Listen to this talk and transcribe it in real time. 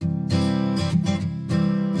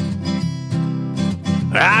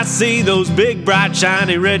I see those big, bright,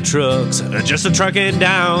 shiny red trucks just a-trucking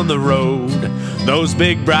down the road. Those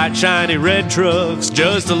big, bright, shiny red trucks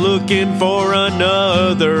just a-looking for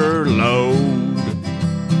another load.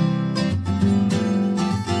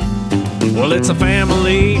 Well, it's a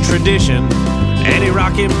family tradition, any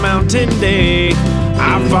Rocky Mountain day.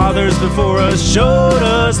 Our fathers before us showed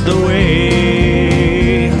us the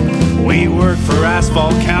way. We work for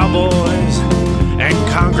asphalt cowboys and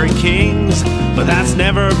concrete kings, but that's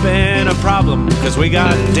never been a problem, cause we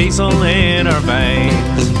got diesel in our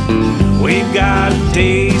veins. We've got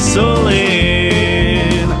diesel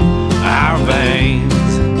in our veins.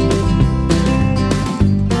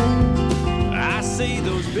 I see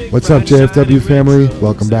those big. What's up, JFW family?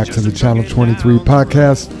 Welcome back to the Channel 23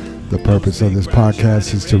 podcast. The purpose of this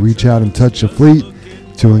podcast is to reach out and touch the fleet,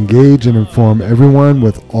 to engage and inform everyone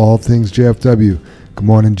with all things JFW. Good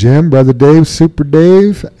morning, Jim, Brother Dave, Super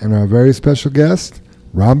Dave, and our very special guest,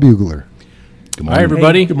 Ron Bugler. Good morning. Hi,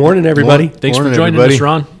 everybody. Hey, good morning, everybody. Thanks for joining us,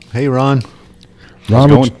 Ron. Hey, Ron.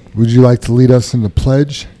 Ron, would you like to lead us in the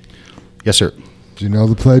pledge? Yes, sir. Do you know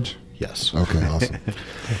the pledge? Yes. Okay, awesome.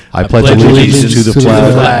 I pledge allegiance to the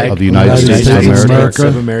flag of the United States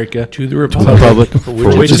of America, to the republic for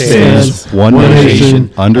which it stands, one nation,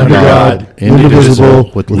 under God,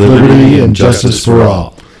 indivisible, with liberty and justice for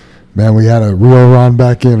all. Man, we had a real Ron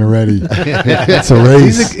back in already. It's a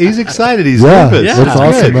race. He's excited. He's nervous. Yeah, that's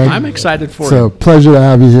awesome, man. I'm excited for it. It's a pleasure to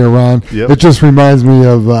have you here, Ron. Yep. It just reminds me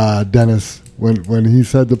of Dennis when he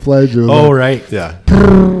said the pledge. Right. Yeah.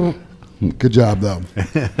 Good job, though.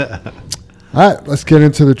 All right, let's get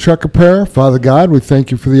into the trucker prayer. Father God, we thank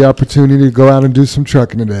you for the opportunity to go out and do some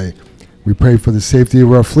trucking today. We pray for the safety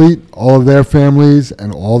of our fleet, all of their families,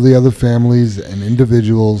 and all the other families and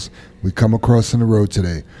individuals we come across on the road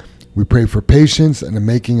today. We pray for patience and the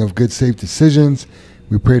making of good, safe decisions.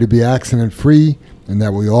 We pray to be accident-free and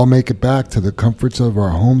that we all make it back to the comforts of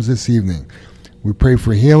our homes this evening. We pray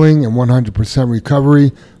for healing and 100%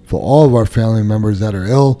 recovery for all of our family members that are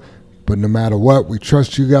ill. But no matter what, we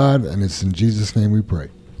trust you, God, and it's in Jesus' name we pray.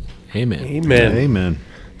 Amen. Amen. Amen.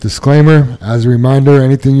 Disclaimer, as a reminder,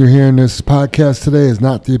 anything you hear in this podcast today is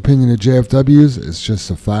not the opinion of JFW's. It's just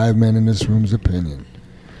the 5 men in this room's opinion.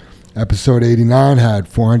 Episode 89 had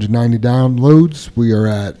 490 downloads. We are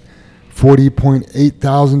at 40.8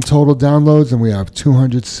 thousand total downloads, and we have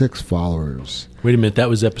 206 followers. Wait a minute, that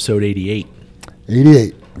was episode 88.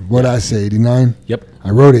 88. What did I say, 89? Yep.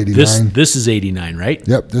 I wrote 89. This is 89, right?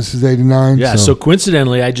 Yep, this is 89. Yeah, so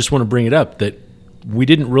coincidentally, I just want to bring it up that we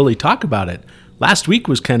didn't really talk about it. Last week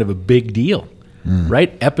was kind of a big deal,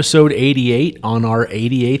 right? Episode 88 on our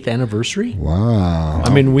 88th anniversary. Wow. I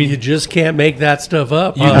mean, you just can't make that stuff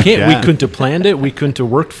up. You can't. Yeah. We couldn't have planned it. We couldn't have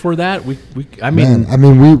worked for that. We what are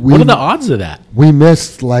the odds of that? We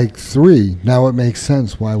missed like 3. Now it makes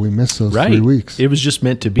sense why we missed those 3 weeks. It was just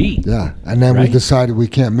meant to be. Yeah, and then we decided we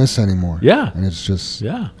can't miss anymore. Yeah, and it's just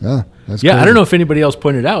that's crazy. I don't know if anybody else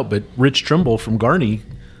pointed out, but Rich Trimble from Garney,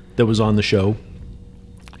 that was on the show.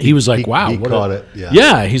 He was like, wow. He caught it. Yeah.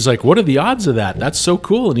 Yeah. He's like, what are the odds of that? That's so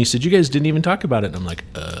cool. And he said, you guys didn't even talk about it. And I'm like,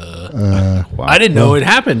 wow. I didn't know it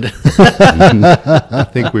happened. I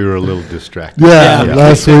think we were a little distracted. Yeah.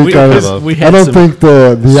 Last week I don't think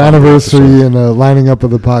the anniversary and the lining up of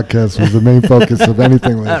the podcast was the main focus of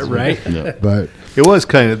anything last week. Right. No. But it was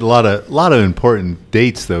kind of a lot of important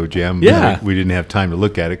dates, though, Jim. Yeah. We didn't have time to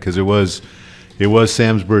look at it because it was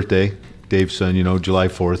Sam's birthday, Dave's son, July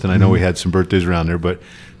 4th. And I know we had some birthdays around there, but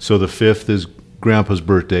so the 5th is Grandpa's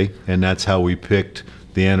birthday, and that's how we picked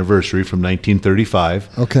the anniversary from 1935.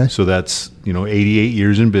 Okay. So that's, 88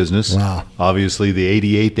 years in business. Wow. Obviously the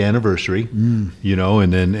 88th anniversary, and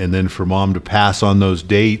then for Mom to pass on those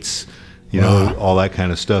dates, all that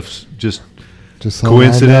kind of stuff's just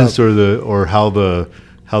coincidence or how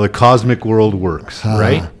the cosmic world works,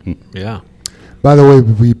 right? Yeah. By the way,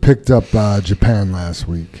 we picked up Japan last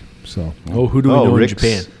week. So. Who do we know in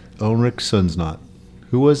Japan? Oh, Rick's son's not.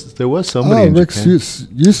 There was somebody in Rick Japan.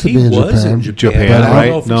 used to be in Japan. Japan, but right? I don't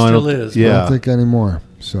know if he still is. I don't think anymore.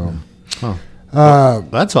 So,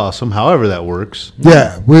 that's awesome. However that works.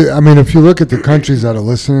 Yeah, if you look at the countries that are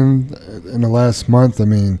listening in the last month,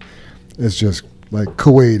 it's just like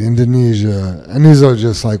Kuwait, Indonesia, and these are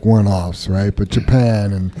just like one-offs, right? But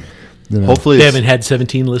Japan and. Hopefully they haven't had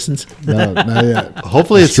 17 listens. No, not yet.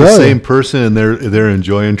 Hopefully it's the same person and they're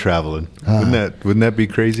enjoying traveling. Wouldn't that be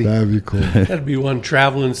crazy? That'd be cool. That'd be one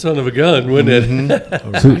traveling son of a gun, wouldn't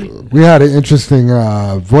it? So we had an interesting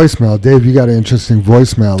voicemail. Dave, you got an interesting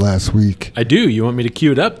voicemail last week. I do. You want me to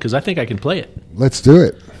cue it up? Because I think I can play it. Let's do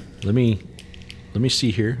it. Let me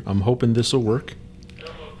see here. I'm hoping this will work.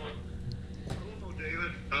 Hello,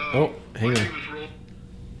 David. Hang on.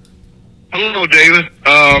 Hello, David.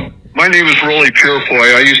 My name is Rolly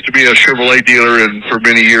Purefoy. I used to be a Chevrolet dealer for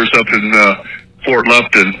many years up in Fort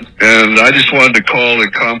Lupton, and I just wanted to call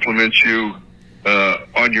and compliment you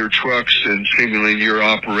on your trucks and seemingly your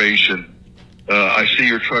operation. I see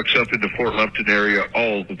your trucks up in the Fort Lupton area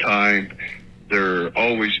all the time. They're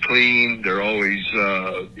always clean. They're always,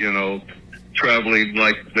 traveling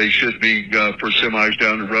like they should be for semis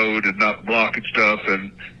down the road and not blocking stuff,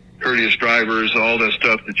 and courteous drivers, all that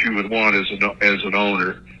stuff that you would want as an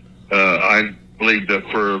owner. I believe that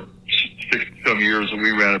for some years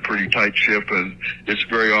we ran a pretty tight ship, and it's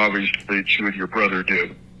very obvious that you and your brother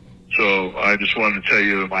do. So I just wanted to tell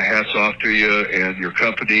you that my hat's off to you and your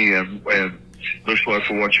company, and looks like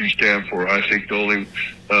for what you stand for. I think the only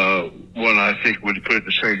one I think would put in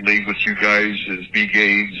the same league with you guys is B.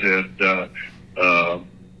 Gaines and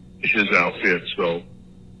his outfit. So,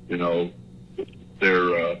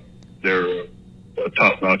 they're a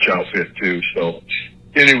top-notch outfit too. So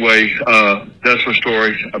anyway, that's my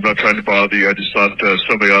story. I'm not trying to bother you. I just thought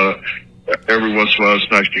every once in a while it's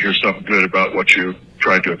nice to hear something good about what you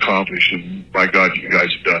tried to accomplish, and by God, you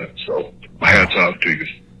guys have done it. So my hat's off to you.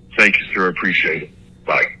 Thank you, sir. Appreciate it.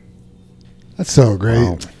 Bye. That's so great.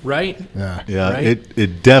 Wow. Right? Yeah, Right?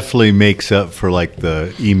 it definitely makes up for like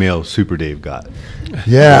the email Super Dave got.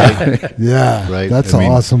 Yeah. Yeah. Right? That's I an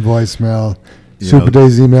mean, awesome voicemail. you Super know-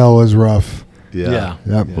 Dave's email was rough. Yeah.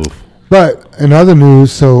 Yep. Oof. But in other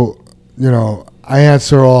news, so, I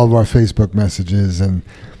answer all of our Facebook messages, and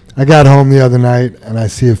I got home the other night and I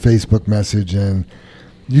see a Facebook message, and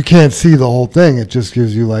you can't see the whole thing. It just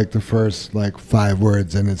gives you like the first 5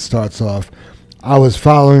 words, and it starts off, I was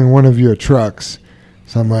following one of your trucks.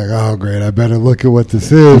 So I'm like, oh, great. I better look at what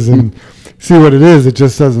this is and see what it is. It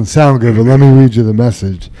just doesn't sound good, but let me read you the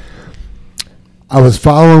message. I was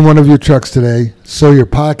following one of your trucks today, saw your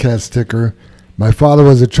podcast sticker. My father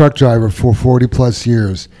was a truck driver for 40 plus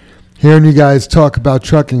years. Hearing you guys talk about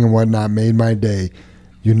trucking and whatnot made my day.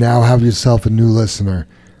 You now have yourself a new listener.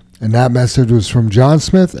 And that message was from John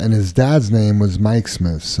Smith, and his dad's name was Mike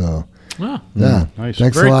Smith. So, Oh, yeah. nice.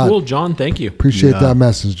 Thanks very a lot. cool, John. Thank you. Appreciate Yeah, that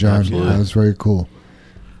message, John. absolutely. That was very cool.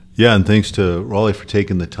 Yeah, and thanks to Raleigh for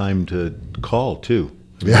taking the time to call too.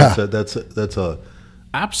 I mean, Yeah. that's a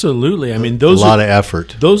Absolutely. I mean, those lot are of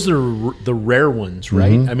effort. those are the rare ones,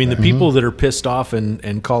 right? Mm-hmm. I mean, the people that are pissed off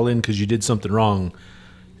and call in because you did something wrong,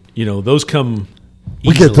 those come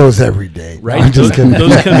We easily, get those every day. right? I'm just kidding.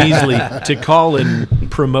 Those come easily. To call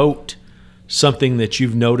and promote something that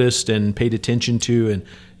you've noticed and paid attention to, and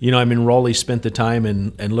Raleigh spent the time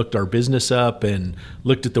and looked our business up and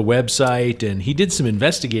looked at the website, and he did some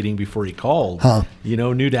investigating before he called. Huh.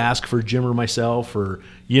 Knew to ask for Jim or myself, or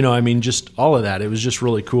just all of that. It was just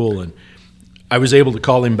really cool, and I was able to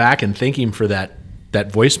call him back and thank him for that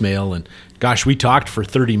voicemail. And gosh, we talked for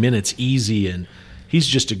 30 minutes easy, and he's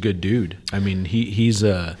just a good dude. I mean, he's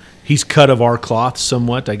cut of our cloth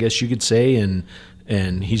somewhat, I guess you could say,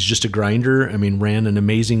 and he's just a grinder. I mean, ran an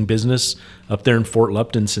amazing business up there in Fort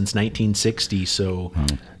Lupton since 1960. So,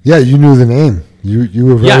 Yeah, you knew the name. You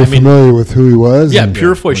were very familiar with who he was. yeah, and-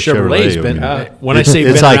 Purefoy Chevrolet's Chevrolet, been, I mean, when I say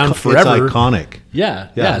been around forever, it's iconic. yeah,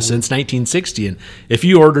 Yeah. since 1960. And if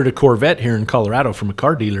you ordered a Corvette here in Colorado from a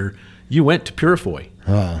car dealer, you went to Purefoy.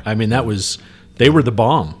 I mean, they were the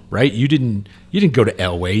bomb, right? You didn't go to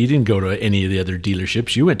Elway, you didn't go to any of the other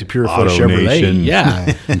dealerships. You went to Purefoy Auto Chevrolet. Nation.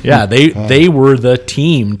 Yeah. Yeah, they were the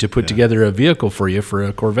team to put together a vehicle for you for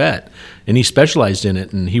a Corvette. And he specialized in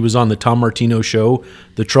it, and he was on the Tom Martino show,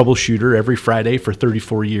 The Troubleshooter, every Friday for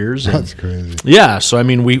 34 years. And That's crazy. yeah, so I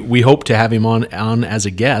mean, we hope to have him on as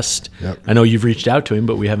a guest. Yep. I know you've reached out to him,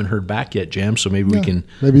 but we haven't heard back yet, Jam. So maybe we can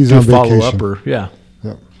maybe he's do on a follow vacation. up, or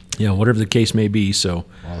Yep. whatever the case may be. So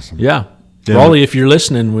Awesome. yeah, Yeah. Raleigh, if you're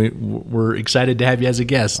listening, we're excited to have you as a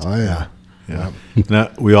guest. Oh, yeah. Yeah. Now,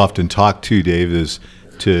 we often talk too, Dave, is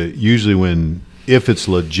to usually if it's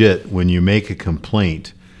legit, when you make a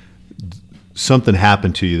complaint, something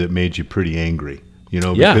happened to you that made you pretty angry. Yeah.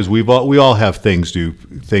 Because we all have things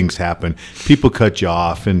happen. People cut you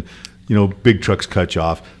off, and big trucks cut you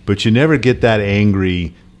off, but you never get that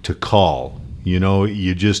angry to call.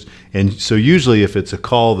 You just, and so usually if it's a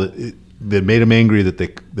call that made them angry that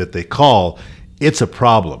they call, it's a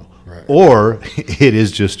problem, Right. or it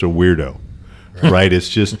is just a weirdo. Right?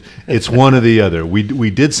 It's one or the other. We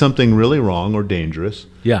did something really wrong or dangerous.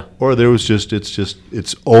 Yeah. Or there was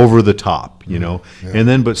it's over the top, And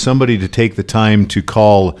then but somebody to take the time to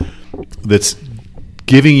call that's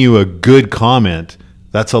giving you a good comment,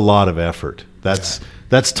 that's a lot of effort. That's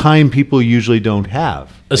that's time people usually don't have.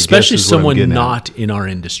 I Especially guess is what I'm someone getting at. not in our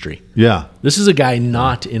industry. Yeah. This is a guy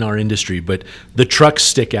not in our industry, but the trucks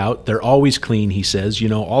stick out. They're always clean, he says.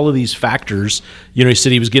 All of these factors. He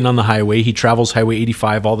said he was getting on the highway. He travels Highway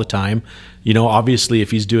 85 all the time. Obviously,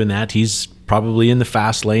 if he's doing that, he's probably in the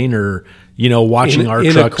fast lane or, watching our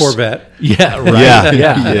in trucks. a Corvette. Yeah, right. Yeah,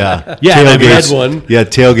 yeah. yeah. and I've Tailgates, had one. Yeah,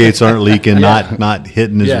 tailgates aren't leaking, not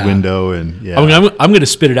hitting his Yeah. window, and yeah. I'm going to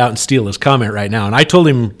spit it out and steal his comment right now. And I told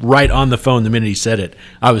him right on the phone the minute he said it,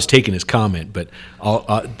 I was taking his comment. But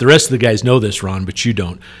the rest of the guys know this, Ron, but you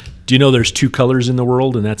don't. Do you know there's 2 colors in the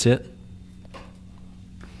world and that's it?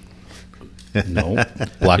 No.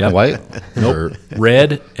 Black Yep. and white? Nope. Or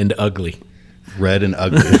Red and ugly. red and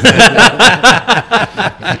ugly.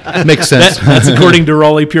 Makes sense. That's according to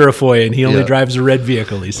Rolly Purifoy, and he only Yeah. drives a red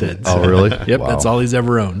vehicle, he said. Oh, really? Yep, Wow. that's all he's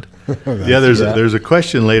ever owned. Yeah, there's a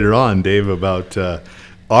question later on, Dave, about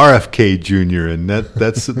RFK Jr. and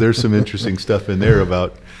there's some interesting stuff in there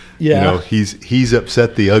about he's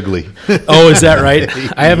upset the ugly. Oh, is that right?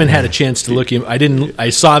 I haven't had a chance to look him. I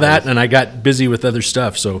saw that and I got busy with other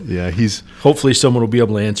stuff. So Yeah, he's hopefully someone will be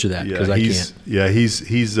able to answer that because I can't. Yeah,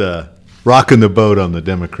 he's rocking the boat on the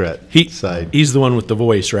Democrat side. He's the one with the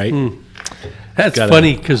voice, right? That's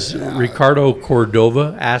funny because Ricardo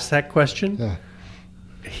Cordova asked that question. Yeah.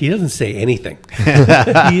 He doesn't say anything.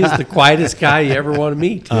 He is the quietest guy you ever want to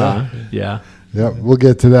meet. Yeah. Yep, we'll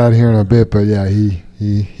get to that here in a bit, but yeah, he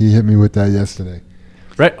hit me with that yesterday.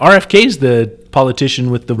 Right. RFK's the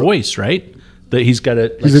politician with the voice, right? That he's got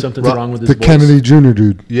something's wrong with his the voice. Kennedy Jr.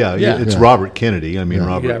 dude. Yeah, it's Yeah. Robert Kennedy. I mean, Yeah.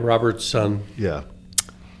 Robert. Yeah, Robert's son. Yeah,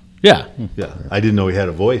 Yeah. yeah. I didn't know he had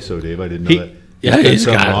a voice, though, Dave. I didn't know that. Yeah, Is he's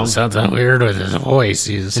that something got wrong? something weird with his voice.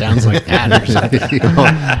 He sounds like that or something.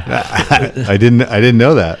 I didn't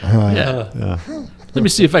know that. Let me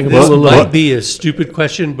see if I can This pull a might little. be a stupid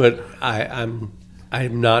question, but I'm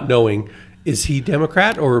not knowing. Is he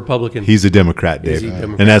Democrat or Republican? He's a Democrat, Dave, he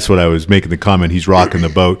Democrat? and that's what I was making the comment. He's rocking the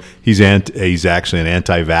boat. He's actually an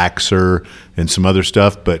anti-vaxxer and some other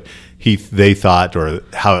stuff, but they thought, or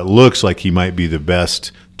how it looks like, he might be the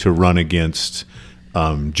best to run against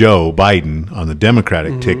Joe Biden on the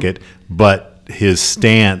Democratic ticket, but his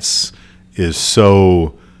stance is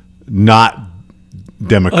so not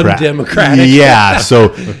Undemocratic. Yeah, so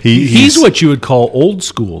He's what you would call old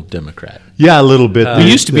school Democrat. yeah, a little bit. We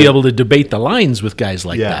used to be able to debate the lines with guys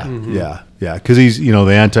like that. Yeah, because he's the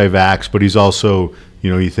anti-vax, but he's also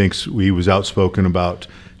he thinks he was outspoken about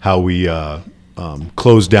how we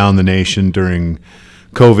closed down the nation during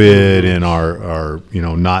COVID and our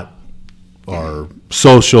not our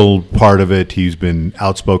social part of it. He's been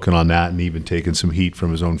outspoken on that and even taken some heat from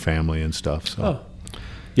his own family and stuff. So.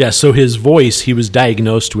 Yeah, so his voice, he was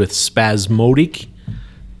diagnosed with spasmodic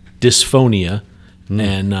dysphonia,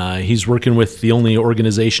 and he's working with the only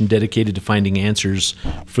organization dedicated to finding answers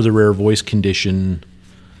for the rare voice condition.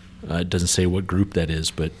 It doesn't say what group that is,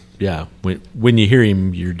 but yeah, when you hear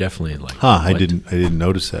him, you're definitely like, I what? didn't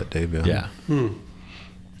notice that, Dave. Yeah.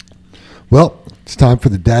 Well, it's time for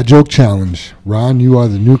the Dad Joke Challenge. Ron, you are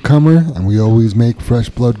the newcomer, and we always make fresh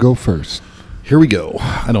blood go first. Here we go.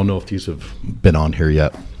 I don't know if these have been on here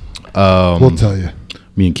yet. We'll tell you.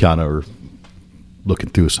 Me and Kiana were looking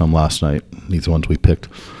through some last night. These ones we picked.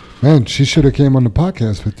 Man, she should have came on the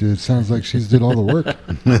podcast with you. It sounds like she's did all the work.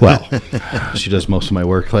 Well, she does most of my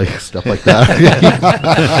work, like stuff like that.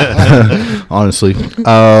 Honestly.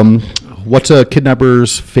 What's a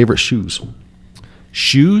kidnapper's favorite shoes?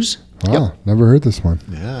 Shoes? Wow, never heard this one.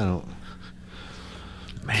 Yeah, I don't.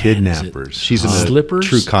 Kidnappers. She's in Slippers?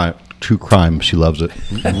 true crime. She loves it.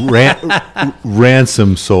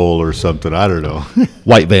 Ransom Soul or something. I don't know.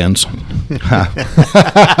 White Vans.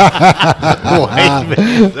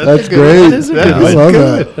 That's great. I love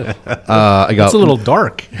that. I got It's a little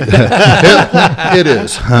dark. it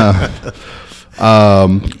is.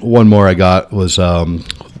 One more I got was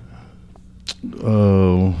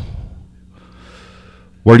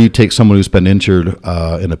where do you take someone who's been injured in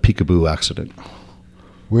a peekaboo accident?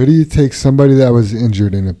 Where do you take somebody that was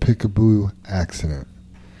injured in a peekaboo accident?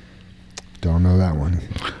 Don't know that one.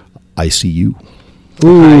 ICU.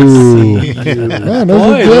 Ooh. Man, those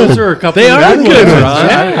Boy, are good. those are a couple They of are good good ones, ones, Ron.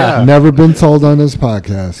 yeah. Never been told on this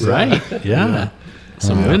podcast. Right. Yeah.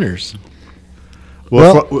 Some winners.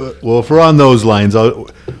 Well, if we're on those lines,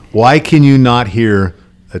 why can you not hear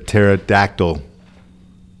a pterodactyl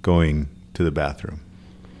going to the bathroom?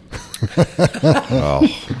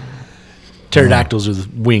 Pterodactyls are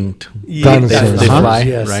winged. Dinosaurs. They Huh? fly,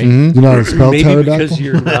 Yes. right? You know how to spell Maybe pterodactyl? because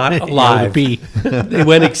you're not alive. Pee. They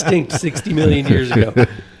went extinct 60 million years ago.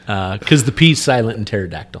 Because the P's silent in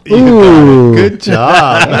pterodactyl. Ooh. Good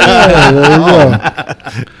job. Yeah, there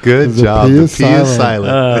you go. Good The job. P The is P is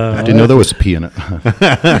silent. I didn't know there was a P in it.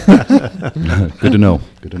 Good to know.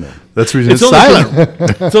 Good to know. That's the reason it's only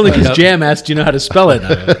silent. It's only because Jam asked, do you know how to spell it?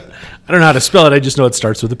 I don't know how to spell it. I just know it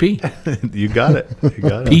starts with a P. You got it. You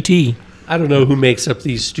got it. PT. I don't know who makes up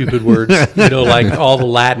these stupid words, like all the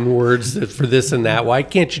Latin words for this and that. Why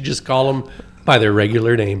can't you just call them by their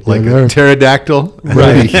regular name? Like they're- a pterodactyl.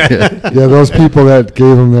 Right. Yeah, those people that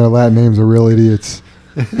gave them their Latin names are real idiots.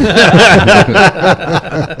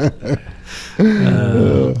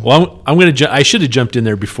 Well, I'm going to. I should have jumped in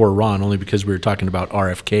there before Ron, only because we were talking about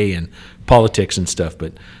RFK and politics and stuff.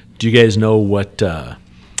 But do you guys know what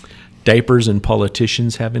diapers and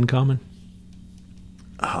politicians have in common?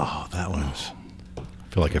 Oh, that one's. I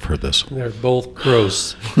feel like I've heard this. They're both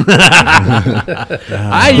gross. You're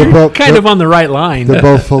both- kind of on the right line. They're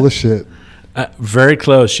both full of shit. Very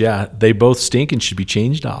close, yeah. They both stink and should be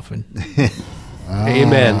changed often.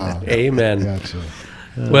 Amen. Amen. Gotcha.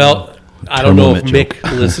 Well, I don't know if Terminal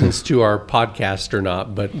Mick listens to our podcast or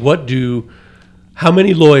not, but how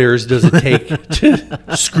many lawyers does it take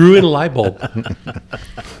to screw in a light bulb?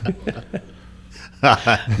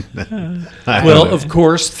 Well, of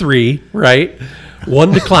course, 3, right?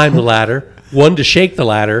 1 to climb the ladder, 1 to shake the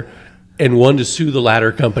ladder, and 1 to sue the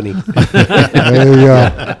ladder company. There you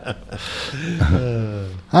go.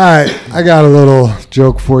 All right, I got a little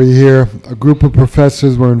joke for you here. A group of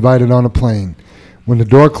professors were invited on a plane. When the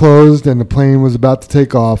door closed and the plane was about to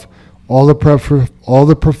take off, all the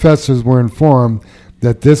professors were informed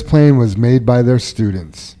that this plane was made by their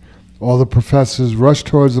students. All the professors rushed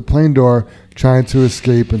towards the plane door, trying to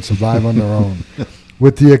escape and survive on their own,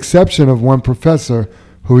 with the exception of one professor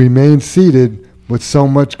who remained seated with so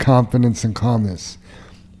much confidence and calmness.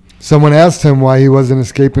 Someone asked him why he wasn't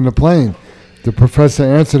escaping the plane. The professor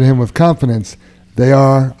answered him with confidence, "They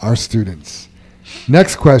are our students."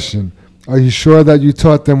 Next question, "Are you sure that you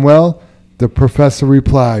taught them well?" The professor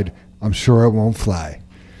replied, "I'm sure it won't fly."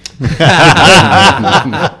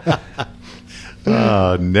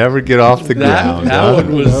 Never get off the ground. That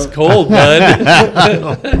one was cold, bud.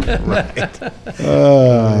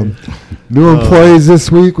 New employees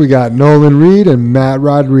this week, we got Nolan Reed and Matt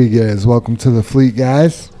Rodriguez. Welcome to the fleet,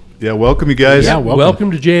 guys. Yeah, welcome you guys. Yeah,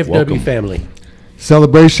 Welcome to JFW Welcome. family.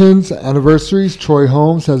 Celebrations, anniversaries. Troy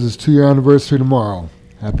Holmes has his 2-year anniversary tomorrow.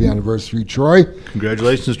 Happy anniversary, Troy.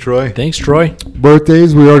 Congratulations, Troy. Thanks, Troy.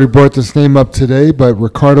 Birthdays, we already brought this name up today, but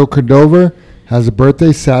Ricardo Cordova has a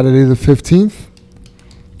birthday Saturday the 15th.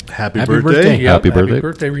 Happy Happy birthday. birthday. Yep, Happy birthday.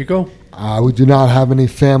 birthday, Rico. We do not have any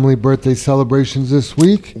family birthday celebrations this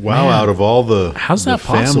week. Wow, out of all the How's the that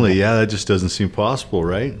possible? family, yeah, that just doesn't seem possible,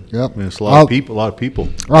 right? Yep. I mean, it's a lot of people.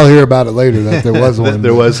 I'll hear about it later that there was one.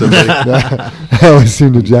 There was somebody. I always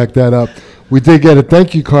seem to jack that up. We did get a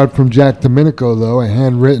thank you card from Jack Domenico, though, a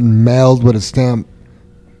handwritten, mailed with a stamp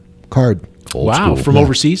card. Old Wow, school. from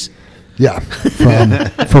overseas? Yeah,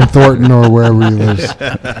 from Thornton or wherever he lives.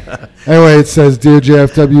 Anyway, it says, "Dear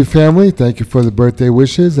JFW family, thank you for the birthday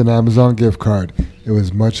wishes and Amazon gift card. It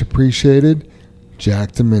was much appreciated.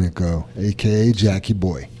 Jack Domenico, a.k.a. Jackie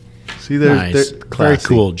Boy." See, they're Nice. classy. Very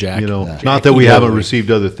cool, Jack. You know, Yeah. not that we Jackie haven't Boy. received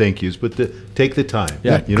other thank yous, but take the time.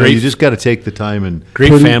 Yeah, you know, great. you just got to take the time and Great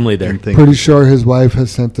Pretty- family there. and think. Pretty sure his wife has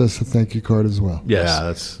sent us a thank you card as well.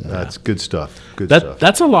 Yes. Yeah, that's good stuff. Good stuff.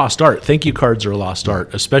 That's a lost art. Thank you cards are a lost art,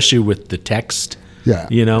 especially with the text. Yeah.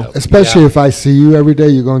 You know? Especially if I see you every day,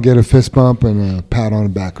 you're going to get a fist bump and a pat on the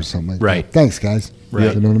back or something like Right. that. Thanks, guys.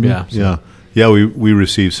 Right. You know what I mean? Yeah. Yeah, we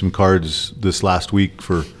received some cards this last week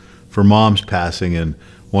for Mom's passing, and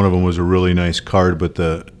one of them was a really nice card, but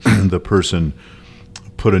the the person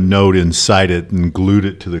put a note inside it and glued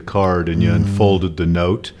it to the card, and you unfolded the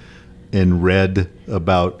note and read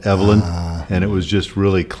about Evelyn, and it was just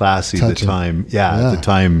really classy. Touching. The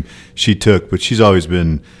time she took, but she's always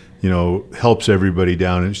been, helps everybody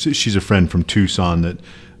down, and she's a friend from Tucson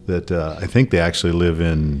that I think they actually live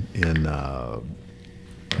in.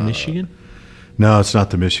 Michigan? No, it's not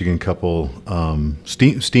the Michigan couple.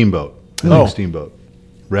 Steamboat. I think Steamboat.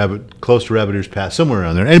 Close to Rabbit Ears Pass, somewhere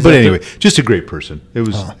around there. But anyway, just a great person. It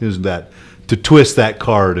was that to twist that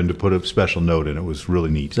card and to put a special note in it was really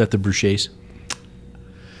neat. Is that the Bruchets?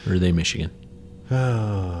 Or are they Michigan?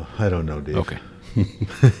 I don't know, Dave. Okay.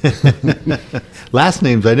 Last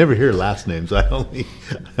names, I never hear last names. I only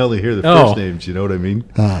hear the first names. You know what I mean?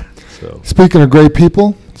 So Speaking of great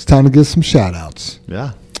people, it's time to give some shout outs.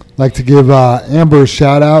 yeah. Like to give Amber a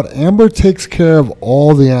shout out. Amber takes care of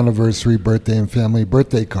all the anniversary, birthday, and family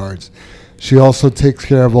birthday cards. She also takes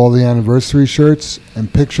care of all the anniversary shirts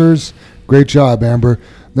and pictures. Great job, Amber.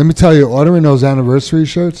 Let me tell you, ordering those anniversary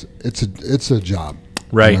shirts, it's a job.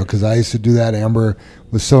 Right. Because I used to do that. Amber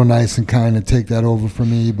was so nice and kind to take that over for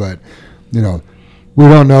me. But, we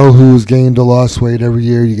don't know who's gained or lost weight every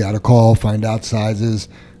year. You got to call, find out sizes.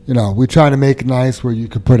 We try to make it nice where you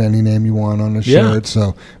could put any name you want on the shirt.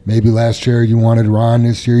 So maybe last year you wanted Ron.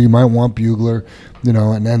 This year you might want Bugler.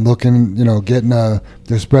 And then looking, getting the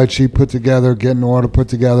spreadsheet put together, getting the order put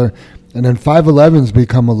together. And then 511's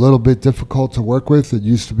become a little bit difficult to work with. It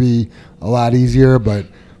used to be a lot easier, but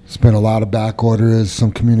it's been a lot of back orders,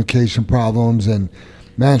 some communication problems, and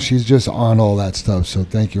man, she's just on all that stuff. So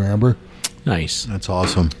thank you, Amber. Nice. That's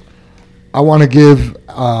awesome. I want to give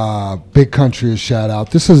Big Country a shout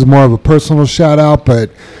out. This is more of a personal shout out,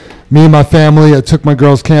 but me and my family, I took my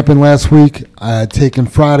girls camping last week. I had taken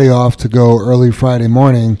Friday off to go early Friday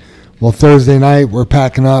morning. Well, Thursday night, we're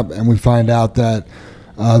packing up, and we find out that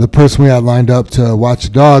the person we had lined up to watch the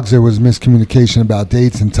dogs, there was miscommunication about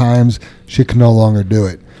dates and times. She could no longer do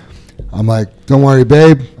it. I'm like, don't worry,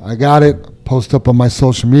 babe. I got it. Post up on my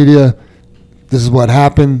social media. This is what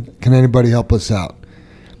happened. Can anybody help us out?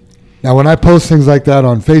 Now, when I post things like that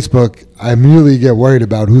on Facebook, I immediately get worried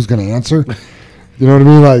about who's going to answer. You know what I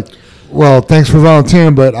mean? Like, well, thanks for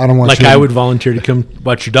volunteering, but I don't want you I would volunteer to come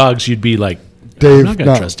watch your dogs. You'd be like, Dave, I'm not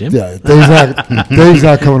going to trust him. Yeah, Dave's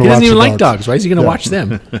not coming to watch. He doesn't even the like dogs. Why is he going to watch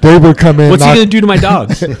them? Dave would come in. What's he going to do to my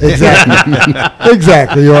dogs? Exactly.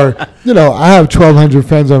 Exactly. Or, I have 1,200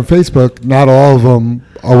 friends on Facebook. Not all of them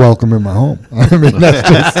are welcome in my home. I mean,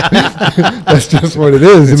 that's just what it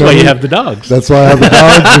is. That's why you have the dogs. That's why I have the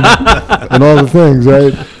dogs and all the things,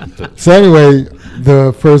 right? So anyway,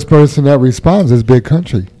 the first person that responds is Big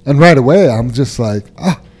Country. And right away, I'm just like,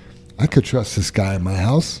 I could trust this guy in my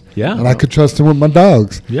house. Yeah. And I could trust him with my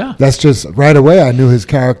dogs. Yeah. That's just, right away, I knew his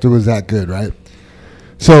character was that good, right?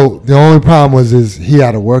 So the only problem is he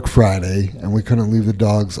had to work Friday, and we couldn't leave the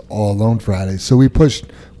dogs all alone Friday. So we pushed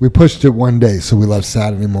it one day, so we left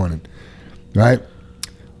Saturday morning, right?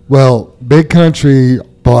 Well, Big Country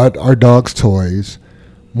bought our dogs toys.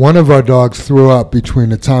 One of our dogs threw up between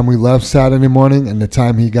the time we left Saturday morning and the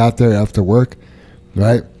time he got there after work,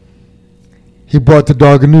 right? He brought the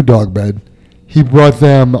dog a new dog bed. He brought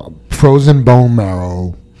them frozen bone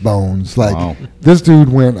marrow bones. Like, wow. This dude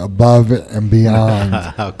went above and beyond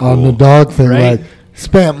Cool. on the dog thing. Right. Like,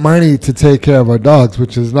 spent money to take care of our dogs,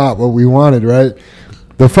 which is not what we wanted, right?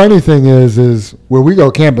 The funny thing is where we go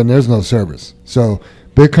camping, there's no service. So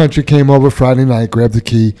Big Country came over Friday night, grabbed the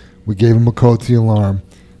key. We gave him a code to the alarm.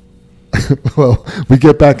 Well, we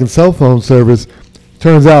get back in cell phone service.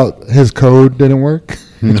 Turns out his code didn't work.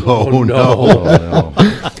 No.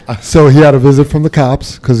 So he had a visit from the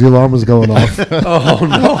cops because the alarm was going off. Oh,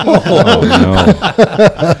 no.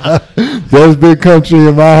 There's Big Country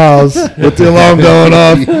in my house with the alarm going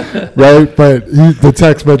off, right? But the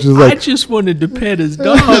text message is I like, just wanted to pet his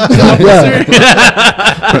dogs. yeah.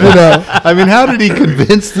 I mean, how did he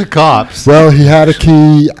convince the cops? Well, he had a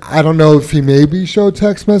key. I don't know if he maybe showed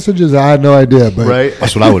text messages. I had no idea. But Right?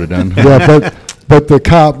 That's what I would have done. yeah, but the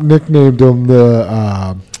cop nicknamed him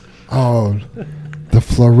the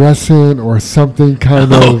fluorescent or something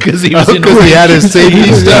kind of Because he was in Because he had his safety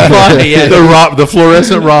stuff on. The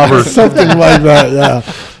fluorescent robber. something like that. Yeah.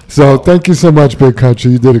 So thank you so much, Big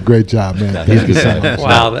Country. You did a great job, man. He's good.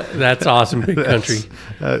 Wow, that's awesome, Big Country.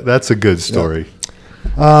 That's a good story.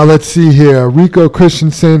 Let's see here. Rico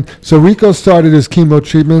Christensen. So Rico started his chemo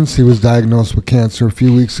treatments. He was diagnosed with cancer a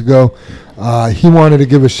few weeks ago. He wanted to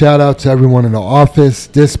give a shout out to everyone in the office,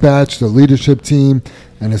 dispatch, the leadership team,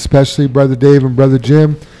 and especially Brother Dave and Brother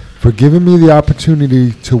Jim for giving me the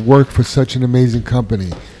opportunity to work for such an amazing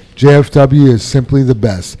company. JFW is simply the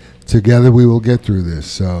best. Together we will get through this.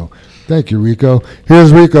 So thank you, Rico.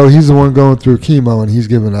 Here's Rico. He's the one going through chemo, and he's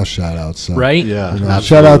giving us shout outs. So, Right? Yeah.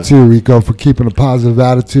 shout out to you, Rico, for keeping a positive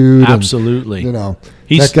attitude. Absolutely. And,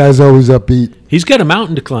 He's- that guy's always upbeat. He's got a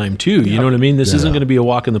mountain to climb too. You know what I mean? This isn't going to be a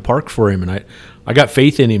walk in the park for him. And I got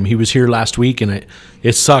faith in him. He was here last week, and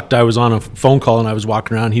it sucked. I was on a phone call, and I was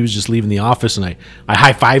walking around. He was just leaving the office, and I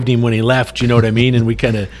high-fived him when he left. You know what I mean? And we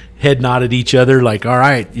kind of head nodded each other, like, "All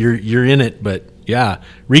right, you're in it." But yeah,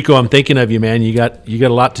 Rico, I'm thinking of you, man. You got a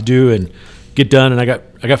lot to do and get done, and I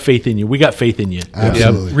got faith in you. We got faith in you.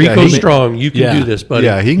 Absolutely. Rico's he- strong. You can Yeah. do this, buddy.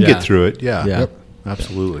 Yeah, he can Yeah. get through it. Yeah. Yeah.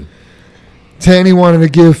 Absolutely. Tanny wanted to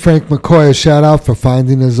give Frank McCoy a shout out for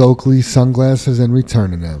finding his Oakley sunglasses and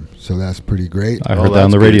returning them. So that's pretty great. I Oh, heard that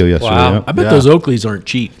on the that's radio good. yesterday. Wow. Yep. I bet Yeah. those Oakleys aren't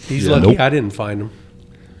cheap. He's Yeah. lucky Nope. I didn't find him.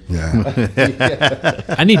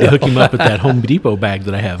 Yeah. I need to hook him up with that Home Depot bag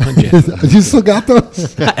that I have, huh, Jeff? You still got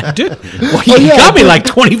those? Dude, well, you got me like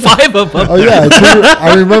 25 of them. Oh, yeah.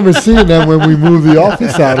 I remember seeing them when we moved the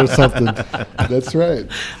office out or something. That's right.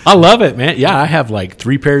 I love it, man. Yeah, I have like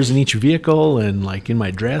 3 pairs in each vehicle and like in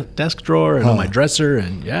my desk drawer and on my dresser.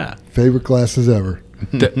 And yeah. Favorite glasses ever.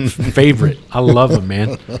 Favorite. I love them,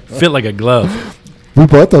 man. Fit like a glove. We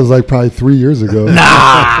bought those like probably 3 years ago.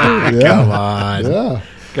 Nah, Yeah. come on. Yeah.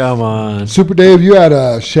 Come on. Super Dave, you had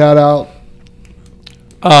a shout out.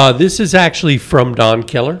 This is actually from Don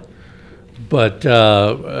Keller, but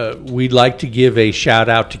we'd like to give a shout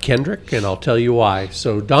out to Kendrick, and I'll tell you why.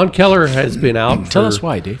 So Don Keller has been out Tell for us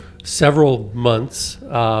why, Dave. several months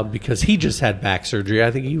because he just had back surgery.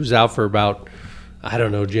 I think he was out for about, I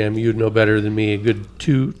don't know, Jim, you'd know better than me, a good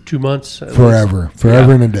two months. at Forever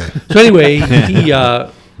and a day. so anyway,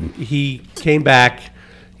 he came back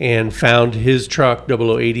and found his truck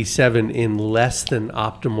 0087 in less than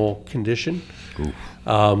optimal condition.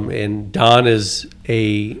 And Don is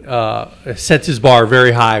sets his bar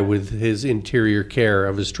very high with his interior care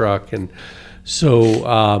of his truck, and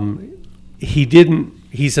so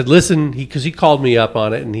he said, listen, because he called me up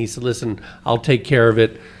on it, and he said, listen, I'll take care of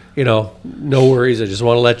it. No worries. I just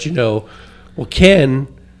want to let you know. Well, Ken,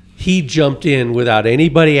 he jumped in without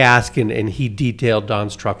anybody asking, and he detailed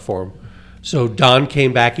Don's truck for him. So Don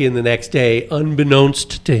came back in the next day,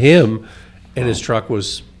 unbeknownst to him, and his truck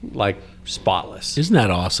was like spotless. Isn't that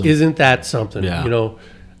awesome? Isn't that something? Yeah.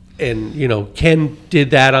 And Ken did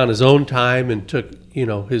that on his own time and took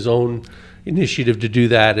his own initiative to do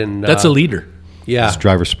that. And That's a leader. Yeah, It's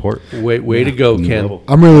driver support. way to go, Ken. level.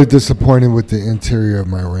 I'm really disappointed with the interior of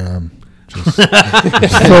my Ram. Just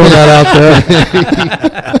throwing that out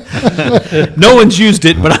there. No one's used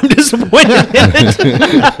it, but I'm disappointed in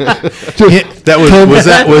it.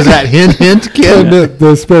 Was that hint, Ken?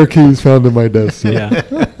 The spare keys found in my desk. Yeah.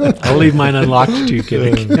 I'll leave mine unlocked too,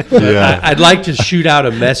 Kevin. Yeah. I'd like to shoot out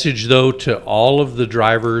a message, though, to all of the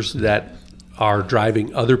drivers that are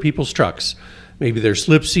driving other people's trucks. Maybe they're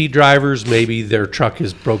slip seat drivers. Maybe their truck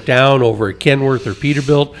is broke down over at Kenworth or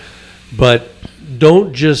Peterbilt. But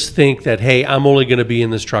don't just think that, hey, I'm only going to be in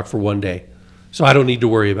this truck for one day, so I don't need to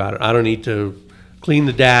worry about it. I don't need to clean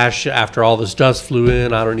the dash after all this dust flew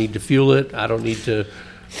in. I don't need to fuel it. I don't need to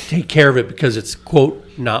take care of it because it's, quote,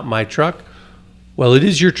 not my truck. Well, it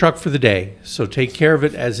is your truck for the day, so take care of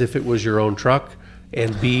it as if it was your own truck,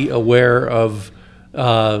 and be aware of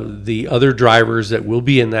the other drivers that will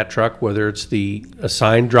be in that truck, whether it's the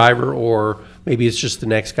assigned driver or maybe it's just the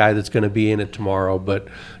next guy that's going to be in it tomorrow. But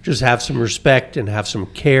just have some respect and have some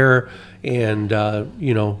care, and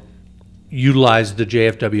utilize the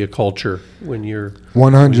JFW culture when you're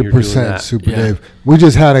 100% Super Yeah. Dave. We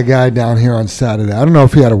just had a guy down here on Saturday. I don't know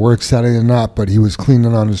if he had to work Saturday or not, but he was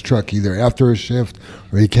cleaning on his truck either after his shift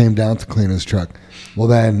or he came down to clean his truck. Well,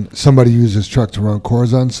 then somebody used his truck to run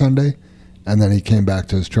cores on Sunday, and then he came back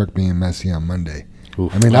to his truck being messy on Monday.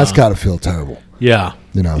 Oof. I mean, that's got to feel terrible. Yeah.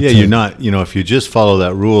 Yeah, to- you're not, if you just follow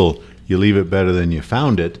that rule, you leave it better than you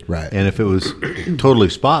found it. Right. And if it was totally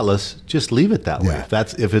spotless, just leave it that way. Yeah.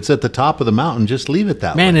 If it's at the top of the mountain, just leave it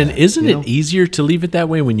that way. Man, and isn't You know? it easier to leave it that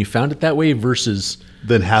way when you found it that way versus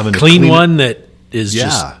Than having to clean it. one that is Yeah.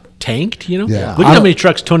 just tanked, Yeah. Look at how many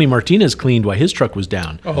trucks Tony Martinez cleaned while his truck was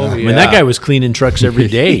down. Oh, I mean, that guy was cleaning trucks every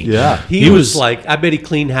day. Yeah. He was like, I bet he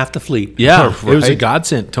cleaned half the fleet. Yeah, it was a Right.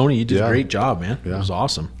 godsend. Tony, you did a Yeah. great job, man. It was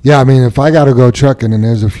awesome. Yeah, I mean, if I got to go trucking and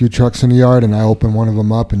there's a few trucks in the yard and I open one of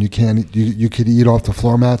them up and you could eat off the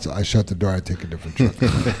floor mats, I shut the door, I take a different truck.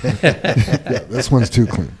 Yeah, this one's too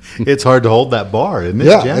clean. It's hard to hold that bar, isn't it?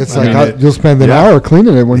 Yeah, Jen? it's I like mean, you'll spend an hour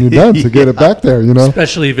cleaning it when you're done to get it back there,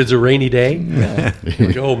 Especially if it's a rainy day.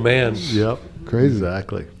 Like, oh, man. Yep. Crazy.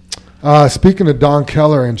 Exactly. Speaking of Don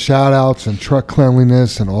Keller and shout outs and truck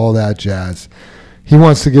cleanliness and all that jazz, he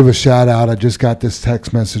wants to give a shout out. I just got this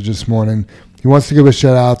text message this morning. He wants to give a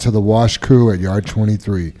shout out to the wash crew at Yard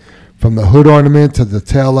 23. From the hood ornament to the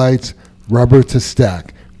taillights, rubber to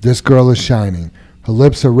stack, this girl is shining. Her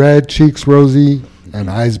lips are red, cheeks rosy, and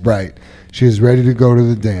eyes bright. She is ready to go to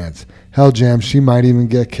the dance. Hell, Jam, she might even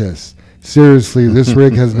get kissed. Seriously, this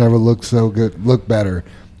rig has never looked so good, looked better.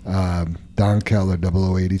 Don Keller,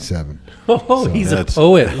 0087. Oh, he's a that's-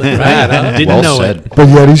 poet. Look at that, huh? Didn't Well know said. it. But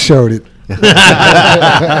yet he showed it.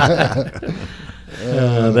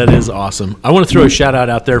 That is awesome. I want to throw a shout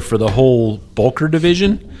out there for the whole Bugler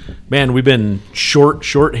division. Man, we've been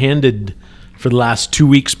short-handed for the last 2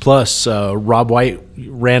 weeks plus. Rob White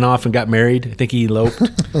ran off and got married. I think he eloped. I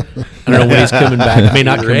don't know when he's coming back. May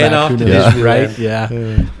not come Ran back. off Who to knows? Disneyland. Right?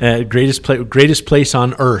 Yeah. Greatest place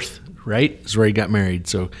on earth, right? Is where he got married.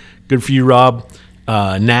 So good for you, Rob.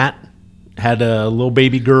 Nat had a little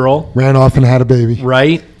baby girl. Ran off and had a baby.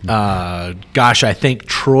 Right. I think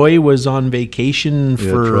Troy was on vacation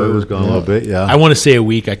for. Troy was gone a little bit. Yeah. I want to say a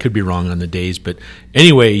week. I could be wrong on the days, but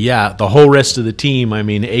anyway, yeah, the whole rest of the team. I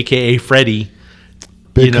mean, AKA Freddie.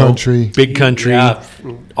 Big country. Big country. Yeah.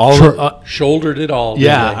 All shouldered it all.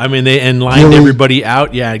 Yeah, didn't they? I mean they and lined Gilly. everybody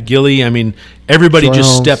out. Yeah, Gilly. I mean everybody Troy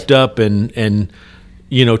just Holmes. stepped up and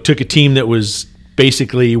took a team that was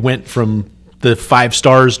basically went from the 5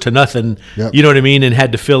 stars to nothing. Yep. You know what I mean, and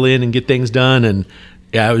had to fill in and get things done. And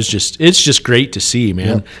yeah, it's just great to see,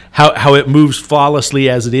 man, how it moves flawlessly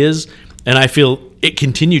as it is. And I feel it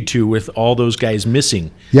continued to with all those guys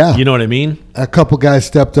missing. Yeah. You know what I mean? A couple guys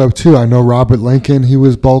stepped up too. I know Robert Lincoln, he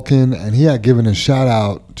was bulking, and he had given a shout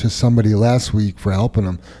out to somebody last week for helping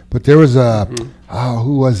him. But there was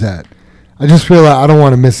who was that? I just feel like I don't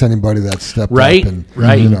want to miss anybody that stepped Right, up. And,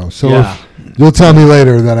 right. So Yeah. you'll tell me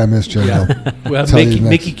later that I missed you. Yeah. Well, Tell you next.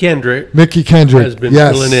 Mickey Kendrick Mickey Kendrick has been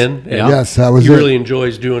yes. filling in. and Yes, that was he it. really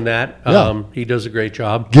enjoys doing that. Yeah. He does a great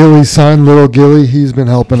job. Gilly's son, little Gilly, he's been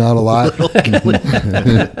helping out a lot.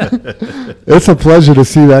 It's a pleasure to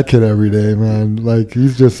see that kid every day, man. Like,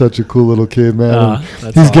 he's just such a cool little kid, man. And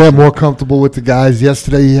That's he's getting more comfortable with the guys.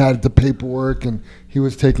 Yesterday he had the paperwork, and he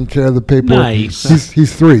was taking care of the paperwork. Nice.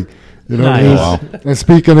 He's 3. You know what I mean? Nice. And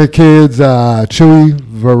speaking of kids, Chewy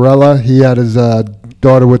Varela, he had his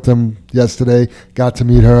daughter with him yesterday. Got to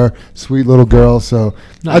meet her. Sweet little girl. So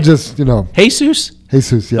I Nice. just, Jesus?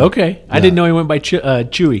 Jesus, yeah. Okay. I Yeah. didn't know he went by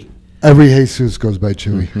Chewy. Every Jesus goes by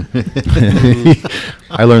Chewy.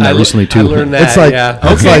 I learned that recently too. I learned that. It's like yeah.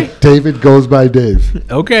 it's Okay. like David goes by Dave.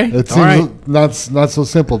 Okay. It All right. seems not so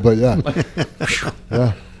simple, but yeah.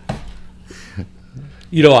 Yeah.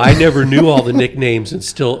 I never knew all the nicknames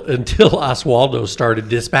until Oswaldo started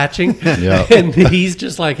dispatching. Yeah. And he's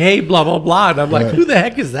just like, hey, blah, blah, blah. And I'm like, who the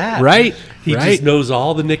heck is that? Right. He Right. just knows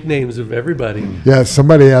all the nicknames of everybody. Yeah,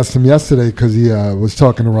 somebody asked him yesterday because he was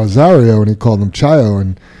talking to Rosario and he called him Chayo,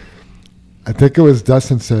 and I think it was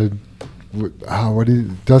Dustin said,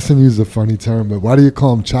 Dustin used a funny term, but why do you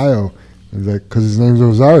call him Chayo? He's like, because his name's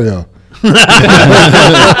Rosario.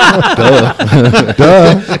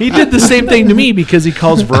 Duh. He did the same thing to me because he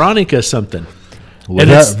calls Veronica something. And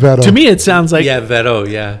Veto. to me, it sounds like, Yeah, Veto,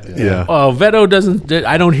 yeah. Yeah. oh, Veto doesn't,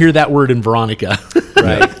 I don't hear that word in Veronica.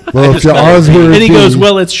 Right. Well, if your R's were a And he D, goes,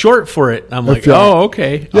 well, it's short for it. I'm like, you're- oh,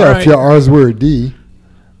 okay. yeah, All if right. your R's were a D,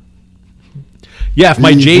 Yeah, if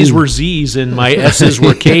my V, J's V. were Z's and my S's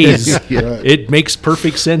were K's, Right. it makes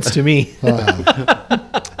perfect sense to me.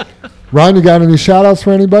 Ron, you got any shout outs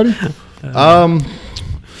for anybody?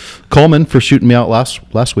 Coleman for shooting me out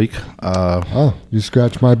last week. Oh, you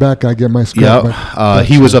scratch my back, I get my scratch. Yeah,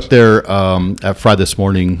 he was up there at Fry this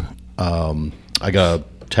morning. I got a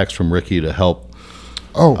text from Ricky to help.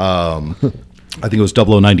 Oh, I think it was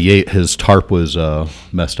 0098. His tarp was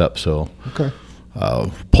messed up, so okay.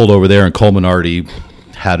 pulled over there, and Coleman already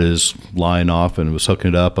had his line off and was hooking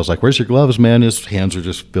it up. I was like, "Where's your gloves, man?" His hands are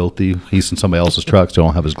just filthy. He's in somebody else's truck, so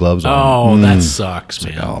don't have his gloves on. Oh, that sucks,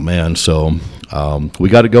 man. Oh man! So we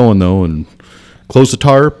got it going though, and closed the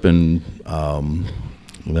tarp, and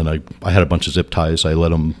then I had a bunch of zip ties. I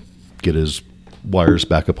let him get his wires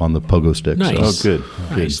back up on the pogo stick. Nice. So, good.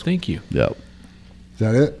 Nice, thank you. yep. Is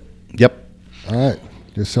that it? Yep. All right.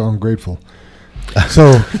 You're so ungrateful.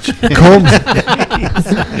 So,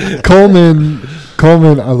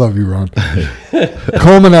 Coleman, I love you, Ron.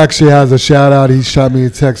 Coleman actually has a shout out. He shot me a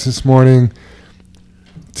text this morning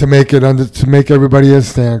to make everybody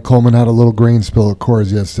understand. Coleman had a little grain spill at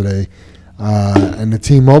Coors yesterday, and the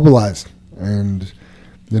team mobilized. And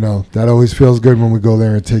that always feels good when we go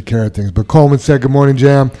there and take care of things. But Coleman said, "Good morning,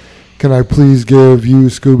 Jam. Can I please give you,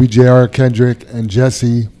 Scooby, JR, Kendrick, and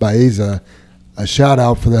Jesse Baeza a shout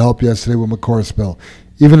out for the help yesterday with McCoy spill.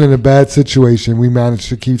 Even in a bad situation, we managed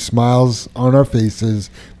to keep smiles on our faces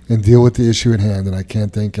and deal with the issue at hand, and I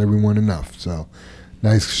can't thank everyone enough." So,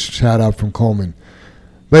 nice shout out from Coleman.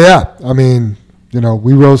 But yeah, I mean,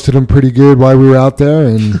 we roasted him pretty good while we were out there,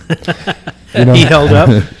 and He held up.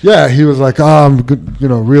 yeah, he was like, "Oh, I'm good,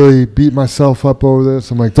 really beat myself up over this."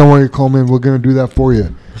 I'm like, "Don't worry, Coleman, we're gonna do that for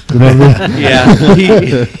you." You know what I mean? Yeah,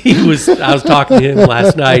 he was. I was talking to him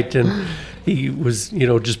last night, and he was,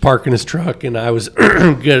 just parking his truck, and I was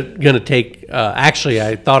gonna take. Actually,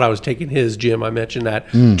 I thought I was taking his, Jim. I mentioned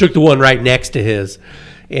that. Took the one right next to his,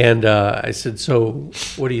 and I said, "So,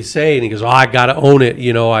 what do you say?" And he goes, "Oh, I gotta own it.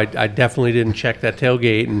 I definitely didn't check that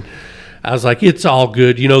tailgate." And I was like, it's all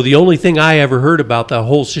good. You know, the only thing I ever heard about the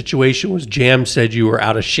whole situation was Jam said you were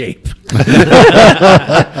out of shape.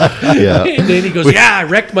 Yeah. And then he goes, I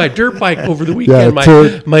wrecked my dirt bike over the weekend.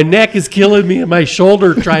 My neck is killing me and my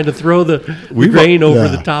shoulder trying to throw the grain over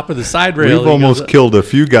the top of the side rail. We've almost killed a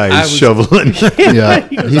few guys shoveling. Yeah.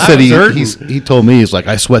 He said he told me, he's like,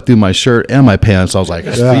 I sweat through my shirt and my pants. I was like,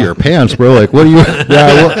 it's for your pants, bro. Like, what are you?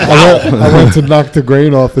 Yeah, I went to knock the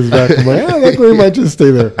grain off his back. I'm like, that grain might just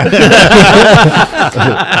stay there.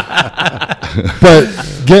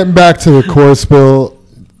 But getting back to the core spill,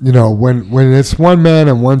 you know, when it's one man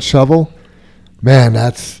and one shovel, man,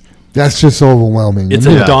 that's just overwhelming. It's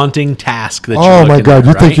a daunting task. That oh my God,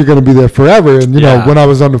 you right? think you're going to be there forever? And you know, when I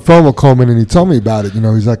was on the phone with Coleman and he told me about it, you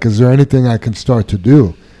know, he's like, "Is there anything I can start to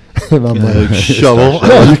do?" And I'm like, shovel.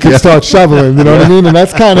 Yeah, you can start shoveling. You know what I mean? And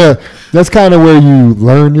that's kind of where you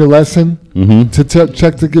learn your lesson. To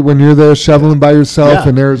check to get when you're there shoveling by yourself,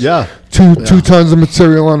 and there's two tons of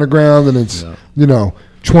material on the ground, and it's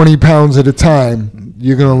 20 pounds at a time.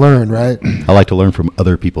 You're gonna learn, right? I like to learn from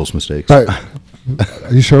other people's mistakes. Right.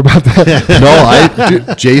 Are you sure about that?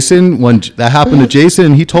 No, Jason, when that happened to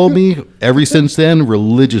Jason, he told me ever since then,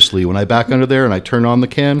 religiously, when I back under there and I turn on the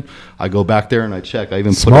can, I go back there and I check. I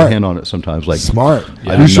even put a hand on it sometimes. Like smart.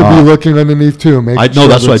 You should be looking underneath too. That's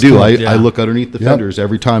what I do. I look underneath the fenders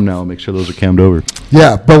every time now and make sure those are cammed over.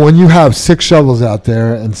 Yeah, but when you have 6 shovels out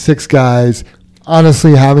there and 6 guys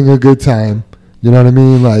honestly having a good time, you know what I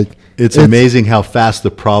mean? Like, it's amazing how fast the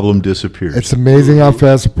problem disappears. It's amazing how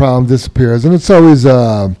fast the problem disappears. And it's always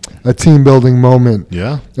a team building moment.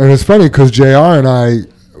 Yeah. And it's funny because JR and I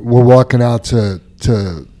were walking out to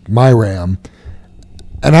my Ram,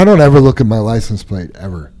 and I don't ever look at my license plate,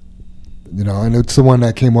 ever. You know, and it's the one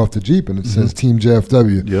that came off the Jeep, and it says Team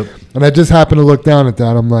JFW. Yep. And I just happened to look down at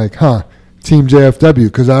that. I'm like, Team JFW,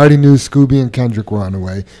 because I already knew Scooby and Kendrick were on the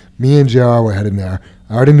way. Me and JR were heading there.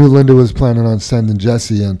 I already knew Linda was planning on sending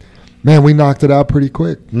Jesse, and man, we knocked it out pretty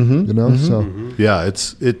quick. You know, so yeah,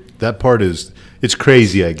 that part is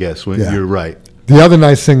crazy. I guess when you're right. The other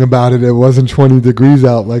nice thing about it wasn't 20 degrees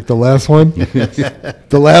out like the last one.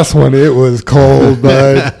 The last one, it was cold,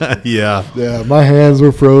 but yeah, my hands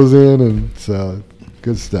were frozen, and so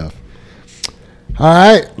good stuff. All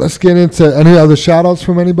right, let's get into any other shout-outs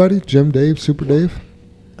from anybody? Jim, Dave, Super Dave?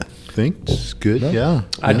 I think it's good. Yeah.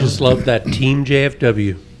 I just love that Team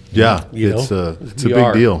JFW. Yeah, it's a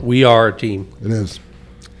big deal. We are a team. It is.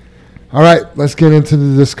 All right, let's get into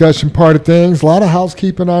the discussion part of things. A lot of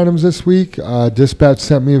housekeeping items this week. Dispatch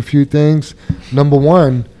sent me a few things. Number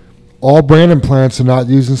one, all Brandon plants are not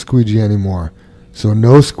using squeegee anymore. So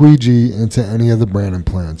no squeegee into any of the Brandon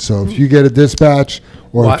plants. So if you get a dispatch,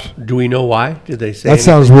 or do we know why? Did they say that anything?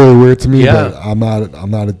 sounds really weird to me? Yeah. But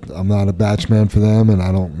I'm not a batch man for them, and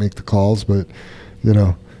I don't make the calls. But they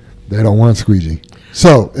don't want squeegee.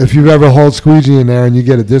 So if you've ever hauled squeegee in there and you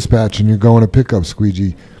get a dispatch and you're going to pick up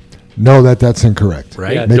squeegee, know that that's incorrect.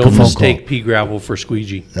 Right. Yeah, don't mistake pea gravel for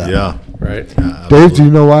squeegee. Yeah. Right. Dave, do you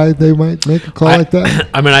know why they might make a call like that?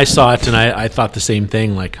 I mean, I saw it and I thought the same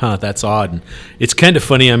thing, like, that's odd. And it's kind of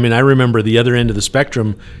funny. I mean, I remember the other end of the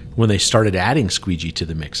spectrum when they started adding squeegee to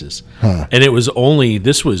the mixes. And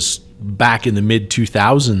this was back in the mid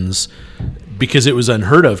 2000s because it was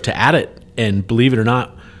unheard of to add it. And believe it or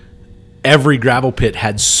not, every gravel pit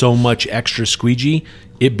had so much extra squeegee,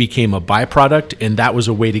 it became a byproduct, and that was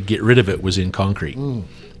a way to get rid of it, was in concrete. And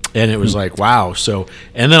it was like, wow. So,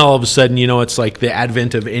 and then all of a sudden, it's like the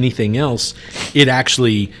advent of anything else. They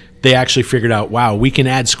actually figured out, wow, we can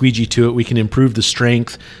add squeegee to it. We can improve the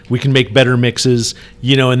strength. We can make better mixes,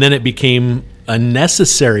 and then it became a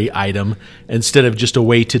necessary item instead of just a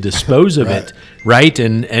way to dispose of it. Right.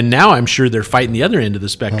 And now I'm sure they're fighting the other end of the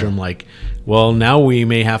spectrum. Like, well, now we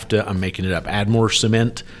may have to, I'm making it up, add more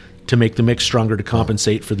cement to make the mix stronger to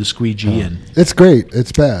compensate for the squeegee. And it's great.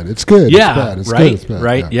 It's bad. It's good. Yeah. It's bad. It's right. Good. It's bad.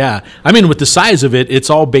 Right. Yeah. I mean, with the size of it, it's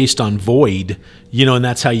all based on void, and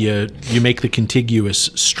that's how you make the contiguous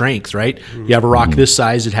strength, right? You have a rock this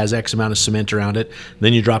size, it has X amount of cement around it.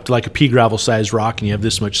 Then you drop to like a pea gravel size rock and you have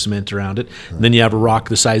this much cement around it. And then you have a rock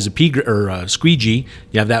the size of squeegee,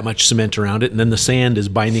 you have that much cement around it. And then the sand is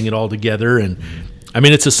binding it all together. And I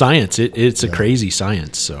mean, it's a science. It's a crazy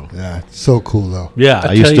science. So yeah, it's so cool though. Yeah,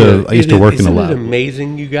 I used to work in a lab. Isn't it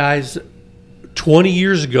amazing, you guys? 20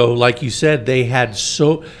 years ago, like you said, they had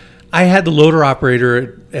I had the loader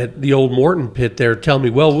operator at the old Morton pit there tell me,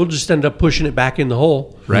 well, we'll just end up pushing it back in the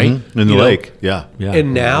hole. Right. In the lake. Yeah.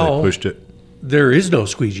 And now they pushed it. There is no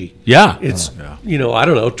squeegee. Yeah. It's, I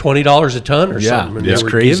don't know, $20 a ton or something. And they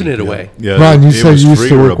were giving it away. Yeah. Ron, you said you used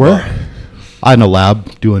to work where? I'm in a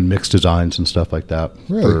lab doing mix designs and stuff like that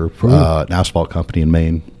Really? for an asphalt company in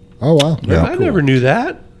Maine. Oh, wow. Yeah. I never knew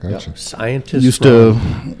that. Gotcha. Scientists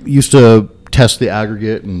used to test the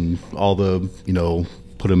aggregate and all the,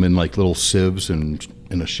 put them in like little sieves and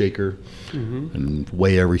in a shaker and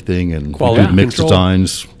weigh everything and Quality do mixed control.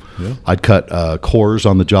 designs. Yeah. I'd cut cores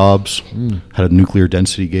on the jobs, had a nuclear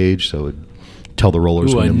density gauge, so it'd tell the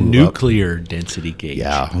rollers Ooh, when a to move nuclear density gauge.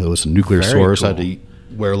 up. Yeah, it was a nuclear Very source. I cool. had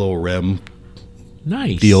to wear a little REM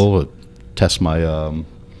Nice. deal, test my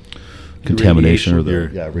contamination or the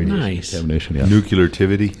radiation Nice. contamination. Yeah.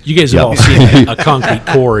 Nucleartivity. You guys have all seen a concrete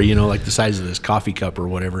core, like the size of this coffee cup or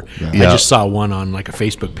whatever. I Yeah. just saw one on like a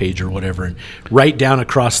Facebook page or whatever, and right down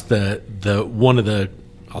across the one of the,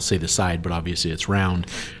 I'll say the side, but obviously it's round.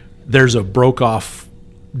 There's a broke off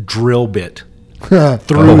drill bit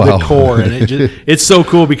through wow. the core, and it's so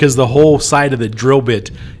cool because the whole side of the drill bit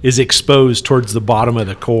is exposed towards the bottom of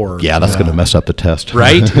the core. Yeah, that's going to mess up the test.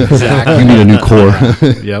 Right? Exactly. You need a new core.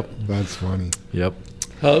 Yep. That's funny. Yep.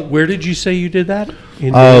 Where did you say you did that?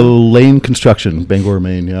 In Lane Construction, Bangor,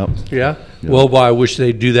 Maine. Yeah. yeah? Well, boy, I wish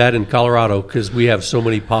they'd do that in Colorado because we have so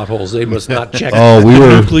many potholes. They must not check Oh, we the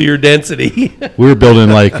were- nuclear density. We were building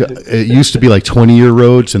it used to be like 20-year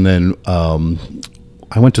roads, and then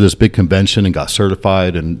I went to this big convention and got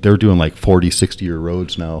certified, and they're doing like 40, 60-year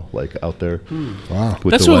roads now, like out there. Wow.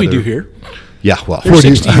 with That's the what we weather. do here. Yeah, well, They're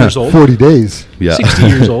 60 years old. 40 days. yeah. 60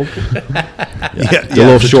 years old. Yeah, a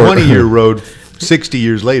little the short. 20-year road, 60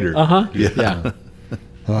 years later. Uh-huh. Yeah.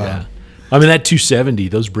 Yeah. I mean, that 270,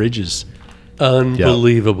 those bridges.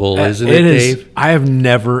 Unbelievable, isn't it, Dave? I have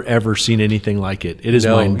never, ever seen anything like it. It is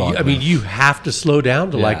mind-boggling. I mean, you have to slow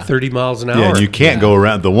down to like Yeah. 30 miles an hour. Yeah, and you can't go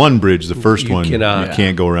around the one bridge, the first You one. cannot. You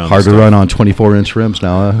can't go around. Hard the to stuff. run on 24-inch rims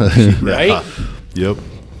now. Huh? right? Yep.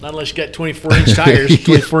 Not unless you got 24-inch tires,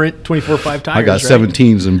 24.5 tires. I got right?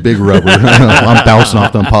 17s and big rubber. I'm bouncing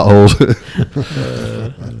off them potholes.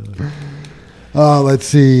 Let's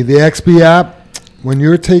see. The XB app. When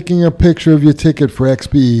you're taking a picture of your ticket for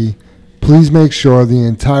XB, please make sure the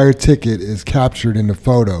entire ticket is captured in the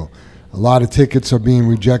photo. A lot of tickets are being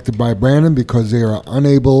rejected by Brandon because they are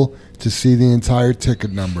unable to see the entire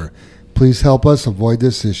ticket number. Please help us avoid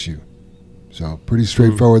this issue. So pretty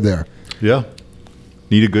straightforward there. Yeah.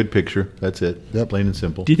 Need a good picture. That's it. Yep. Plain and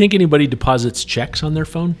simple. Do you think anybody deposits checks on their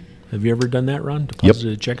phone? Have you ever done that, Ron?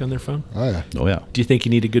 Deposited a check on their phone? Oh, yeah. Oh, yeah. Do you think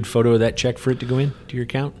you need a good photo of that check for it to go in to your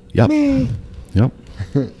account? Yep. Yep.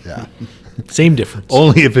 Yeah. Same difference.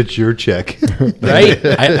 Only if it's your check. Right?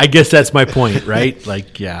 I guess that's my point, right?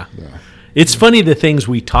 Like, yeah. It's funny the things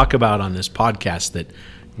we talk about on this podcast that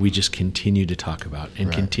we just continue to talk about and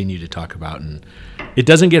continue to talk about, and it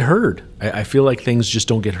doesn't get heard. I feel like things just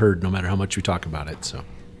don't get heard no matter how much we talk about it. So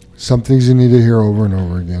Some things you need to hear over and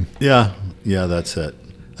over again. Yeah, that's it.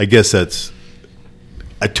 I guess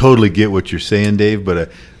I totally get what you're saying, Dave, but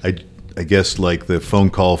I guess like the phone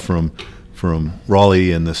call from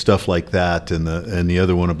Raleigh and the stuff like that, and the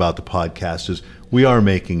other one about the podcast is we are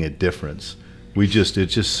making a difference. It's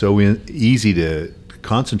just so easy to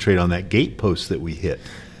concentrate on that gate post that we hit.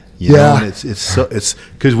 You know, and it's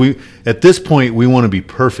because we at this point we want to be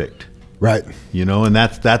perfect. Right. And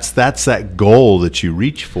that's that goal that you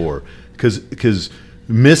reach for, because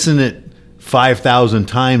missing it 5,000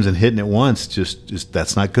 times and hitting it once just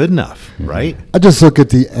that's not good enough, right? I just look at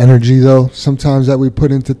the energy, though, sometimes that we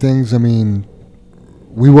put into things. I mean,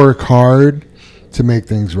 we work hard to make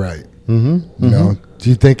things right. Mm-hmm. You know, do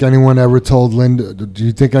you think anyone ever told Linda? Do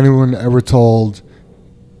you think anyone ever told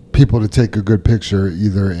people to take a good picture,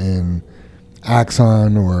 either in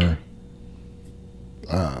Axon or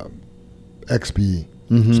XP?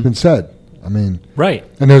 It's been said. I mean, right.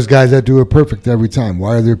 And there's guys that do it perfect every time.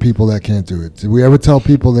 Why are there people that can't do it? Did we ever tell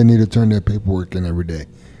people they need to turn their paperwork in every day?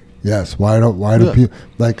 Yes. Why do people,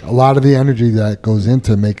 like, a lot of the energy that goes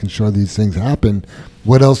into making sure these things happen?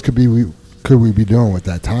 What else could we be doing with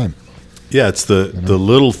that time? Yeah, it's the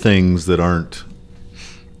little things that aren't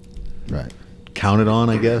Right. counted on,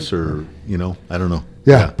 I guess, or I don't know.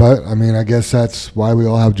 Yeah, but I mean, I guess that's why we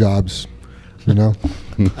all have jobs. I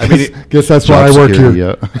mean, guess that's why I Job work here. security,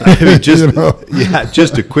 yeah. I mean,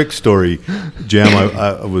 just a quick story, Jam.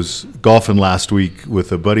 I was golfing last week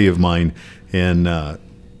with a buddy of mine, and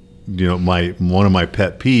one of my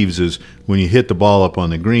pet peeves is when you hit the ball up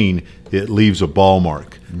on the green, it leaves a ball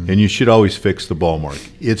mark, and you should always fix the ball mark.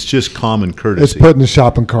 It's just common courtesy. It's putting the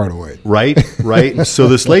shopping cart away. Right. So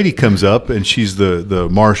this lady comes up, and she's the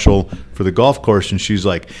marshal for the golf course, and she's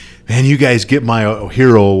like, "Man, you guys get my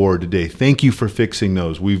hero award today. Thank you for fixing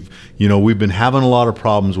those. We've been having a lot of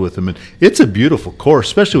problems with them, and it's a beautiful course,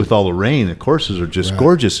 especially with all the rain. The courses are just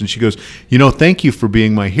gorgeous." And she goes, "Thank you for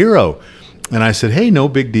being my hero." And I said, "Hey, no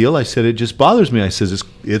big deal." I said, "It just bothers me." I said,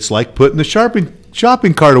 it's like putting the shopping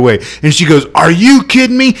shopping cart away. And she goes, "Are you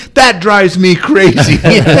kidding me? That drives me crazy."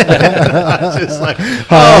 I was just like,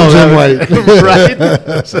 I'm Jim White.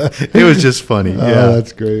 Right? So it was just funny. Yeah,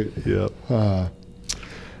 that's great. Yep. All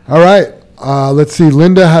right. Let's see.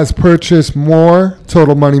 Linda has purchased more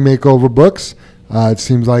Total Money Makeover books. It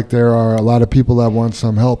seems like there are a lot of people that want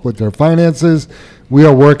some help with their finances. We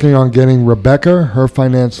are working on getting Rebecca, her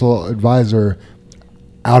financial advisor,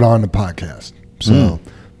 out on the podcast. So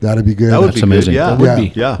that'd be good. That would be amazing. Good. Yeah, That would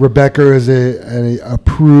be. Yeah. Rebecca is a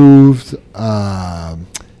approved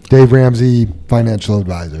Dave Ramsey financial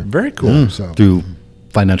advisor. Very cool. So Through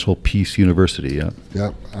Financial Peace University, yeah.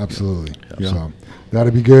 Yep, absolutely. So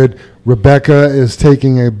that'd be good. Rebecca is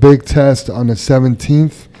taking a big test on the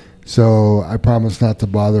 17th, so I promise not to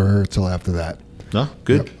bother her till after that. No,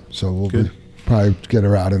 good. Yep. So we'll Good. probably get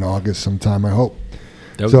her out in August sometime, I hope.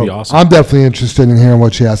 That would So be awesome. I'm definitely interested in hearing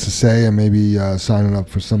what she has to say and maybe signing up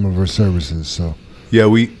for some of her services. So Yeah,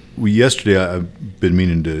 we yesterday, I've been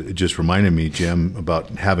meaning to, it just reminded me, Jim, about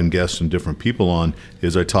having guests and different people on,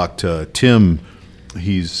 is I talked to Tim.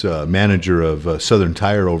 He's manager of Southern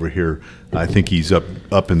Tire over here. I think he's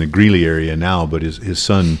up in the Greeley area now, but his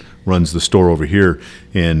son runs the store over here.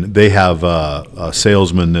 And they have a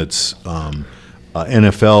salesman that's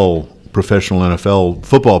professional NFL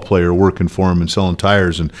football player working for him and selling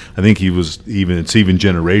tires, and I think it's even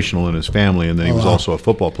generational in his family, and then he was also a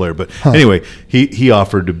football player. But anyway, he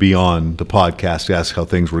offered to be on the podcast to ask how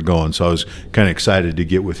things were going, so I was kind of excited to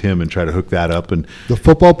get with him and try to hook that up. And the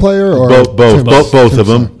football player or both of Tim's them,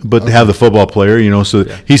 son? but have the football player, so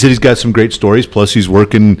he said he's got some great stories, plus he's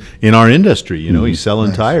working in our industry, he's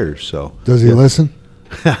selling tires. So Does he listen?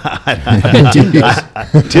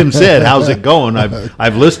 Tim said, "How's it going?"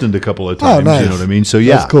 I've listened a couple of times. Nice. You know what I mean? So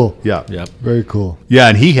yeah, That's cool. Yeah, Yep. Very cool. yeah.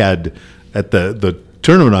 And he had at the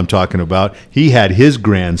tournament I'm talking about, he had his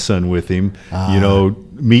grandson with him.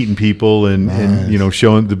 Meeting people and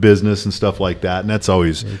showing the business and stuff like that. And that's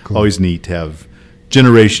always neat to have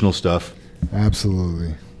generational stuff.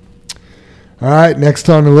 Absolutely. All right, next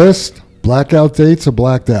on the list, blackout dates are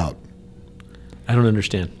blacked out. I don't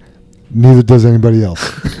understand. Neither does anybody else.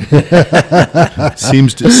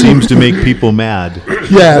 Seems to make people mad.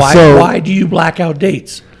 Yeah, Why do you black out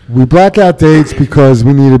dates? we black out dates because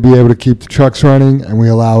we need to be able to keep the trucks running, and we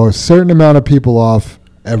allow a certain amount of people off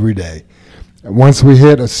every day. And once we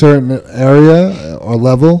hit a certain area or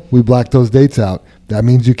level, we black those dates out. That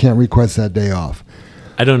means you can't request that day off.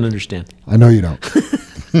 I don't understand. I know you don't.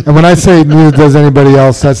 And when I say neither does anybody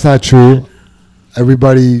else, that's not true.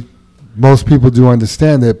 Most people do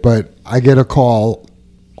understand it, but I get a call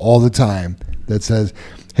all the time that says,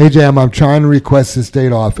 "Hey, Jam, I'm trying to request this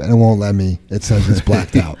date off, and it won't let me. It says it's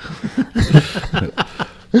blacked out."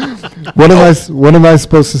 What am I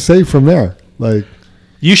supposed to say from there? Like,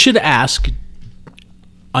 You should ask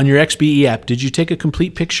on your XBE app, did you take a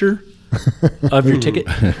complete picture of your ticket?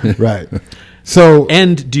 right. So,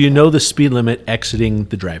 And do you know the speed limit exiting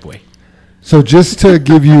the driveway? So just to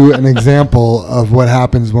give you an example of what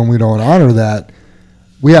happens when we don't honor that,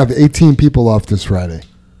 we have 18 people off this Friday.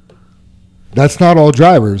 That's not all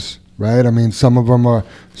drivers, right? I mean, some of them are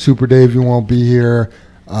Super Dave, you won't be here.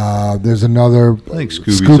 There's another. I think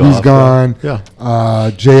Scooby's off, gone. yeah.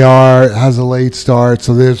 JR has a late start,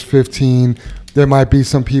 so there's 15. There might be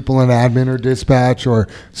some people in admin or dispatch,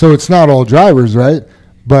 so it's not all drivers, right?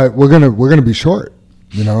 But we're gonna be short,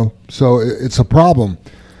 So it's a problem.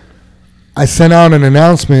 I sent out an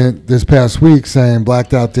announcement this past week saying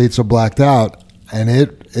blacked out dates are blacked out, and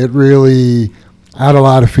it really, I had a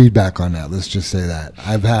lot of feedback on that. Let's just say that.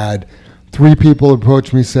 I've had 3 people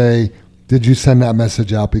approach me say, "Did you send that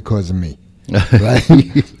message out because of me?" Right?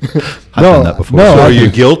 I've done that before. No, So are you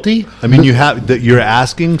guilty? I mean, you're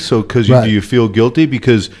asking, so because Right. do you feel guilty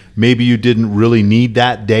because maybe you didn't really need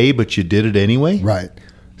that day, but you did it anyway? Right.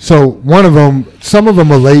 So some of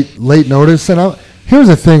them are late notice, and here's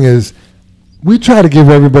the thing is, we try to give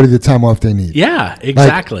everybody the time off they need. Yeah,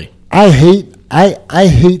 exactly. I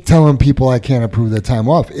hate telling people I can't approve their time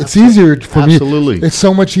off. It's easier for me. Absolutely. It's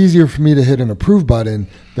so much easier for me to hit an approve button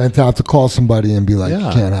than to have to call somebody and be like, Yeah.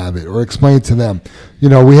 "You can't have it," or explain to them.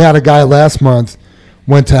 We had a guy last month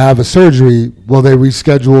went to have a surgery. Well, they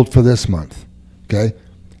rescheduled for this month. Okay,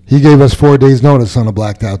 he gave us 4 days notice on a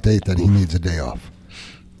blacked out date that he needs a day off.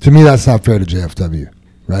 To me, that's not fair to JFW,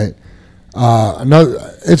 right?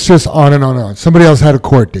 It's just on and on and on. Somebody else had a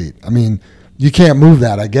court date. I mean, you can't move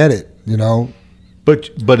that. I get it,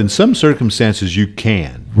 But in some circumstances, you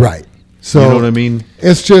can. Right. So You know what I mean?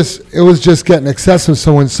 it was just getting excessive.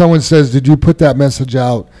 So when someone says, "Did you put that message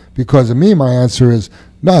out because of me?" My answer is,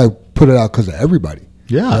 "No, I put it out because of everybody."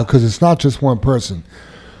 Yeah. Because it's not just one person.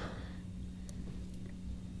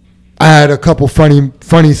 I had a couple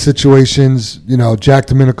funny situations. You know, Jack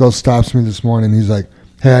Domenico stops me this morning. He's like,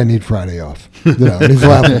 "Hey, I need Friday off." You know, and he's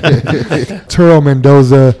laughing. Turo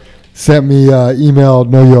Mendoza sent me email,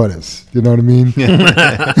 "No llores." You know what I mean?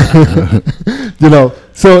 You know,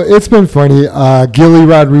 so it's been funny. Gilly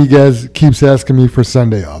Rodriguez keeps asking me for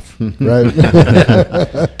Sunday off. Right?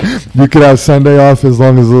 You could have Sunday off as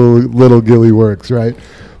long as little Gilly works, right?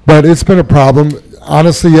 But it's been a problem.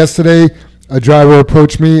 Honestly, yesterday, a driver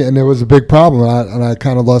approached me, and there was a big problem, and I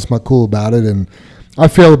kind of lost my cool about it, and I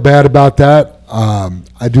feel bad about that.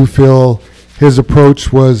 I do feel his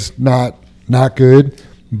approach was not good,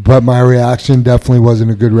 but my reaction definitely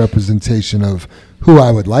wasn't a good representation of who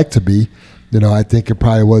I would like to be. You know, I think it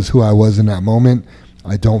probably was who I was in that moment.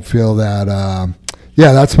 I don't feel that,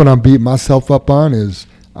 that's what I'm beating myself up on is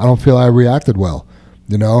I don't feel I reacted well,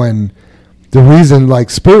 you know, and the reason, like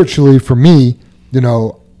spiritually for me, you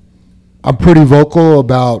know, I'm pretty vocal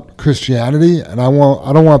about Christianity, and I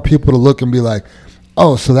don't want people to look and be like,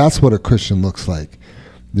 "Oh, so that's what a Christian looks like."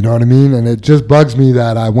 You know what I mean? And it just bugs me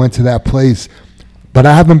that I went to that place, but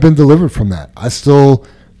I haven't been delivered from that. I still,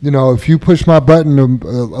 you know, if you push my button a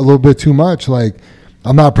little bit too much, like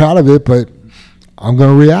I'm not proud of it, but I'm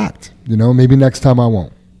going to react. You know, maybe next time I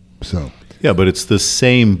won't. So. Yeah, but it's the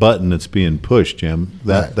same button that's being pushed, Jim.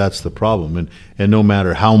 That's the problem. And no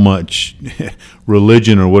matter how much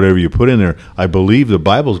religion or whatever you put in there, I believe the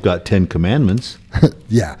Bible's got 10 commandments.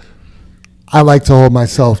 Yeah. I like to hold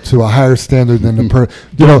myself to a higher standard than the person.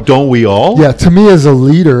 Don't we all? Yeah, to me as a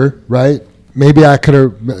leader, right? Maybe I could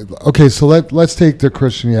have. Okay, so let's take the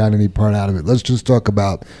Christianity part out of it. Let's just talk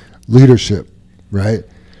about leadership, right?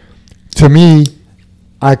 To me,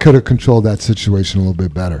 I could have controlled that situation a little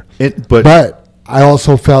bit better. But I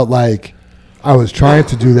also felt like I was trying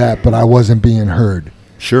to do that, but I wasn't being heard.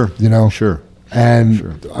 Sure. You know? Sure. And,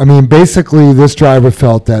 sure. I mean, basically, this driver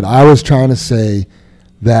felt that I was trying to say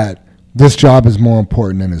that this job is more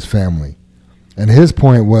important than his family. And his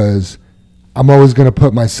point was, I'm always going to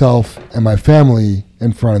put myself and my family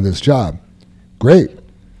in front of this job. Great.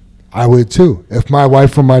 I would too. If my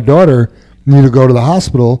wife or my daughter need to go to the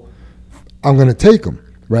hospital, I'm going to take them.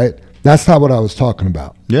 Right? That's not what I was talking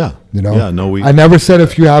about. Yeah. You know? Yeah, no, I never said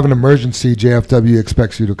if you have an emergency, JFW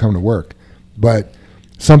expects you to come to work. But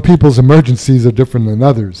some people's emergencies are different than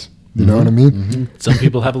others. You know what I mean? Mm-hmm. Some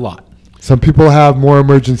people have a lot. Some people have more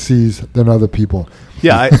emergencies than other people.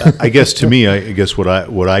 Yeah, I guess to me, I guess what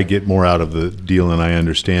I get more out of the deal, and I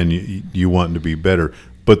understand you wanting to be better,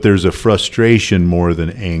 but there's a frustration more than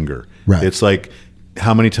anger. Right. It's like,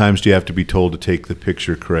 how many times do you have to be told to take the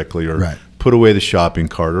picture correctly, or right. put away the shopping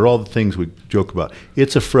cart, or all the things we joke about?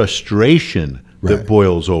 It's a frustration that right.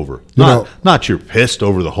 boils over. Not you're pissed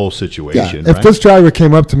over the whole situation. Yeah. If this driver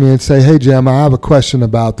came up to me and say, "Hey, Jim, I have a question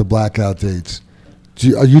about the blackout dates.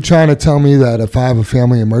 Are you trying to tell me that if I have a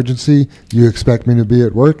family emergency, you expect me to be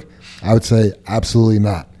at work?" I would say, absolutely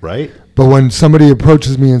not. Right. But when somebody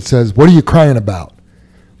approaches me and says, "What are you crying about?"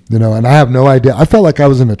 You know, and I have no idea. I felt like I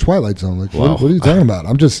was in a Twilight Zone. Like, wow. what are you talking about?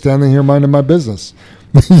 I'm just standing here minding my business.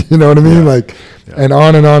 You know what I mean? Yeah. And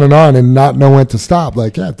on and on and on, and not know when to stop.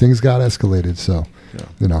 Like, things got escalated. So,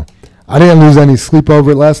 you know, I didn't lose any sleep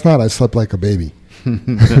over it last night. I slept like a baby.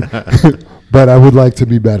 But I would like to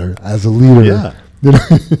be better as a leader. Yeah. You know?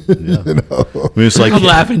 Yeah. You know? I mean, it's like, I'm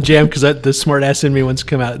laughing, Jam, because the smart ass in me wants to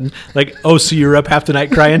come out and like, "Oh, so you're up half the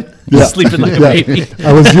night crying, sleeping like a baby."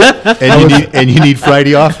 and you need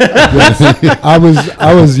Friday off. I was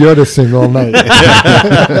Yoda-sing all night.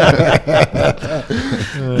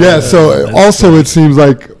 So also it seems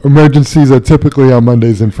like emergencies are typically on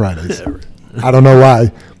Mondays and Fridays. I don't know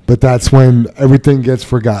why, but that's when everything gets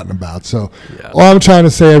forgotten about. So all I'm trying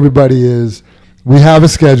to say, everybody, is we have a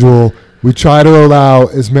schedule. We try to allow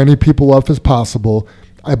as many people off as possible.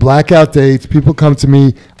 I black out dates. People come to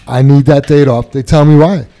me, "I need that date off." They tell me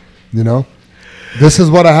why. You know, this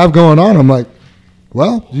is what I have going on. I'm like,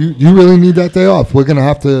 well, you really need that day off. We're going to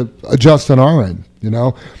have to adjust on our end. You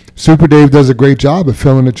know, Super Dave does a great job of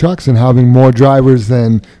filling the trucks and having more drivers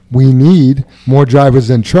than we need, more drivers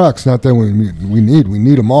than trucks. Not that we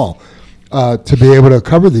need them all to be able to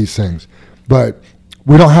cover these things. But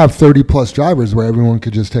we don't have 30-plus drivers where everyone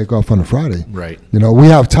could just take off on a Friday. Right. You know, we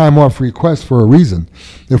have time off requests for a reason.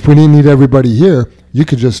 If we didn't need everybody here, you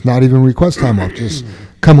could just not even request time off. Just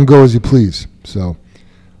come and go as you please. So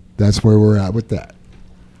that's where we're at with that.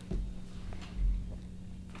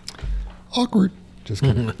 Awkward. Just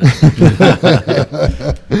kidding.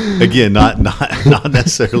 Again, not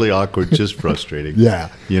necessarily awkward, just frustrating. Yeah.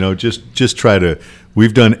 Just try to.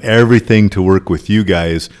 We've done everything to work with you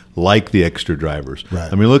guys, like the extra drivers. Right.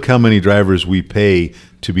 I mean, look how many drivers we pay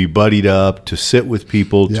to be buddied up, to sit with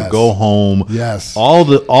people, to Yes. go home. Yes. All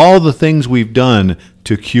the things we've done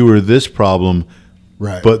to cure this problem.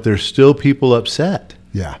 Right. But there's still people upset.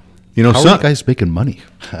 Yeah. How are you guys making money?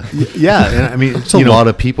 Yeah, and I mean, It's a lot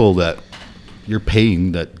of people that you're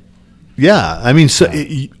paying that yeah. I mean,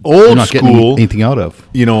 you're old not getting school. anything out of.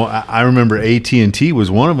 I remember AT&T was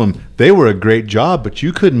one of them. They were a great job, but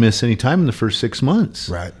you couldn't miss any time in the first 6 months.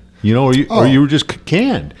 Right. Or you were just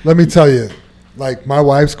canned. Let me tell you, like my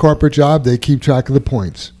wife's corporate job, they keep track of the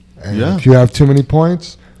points. And Yeah. if you have too many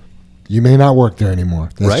points, you may not work there anymore.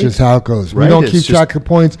 That's Right. just how it goes. Right. We don't It's keep just- track of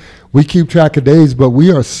points. We keep track of days, but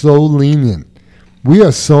we are so lenient. We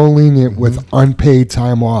are so lenient with unpaid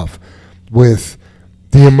time off, with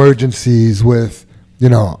the emergencies, with,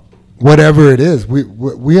 whatever it is.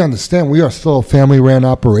 We understand we are still a family-ran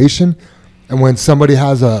operation. And when somebody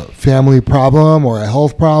has a family problem or a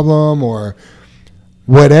health problem or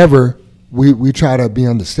whatever, we try to be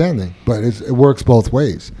understanding. But it works both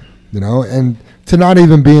ways, and to not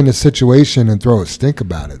even be in a situation and throw a stink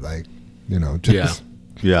about it, just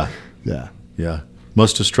Yeah. yeah. Yeah.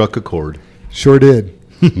 Must have struck a chord. Sure did.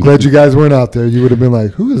 Glad you guys weren't out there. You would have been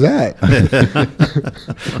like, who is that?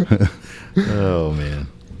 Oh, man.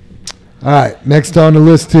 All right, next on the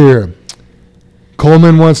list here.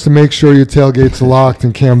 Coleman wants to make sure your tailgate's locked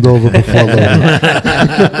and cammed over before loading.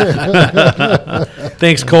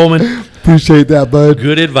 Thanks, Coleman. Appreciate that, bud.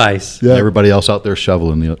 Good advice. Yeah. Everybody else out there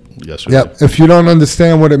shoveling yesterday. Yep. If you don't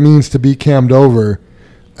understand what it means to be cammed over,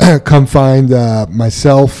 come find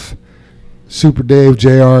myself, Super Dave,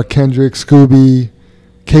 JR, Kendrick, Scooby,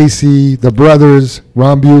 Casey, the brothers,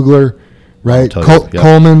 Ron Bugler, right? tell you, yeah.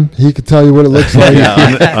 Coleman, he could tell you what it looks like.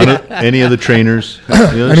 Yeah. Any of the trainers.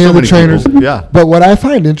 There's Any so of the many trainers. people. Yeah. But what I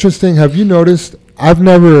find interesting, have you noticed, I've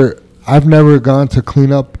never gone to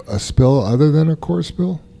clean up a spill other than a core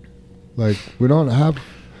spill. Like, we don't have,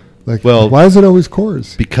 why is it always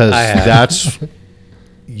cores? Because I have. that's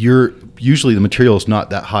usually the material is not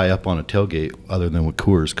that high up on a tailgate other than with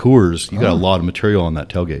Coors. Coors, you got a lot of material on that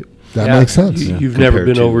tailgate. That Yeah, makes sense. You've never Compared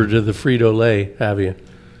been to- over to the Frito-Lay, have you?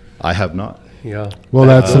 I have not. Yeah. Well,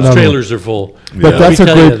 that's Those another. trailers are full. But Let that's me a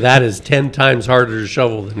tell you, great. that is 10 times harder to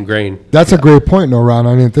shovel than grain. That's a great point, no, Ron.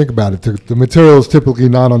 I didn't think about it. The material is typically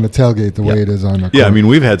not on the tailgate the way Yeah. it is on the Yeah, I core. mean,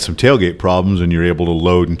 we've had some tailgate problems, and you're able to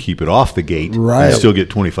load and keep it off the gate, Right. and still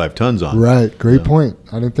get 25 tons on. Right. Great point.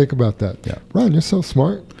 I didn't think about that. Yeah. Ron, you're so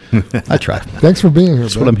smart. I try. Thanks for being here,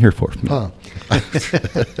 That's bud. what I'm here for. Huh.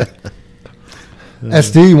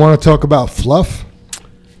 SD, you want to talk about fluff?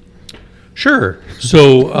 Sure.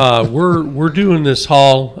 So we're doing this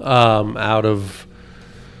haul out of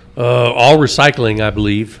all recycling, I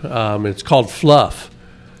believe. It's called Fluff.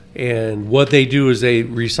 And what they do is they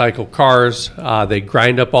recycle cars. They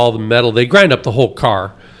grind up all the metal. They grind up the whole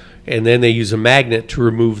car. And then they use a magnet to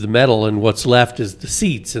remove the metal. And what's left is the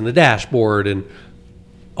seats and the dashboard and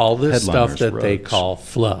all this stuff Headliners, that they rugs. call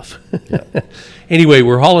fluff. Anyway,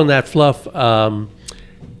 we're hauling that fluff.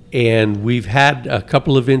 And we've had a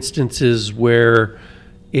couple of instances where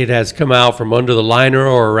it has come out from under the liner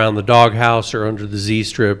or around the doghouse or under the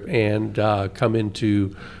Z-strip and come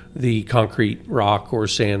into the concrete rock or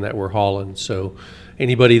sand that we're hauling. So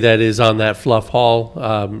anybody that is on that fluff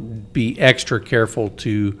haul, be extra careful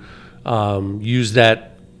to use that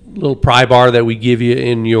little pry bar that we give you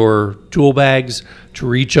in your tool bags to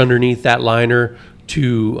reach underneath that liner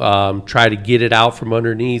to try to get it out from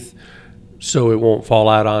underneath so it won't fall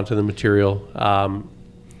out onto the material.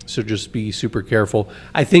 So just be super careful.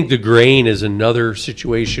 I think the grain is another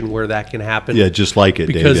situation where that can happen. Yeah, just like it,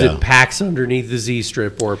 because Dave, yeah. it packs underneath the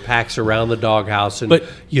Z-strip or packs around the doghouse, and But-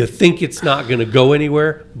 you think it's not going to go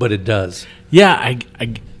anywhere, but it does. Yeah,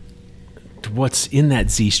 what's in that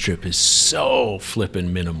Z-strip is so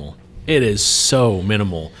flippin' minimal. It is so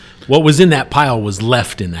minimal. What was in that pile was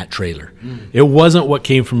left in that trailer. It wasn't what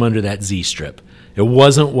came from under that Z-strip. It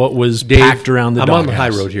wasn't what was Dave, packed around the I'm doghouse. on the high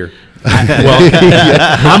road here.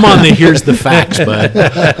 I'm on the here's the facts, bud.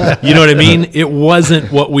 You know what I mean? It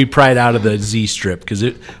wasn't what we pried out of the Z-strip because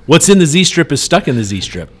what's in the Z-strip is stuck in the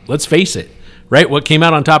Z-strip. Let's face it, right? What came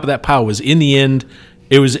out on top of that pile was in the end.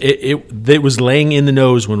 It was laying in the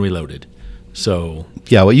nose when we loaded. So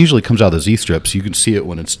Yeah, what usually comes out of the Z-strips, you can see it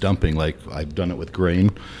when it's dumping, like I've done it with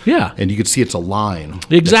grain. yeah, And you can see it's a line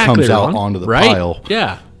exactly. that comes out Ron. onto the right? pile.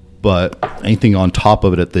 Yeah. But anything on top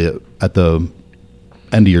of it at the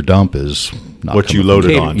end of your dump is not What you coming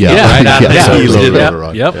loaded Came- on. Yeah. right out of Yeah. the You nose, loaded did it that.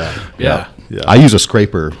 on. Yep. Yeah. Yeah. I use a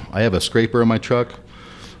scraper. I have a scraper in my truck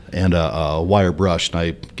and a wire brush, and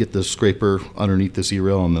I get the scraper underneath the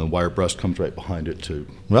Z-rail, and the wire brush comes right behind it to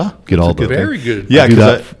get all the Very good. Yeah,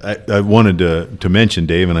 because I wanted to mention,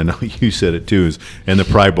 Dave, and I know you said it too, and the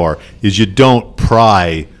pry bar, is you don't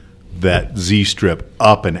pry that Z-strip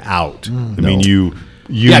up and out. I mean, you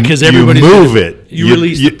because everybody's move it. You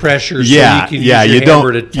release the pressure so you can use your you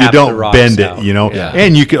hammer to tap you don't the rocks bend out. it, you know. Yeah.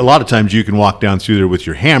 And a lot of times you can walk down through there with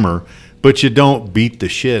your hammer, but you don't beat the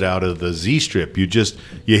shit out of the Z-strip. You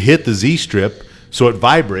hit the Z-strip so it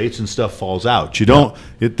vibrates and stuff falls out. You don't.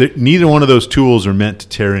 Neither one of those tools are meant to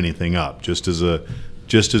tear anything up. Just as a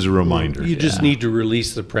reminder. You just need to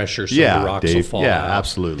release the pressure so the rocks will Dave. fall Yeah, out.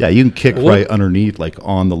 absolutely. Yeah, you can kick right underneath, like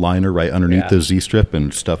on the liner, right underneath the Z-strip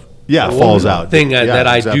and stuff. Yeah, it falls out. Thing that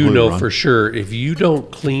I exactly, do know Ron. for sure, if you don't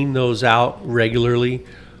clean those out regularly,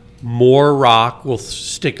 more rock will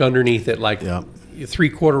stick underneath it, like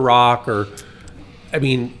 3/4 rock, or I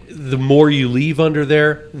mean, the more you leave under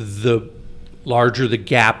there, the larger the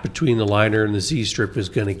gap between the liner and the Z-strip is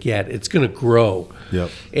going to get. It's going to grow. Yep.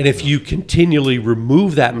 And if you continually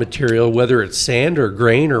remove that material, whether it's sand or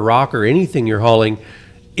grain or rock or anything you're hauling,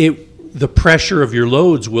 the pressure of your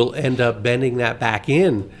loads will end up bending that back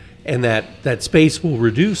in, and that space will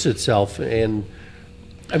reduce itself. And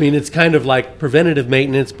I mean, it's kind of like preventative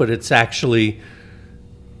maintenance, but it's actually,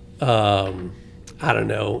 I don't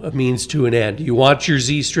know, a means to an end. You want your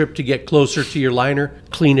Z-strip to get closer to your liner,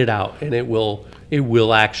 clean it out, and it will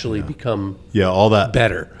actually become all that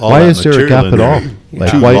better. All Why that is there a material gap in at all? there,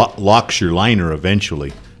 Like, too, why- locks your liner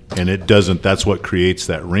eventually, and it doesn't. That's what creates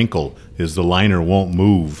that wrinkle. Is the liner won't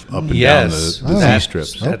move up and down the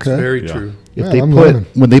Z-strips. That's Okay. very Yeah. true. If Yeah, they I'm put learning.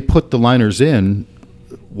 when they put the liners in,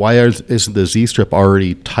 why isn't the Z-strip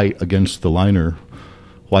already tight against the liner?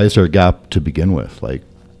 Why is there a gap to begin with? Like,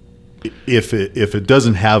 If it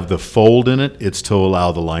doesn't have the fold in it, it's to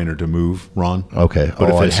allow the liner to move, Ron. Okay.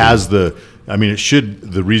 But Oh, if I it see. has it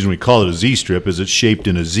should. The reason we call it a Z-strip is it's shaped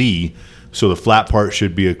in a Z, so the flat part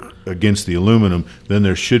should be against the aluminum. Then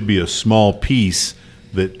there should be a small piece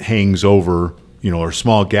that hangs over, or a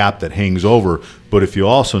small gap that hangs over. But if you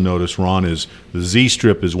also notice, Ron, is the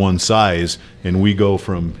Z-strip is one size, and we go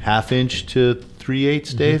from 1/2 inch to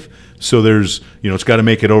 3/8, Dave. So there's, it's got to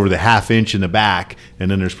make it over the 1/2 inch in the back,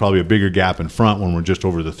 and then there's probably a bigger gap in front when we're just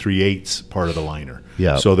over the 3/8 part of the liner.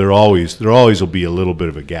 Yeah. So there always will be a little bit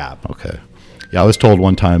of a gap. okay. Yeah, I was told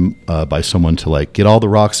one time by someone to get all the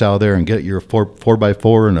rocks out of there and get your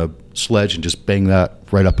 4x4 and a sledge and just bang that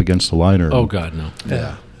right up against the liner. Oh God, no.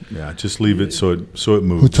 Yeah. Just leave it so it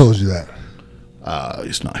moves. Who told you that?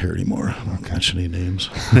 He's not here anymore. I won't mention any names.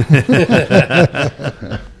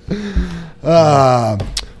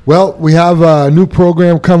 Well, we have a new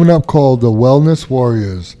program coming up called the Wellness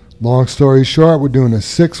Warriors. Long story short, we're doing a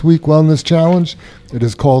 6-week wellness challenge. It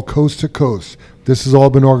is called Coast to Coast. This has all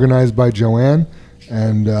been organized by Joanne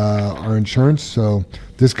and our insurance, so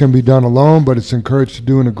this can be done alone, but it's encouraged to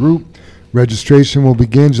do in a group. Registration will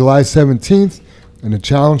begin July 17th, and the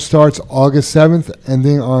challenge starts August 7th,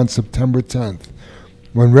 ending on September 10th.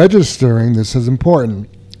 When registering, this is important,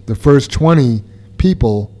 the first 20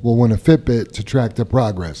 people will win a Fitbit to track their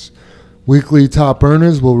progress. Weekly top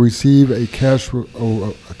earners will receive a cash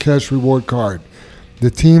reward card.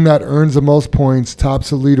 The team that earns the most points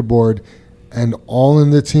tops the leaderboard, and all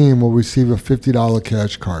in the team will receive a $50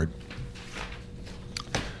 cash card.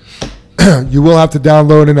 You will have to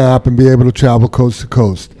download an app and be able to travel coast to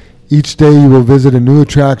coast. Each day you will visit a new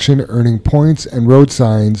attraction, earning points and road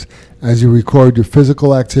signs as you record your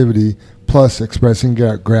physical activity, plus expressing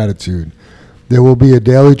gratitude. There will be a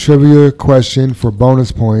daily trivia question for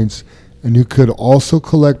bonus points, and you could also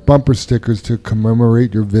collect bumper stickers to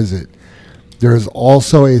commemorate your visit. There is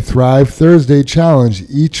also a Thrive Thursday challenge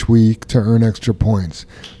each week to earn extra points.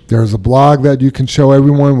 There is a blog that you can show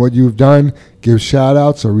everyone what you've done, give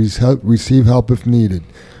shout-outs, or receive help if needed.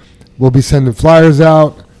 We'll be sending flyers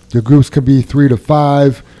out. The groups could be 3 to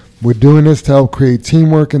 5. We're doing this to help create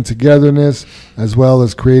teamwork and togetherness, as well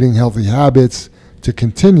as creating healthy habits to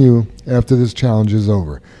continue after this challenge is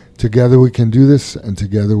over. Together we can do this, and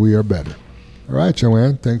together we are better. All right,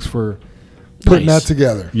 Joanne, thanks for putting Nice. that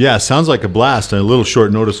together. Yeah, sounds like a blast. And a little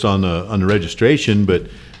short notice on the registration, but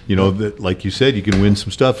like you said, you can win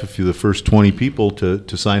some stuff if you're the first 20 people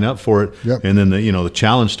to sign up for it. Yep. And then the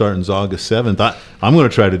challenge starts August 7th. I'm going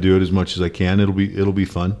to try to do it as much as I can. It'll be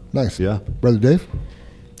fun. Nice. Yeah. Brother Dave,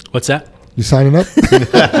 What's that? you signing up?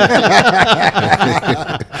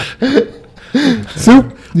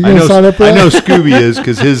 Soup, you I gonna sign up for I that? know Scooby is,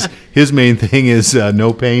 because his main thing is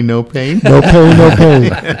no pain, no pain. No pain, no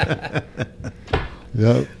pain.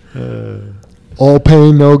 Yep. All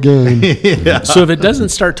pain, no gain. So if it doesn't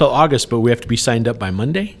start till August, but we have to be signed up by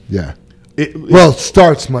Monday? Yeah. Well, it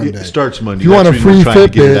starts Monday. It starts Monday. If you want a That's the reason free we're trying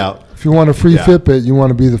to get it Fitbit, out. if you want a free Yeah. Fitbit, you want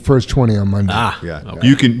to be the first 20 on Monday. Yeah. Okay.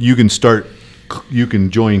 You can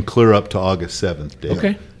join clear up to August 7th, Dave.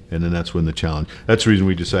 Okay. And then that's when the challenge. That's the reason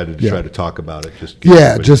we decided to try to talk about it.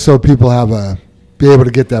 Just so people be able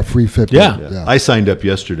to get that free Fitbit. Yeah. I signed up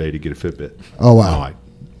yesterday to get a Fitbit. Oh, wow. No,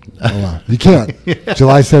 Oh, wow. You can't.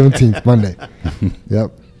 July 17th, Monday.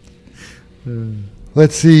 Yep.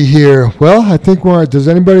 Let's see here. Well, I think does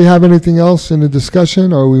anybody have anything else in the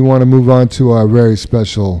discussion, or we want to move on to our very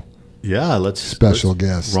special let's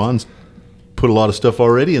guest? Ron's put a lot of stuff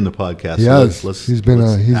already in the podcast. He has. He's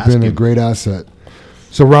been a great asset.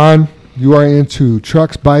 So, Ron, you are into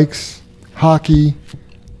trucks, bikes, hockey,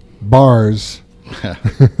 bars.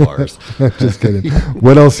 Bars. Just kidding.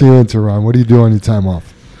 What else are you into, Ron? What do you do on your time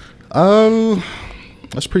off?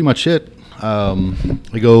 That's pretty much it. I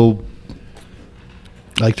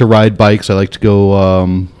like to ride bikes. I like to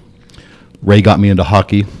go. Ray got me into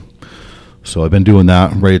hockey, so I've been doing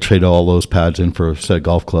that. I'm ready to trade all those pads in for a set of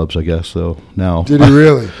golf clubs, I guess. So now, Did he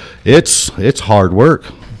really? it's hard work.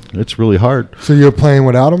 It's really hard. So you're playing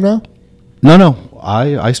without him now? No,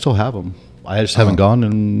 I still have them. I just haven't gone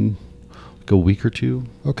in like a week or two.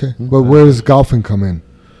 Okay, but where does golfing come in?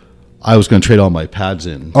 I was going to trade all my pads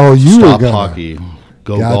in. Oh, you were stop gonna. hockey,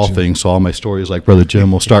 go Gotcha. golfing. So all my stories, like Brother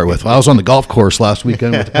Jim, will start with. I was on the golf course last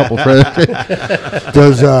weekend with a couple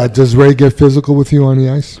friends. Does Ray get physical with you on the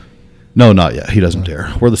ice? No, not yet. He doesn't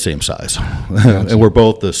dare. We're the same size, and we're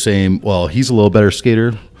both the same. Well, he's a little better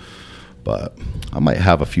skater, but I might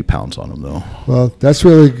have a few pounds on him though. Well, that's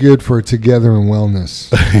really good for together and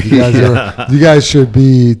wellness. You guys should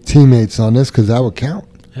be teammates on this because that would count.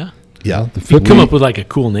 Yeah, You come up with like a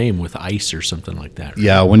cool name with ice or something like that. Right?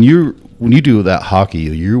 Yeah, when you do that hockey,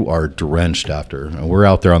 you are drenched after. And we're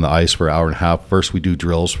out there on the ice for an hour and a half. First, we do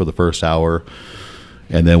drills for the first hour,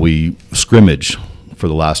 and then we scrimmage for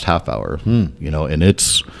the last half hour. And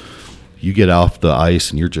you get off the ice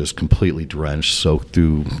and you're just completely drenched, soaked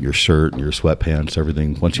through your shirt and your sweatpants,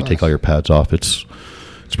 everything. Once you take all your pads off, it's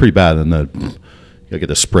pretty bad. And you gotta get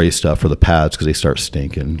the spray stuff for the pads because they start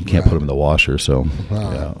stinking. You can't put them in the washer. So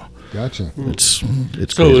yeah. Gotcha. It's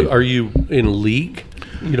So crazy. are you in a league?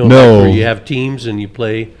 No. Like where you have teams and you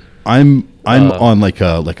play? I'm on like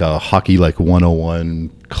a hockey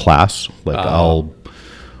 101 class.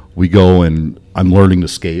 We go and I'm learning to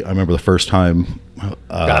skate. I remember the first time God,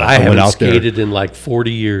 I went haven't out there. skated in like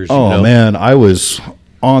 40 years. Oh man, I was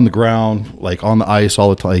on the ground, like on the ice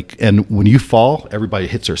all the time. And when you fall, everybody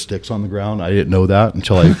hits their sticks on the ground. I didn't know that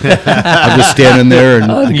until I'm just standing there and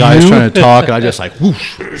the guy's trying to talk, and I just like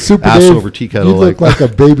whoosh, Super ass Dave, over tea kettle. You look like a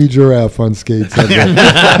baby giraffe on skates. Yeah,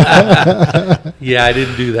 I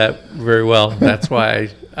didn't do that very well. That's why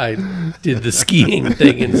I did the skiing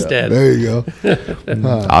thing instead. There you go.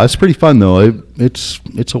 It's pretty fun though. It's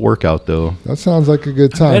a workout though. That sounds like a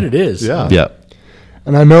good I time. bet it is. Yeah.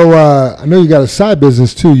 And I know you got a side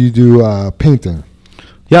business too. You do painting.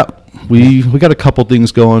 Yeah, we got a couple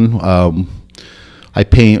things going. I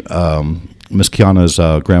paint. Miss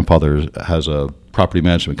Kiana's grandfather has a property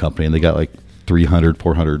management company, and they got like 300,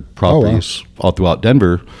 400 properties all throughout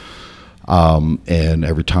Denver. And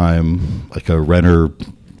every time like a renter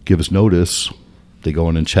gives us notice, they go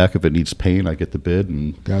in and check if it needs paint. I get the bid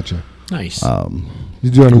and Gotcha. Nice. You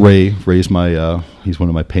do any? Ray's my he's one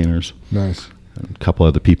of my painters. Nice. And a couple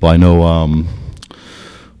other people I know.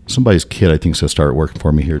 Somebody's kid I think is gonna start working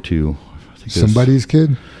for me here too. I think Somebody's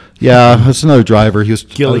kid. Yeah, that's another driver.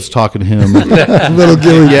 I was talking to him. Little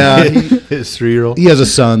Gilly. Yeah, his 3-year-old. he has a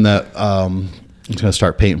son that he's going to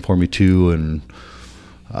start painting for me too, and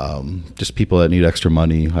just people that need extra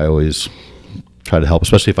money. I always try to help,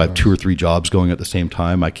 especially if I have 2 or 3 jobs going at the same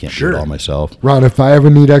time. I can't do it all myself. Ron, if I ever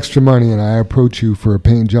need extra money and I approach you for a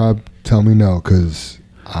paint job, tell me no because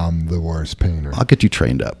I'm the worst painter. I'll get you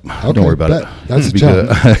trained up. Okay, Don't worry about it. That's a It'll be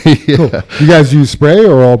challenge. good. Yeah. Cool. You guys use spray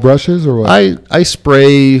or all brushes or what? I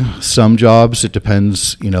spray some jobs. It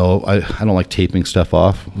depends. I don't like taping stuff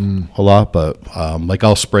off a lot, but like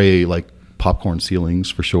I'll spray like popcorn ceilings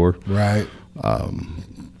for sure. Right.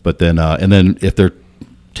 But then and then if they're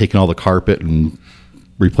taking all the carpet and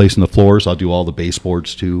replacing the floors, I'll do all the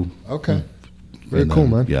baseboards too. Okay. Very And cool,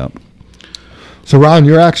 then, man. Yeah. So, Ron,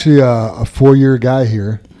 you're actually a 4-year guy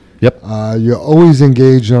here. Yep. You're always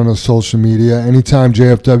engaged on the social media. Anytime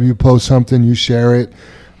JFW posts something, you share it.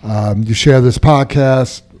 You share this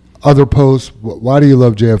podcast, other posts. Why do you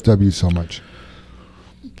love JFW so much?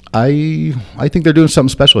 I think they're doing something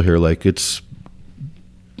special here. Like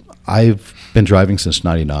I've been driving since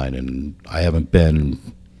 '99, and I haven't been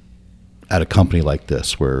at a company like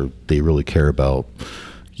this where they really care about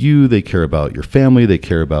you, they care about your family, they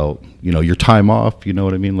care about, your time off, you know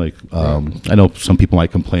what I mean? Like, I know some people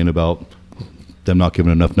might complain about them not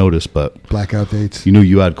giving enough notice, but blackout dates. You knew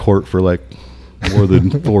you had court for like more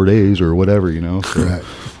than 4 days or whatever, So, right.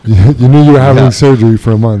 You knew you were having surgery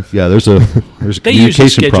for a month. Yeah, there's a they usually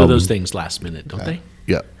schedule problem. those things last minute, don't they?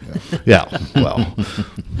 Yeah. Yeah. Well,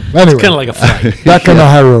 anyway, it's kind of like a flight. Back on the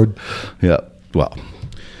high road. Yeah. Well,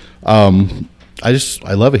 I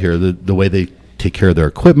love it here. The way they take care of their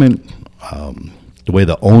equipment, the way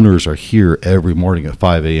the owners are here every morning at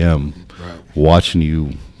 5 a.m. watching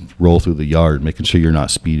you roll through the yard, making sure you're not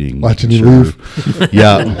speeding. Watching you leave.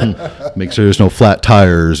 Yeah. Make sure there's no flat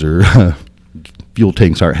tires or fuel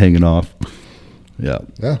tanks aren't hanging off. Yeah.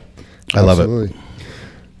 Yeah. I love it.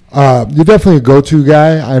 You're definitely a go-to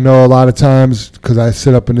guy. I know a lot of times because I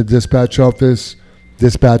sit up in the dispatch office,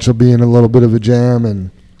 dispatch will be in a little bit of a jam,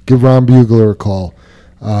 and give Ron Bugler a call.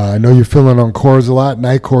 I know you're filling on cores a lot,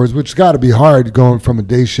 night cores, which has got to be hard going from a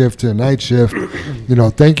day shift to a night shift.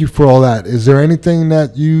 Thank you for all that. Is there anything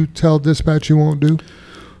that you tell dispatch you won't do?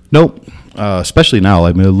 Nope. Especially now.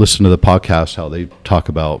 I listen to the podcast, how they talk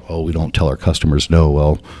about, we don't tell our customers no.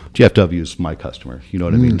 Well, GFW is my customer. You know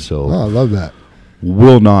what I mean? So I love that.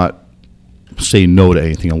 Will not say no to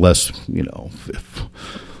anything unless, if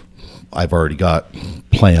I've already got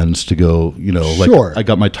plans to go, Sure. I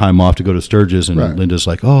got my time off to go to Sturgis, and Right. Linda's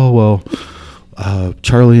like, oh, well,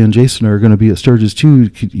 Charlie and Jason are going to be at Sturgis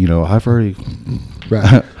too. I've already...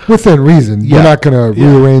 Right. Within reason. Yeah. You're not going to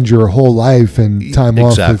rearrange your whole life and time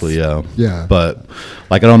off. Exactly, yeah. Yeah. But,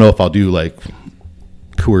 I don't know if I'll do,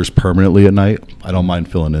 Coors permanently at night. I don't mind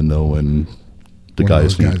filling in, though, when the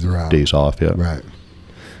guys are out. Days off, yeah. Right.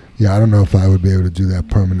 Yeah, I don't know if I would be able to do that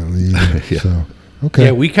permanently either. Yeah. So, okay.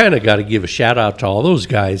 Yeah, we kind of got to give a shout out to all those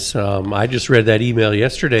guys. I just read that email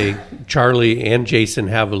yesterday. Charlie and Jason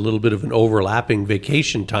have a little bit of an overlapping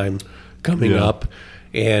vacation time coming up.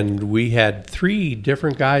 And we had 3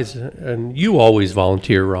 different guys, and you always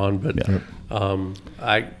volunteer, Ron, but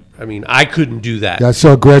I couldn't do that. Yeah, I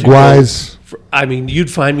saw Greg Wise.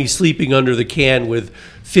 You'd find me sleeping under the can with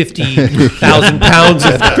 50,000 pounds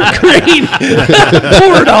of grain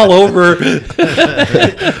poured all over.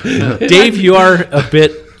 Dave, you are a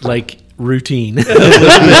bit like routine.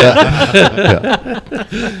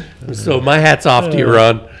 So my hat's off to you,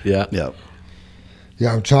 Ron. Yeah. Yeah.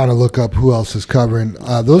 Yeah, I'm trying to look up who else is covering.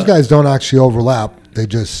 Those guys don't actually overlap. They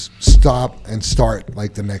just stop and start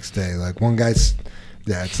like the next day. Like one guy's,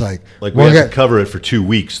 it's like we one have guy, to cover it for 2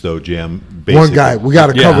 weeks, though, Jim. Basically. one guy. We got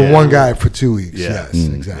to cover Yeah. one guy for 2 weeks. Yeah. Yes,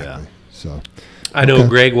 exactly. Yeah. So I know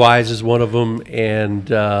Greg Wise is one of them, and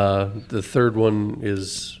the third one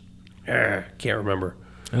is can't remember.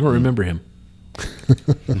 I don't remember him.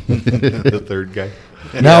 The third guy.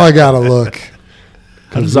 now I got to look.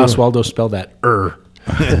 How does Oswaldo spell that?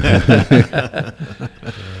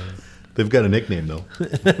 They've got a nickname, though.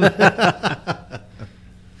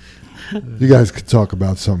 You guys could talk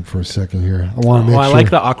about something for a second here. I want to make I sure. like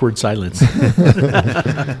the awkward silence.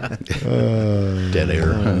 Dead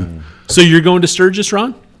air. So you're going to Sturgis,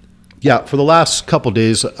 Ron? Yeah, for the last couple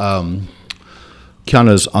days,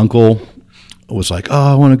 Kiana's uncle was like,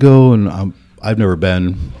 "Oh, I want to go," and I've never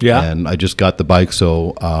been. Yeah. And I just got the bike,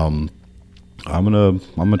 so I'm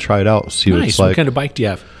gonna try it out, see what Nice. it's like. What kind of bike do you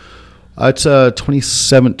have? It's a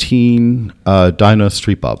 2017 Dyna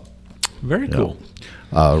Street Bob. Very cool.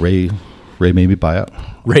 Ray made me buy it.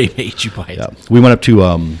 Ray made you buy it. Yeah, we went up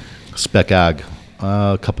to Spec Ag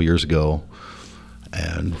a couple years ago,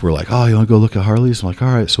 and we're like, "Oh, you want to go look at Harleys?" I'm like,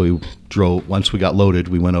 "All right." So we drove. Once we got loaded,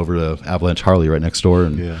 we went over to Avalanche Harley right next door,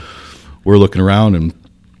 and we're looking around, and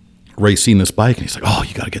Ray's seen this bike, and he's like, "Oh,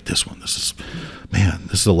 you got to get this one. This is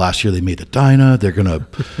the last year they made the Dyna. This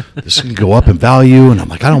is gonna go up in value." And I'm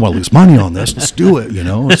like, "I don't want to lose money on this. Let's do it,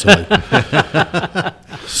 And so I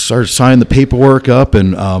started signing the paperwork up,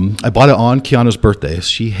 and I bought it on Kiana's birthday.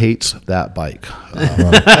 She hates that bike.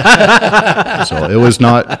 So it was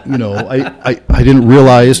not, I didn't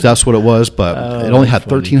realize that's what it was, but it only had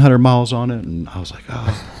 1,300 miles on it, and I was like,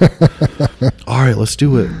 "Oh, all right, let's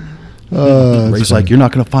do it." Ray's like, "You're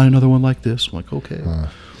not going to find another one like this." I'm like, "Okay."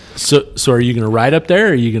 So are you going to ride up there?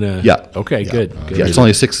 Or are you going to? Yeah. Okay. Good. Yeah, it's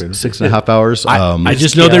only six and a half hours. I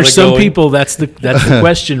just know there's some people. That's the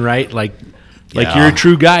question, right? Like you're a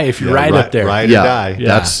true guy if you ride up there. Ride or die.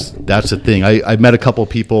 Yeah. That's the thing. I met a couple of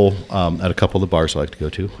people at a couple of the bars I like to go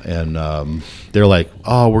to, and they're like,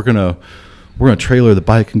 "Oh, we're gonna trailer the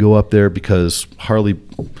bike and go up there because Harley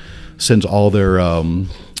sends all their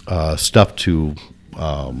stuff to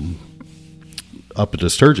up at the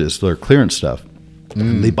Sturgis, their clearance stuff."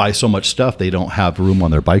 They buy so much stuff, they don't have room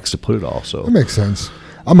on their bikes to put it all. So That makes sense.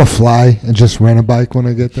 I'm a fly and just rent a bike when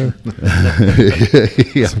I get there.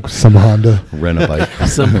 yeah, Some Honda. rent a bike.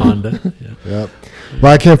 Some Honda. Yeah. Yep.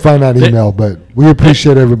 Well, I can't find that email, but we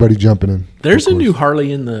appreciate everybody jumping in. There's of a new course.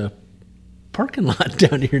 Harley in the parking lot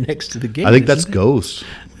down here next to the gate. I think that's isn't it? Ghost.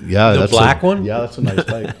 Yeah, The that's black one? Yeah, that's a nice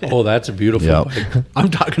bike. Oh, that's a beautiful Yeah. bike. I'm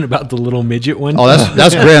talking about the little midget one. Oh,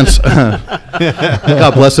 that's Grant's.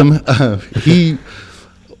 God bless him.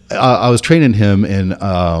 I was training him, and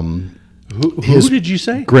Who did you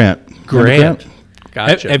say? Grant. Grant. Have,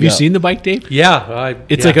 Gotcha. have you seen the bike, Dave? Yeah.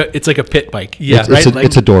 It's like a pit bike. Yeah. right.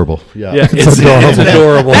 It's adorable. Yeah. Yeah, it's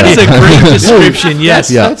adorable. That is a great description. Yes.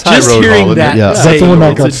 Yeah. Just High road hearing haul, that. isn't it? Yeah. Is that the one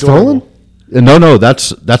that got it's adorable. stolen? No,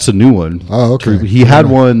 that's a new one. Oh, okay. He had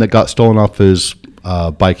one that got stolen off his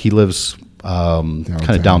bike. He lives kind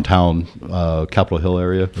of downtown Capitol Hill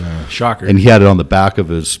area, Shocker. and he had it on the back of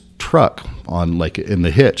his truck on like in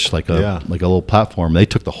the hitch, like a Yeah. like a little platform. They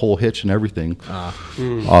took the whole hitch and everything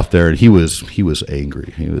off there, and he was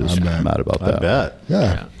angry. He was mad about I that. bet.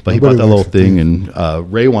 Yeah. But he bought that little thing,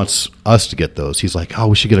 and Ray wants us to get those. He's like, "Oh,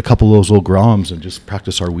 we should get a couple of those little Groms and just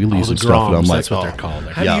practice our wheelies the and stuff." And I'm Groms, like, that's what "Oh." they're called.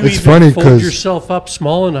 How Yeah. do you It's even funny fold 'cause- yourself up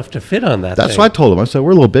small enough to fit on that That's thing? what I told him. I said,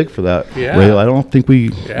 "We're a little big for that, Yeah. Ray. I don't think we.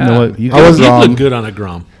 You know what? You I got was- You'd Grom." look good on a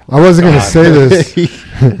Grom. I wasn't going to say this.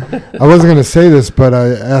 I wasn't going to say this, but I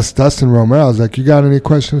asked Dustin Romero, I was like, you got any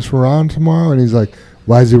questions for Ron tomorrow? And he's like,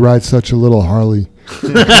 why does he ride such a little Harley?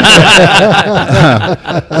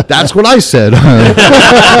 That's what I said.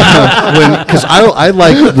 Because I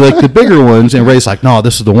like the bigger ones, and Ray's like, "No,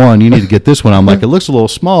 this is the one. You need to get this one." I'm like, "It looks a little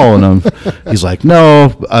small," and he's like,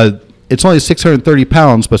 "No, it's only 630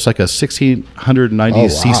 pounds, but it's like a 1690 Oh, wow.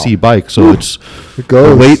 cc bike, so it's It goes.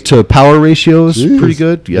 the weight to power ratio is Jeez. pretty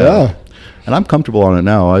good." Yeah. Yeah. And I'm comfortable on it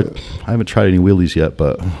now. I haven't tried any wheelies yet,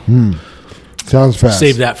 but Sounds fast.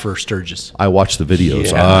 Save that for Sturgis. I watch the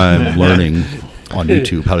videos. Yeah. I'm learning on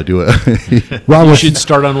YouTube how to do it. Ron, You with- should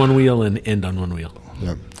start on one wheel and end on one wheel.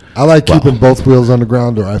 yeah. I like keeping both wheels on the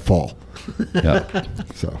ground or I fall. Yeah.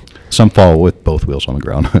 So, Some fall with both wheels on the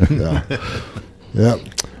ground. yeah. Yeah.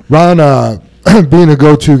 Ron, being a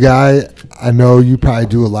go-to guy, I know you probably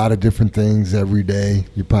do a lot of different things every day.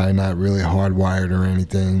 You're probably not really hardwired or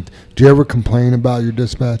anything. Do you ever complain about your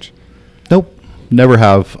dispatch? Nope, never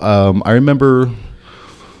have. I remember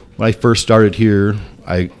when I first started here,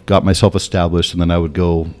 I got myself established, and then I would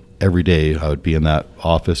go every day. I would be in that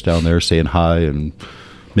office down there saying hi and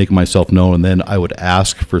making myself known, and then I would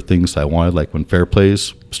ask for things I wanted. Like when Fair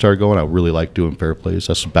Plays started going, I really liked doing Fair Plays.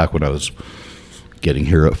 That's back when I was getting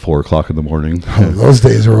here at 4 o'clock in the morning. Oh, those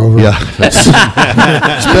days are over. Yeah,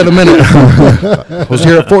 it's been a minute. I was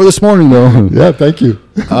here at 4 this morning, though. Yeah, thank you.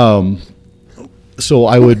 So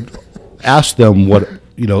I would ask them what,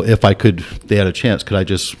 if I could, if they had a chance, could I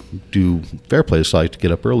just do Fair Play? So I like to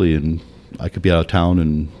get up early and I could be out of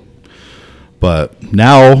town. But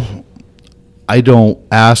now I don't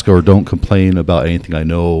ask or don't complain about anything. I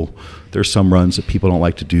know there's some runs that people don't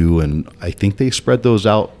like to do, and I think they spread those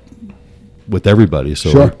out with everybody. So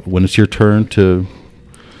Sure. when it's your turn to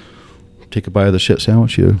take a bite of the shit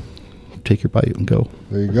sandwich, you take your bite and go.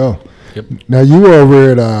 There you go. Yep. Now, you were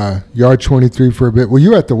over at Yard 23 for a bit. Were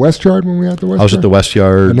you at the West Yard when we were at the West Yard? I was at the West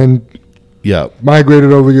Yard. And then Yeah.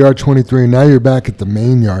 migrated over to Yard 23, and now you're back at the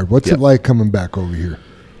main yard. What's Yeah. it like coming back over here?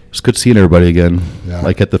 It's good seeing everybody again, Yeah.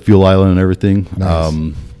 like at the fuel island and everything. Nice.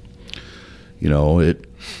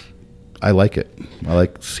 I like it. I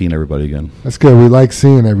like seeing everybody again. That's good. We like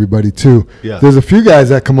seeing everybody, too. Yeah. There's a few guys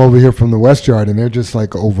that come over here from the West Yard, and they're just,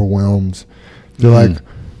 like, overwhelmed. They're like,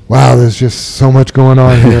 wow, there's just so much going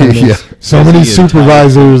on here. And there's Yeah. so many Busy and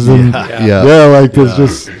supervisors. And, Yeah. like, there's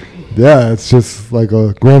just, it's just like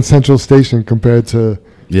a Grand Central Station compared to,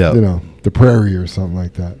 Yeah. the Prairie or something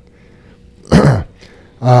like that.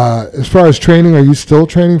 As far as training, are you still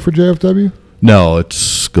training for JFW? No,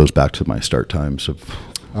 it goes back to my start times have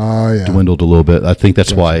Oh, yeah. dwindled a little bit. I think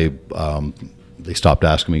that's why they stopped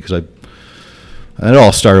asking me, because it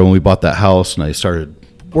all started when we bought that house, and I started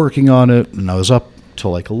working on it, and I was up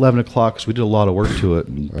till like 11 o'clock because we did a lot of work to it,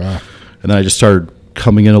 and then I just started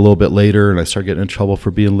coming in a little bit later, and I started getting in trouble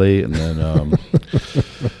for being late, and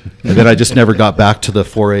then I just never got back to the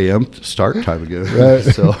 4 a.m. start time again. Right.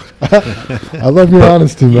 So I love your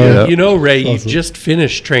honesty, man. Yeah. You know, Ray, you just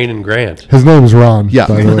finished training Grant. His name's Ron, yeah.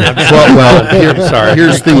 by the way. Sorry.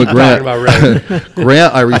 Here's the thing with Talking Grant. about Ray.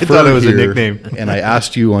 Grant, I referred thought it was a here, nickname. and I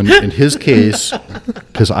asked you in his case,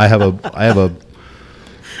 because I have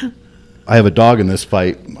a dog in this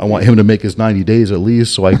fight. I want him to make his 90 days at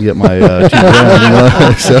least, so I can get my $2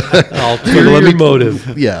 grand. So, Ulterior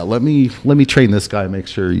motive. yeah, let me train this guy. Make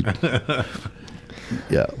sure.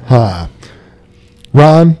 Yeah.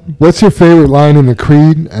 Ron, what's your favorite line in the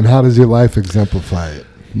Creed, and how does your life exemplify it?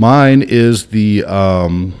 Mine is the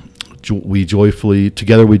we joyfully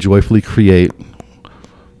create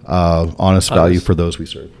honest value for those we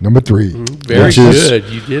serve. Number 3. Very good.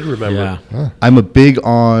 You did remember. Yeah. I'm a big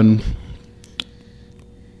on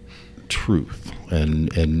truth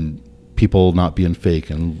and people not being fake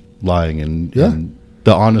and lying and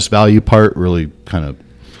the honest value part really kind of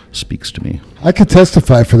speaks to me. I could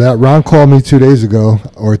testify for that. Ron called me 2 days ago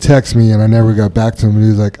or texted me, and I never got back to him. And he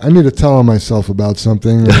was like, I need to tell on myself about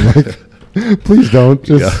something. And I'm like, please don't.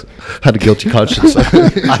 Just had a guilty conscience.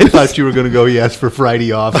 I thought you were going to go, yes, for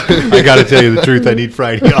Friday off. I got to tell you the truth. I need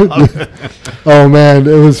Friday off. Oh, man.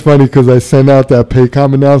 It was funny because I sent out that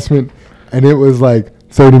Paycom announcement, and it was like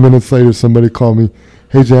 30 minutes later, somebody called me.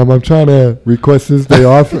 Hey, Jam, I'm trying to request this day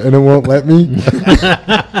off, and it won't let me.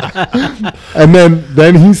 And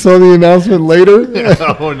then he saw the announcement later.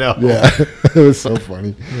 Oh, no. Yeah, it was so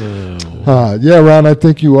funny. Yeah, Ron, I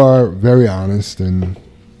think you are very honest, and,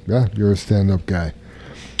 yeah, you're a stand-up guy.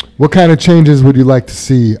 What kind of changes would you like to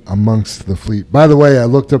see amongst the fleet? By the way, I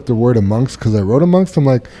looked up the word amongst because I wrote amongst. I'm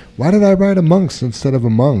like, why did I write amongst instead of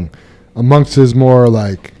among? Amongst is more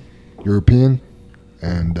like European,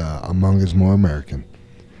 and among is more American.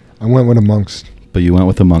 I went with amongst. But you went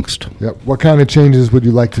with amongst. Yep. What kind of changes would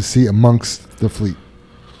you like to see amongst the fleet?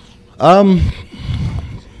 I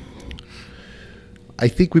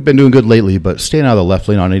think we've been doing good lately, but staying out of the left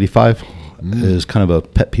lane on 85 is kind of a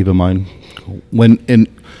pet peeve of mine. When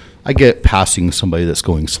I get passing somebody that's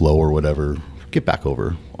going slow or whatever, get back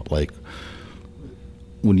over. Like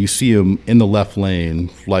when you see them in the left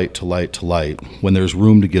lane, light to light to light, when there's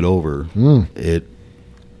room to get over, it.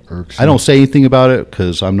 I don't say anything about it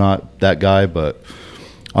because I'm not that guy, but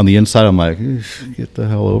on the inside, I'm like, get the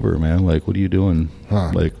hell over, man. Like, what are you doing?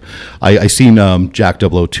 Like, I seen Jack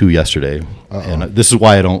 002 yesterday, and this is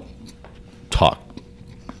why I don't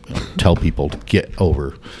tell people to get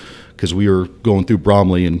over, because we were going through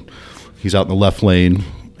Bromley, and he's out in the left lane,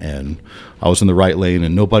 and I was in the right lane,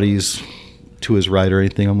 and nobody's to his right or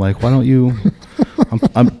anything. I'm like, why don't you?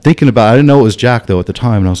 I'm thinking about it. I didn't know it was Jack, though, at the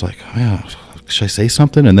time, and I was like, oh, yeah. Should I say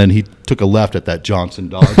something? And then he took a left at that Johnson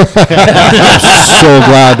dog. I'm so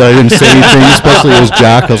glad that I didn't say anything, especially as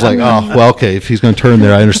Jack. I was like, oh, well, okay, if he's going to turn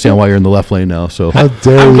there, I understand why you're in the left lane now. So How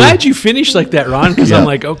dare I'm you. glad you finished like that, Ron, because I'm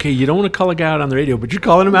like, okay, you don't want to call a guy out on the radio, but you're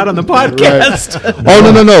calling him out on the podcast.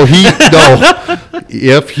 Oh, no. No.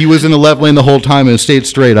 If he was in the left lane the whole time and stayed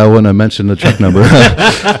straight, I wouldn't have mentioned the truck number.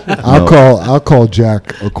 I'll call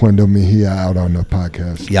Jack Oquendo Mejia out on the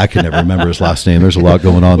podcast. Yeah, I can never remember his last name. There's a lot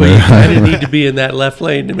going on Well, there. you kind of need to be in that left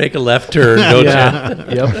lane to make a left turn, don't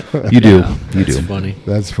you? Yep. You do. That's funny.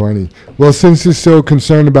 That's funny. Well, since you're so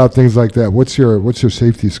concerned about things like that, what's your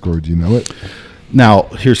safety score? Do you know it? Now,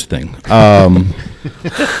 here's the thing.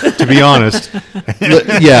 To be honest.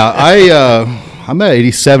 Yeah, I'm at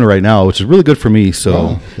 87 right now, which is really good for me.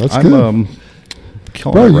 So that's I'm good.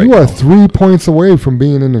 killing Bro, it right you are now. 3 points away from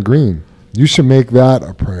being in the green. You should make that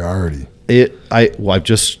a priority. I've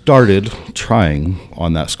just started trying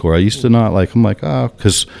on that score. I used to not like. I'm like,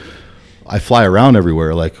 because I fly around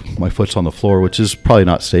everywhere. Like my foot's on the floor, which is probably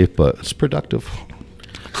not safe, but it's productive.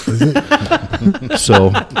 Is it? So,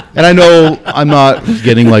 and I know I'm not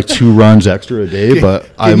getting like 2 runs extra a day,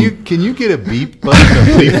 but Can you get a beep button,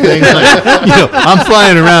 a beep thing? Like, I'm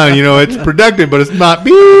flying around. It's productive, but it's not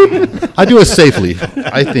beep. I do it safely,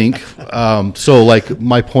 I think. So like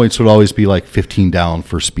my points would always be like 15 down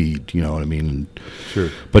for speed. You know what I mean? Sure.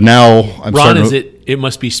 But now I'm Ron, starting it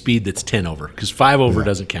must be speed that's 10 over, because 5 over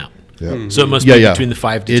doesn't count. Yeah. So it must be between the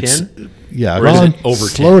 5 to 10? Yeah, Or is Ron, it over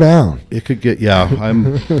 10? slow down. it could get. Yeah,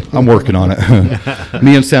 I'm working on it.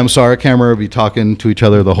 Me and Samsara camera would be talking to each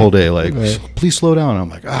other the whole day, like, please slow down. I'm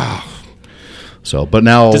like, So, but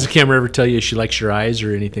now Does the camera ever tell you she likes your eyes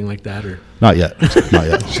or anything like that? Or not yet. We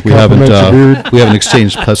compliments your beard. haven't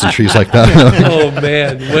exchanged pleasantries like that. Oh,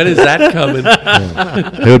 man. When is that coming?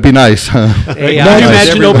 It would be nice. AI Can you is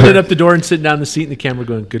imagine everywhere. opening up the door and sitting down in the seat and the camera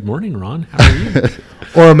going, "Good morning, Ron. How are you?"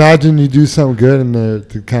 Or imagine you do something good and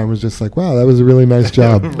the camera's just like, wow, that was a really nice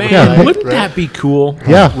job. Man, wouldn't that be cool?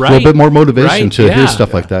 Yeah, right. a little bit more motivation Right, to yeah. hear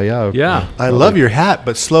stuff like that. Yeah, Yeah. I love your hat,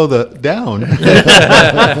 but slow down.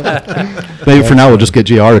 Maybe for now we'll just get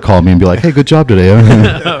JR to call me and be like, "Hey, good job today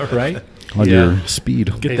Right? on Yeah. your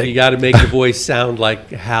speed." Get And that. you got to make the voice sound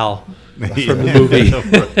like Hal from the movie.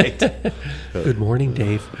 Good morning,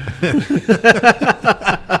 Dave.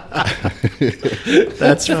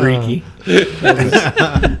 That's freaky.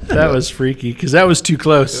 That was freaky because that was too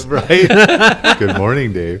close. Right? Good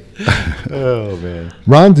morning, Dave. Oh, man.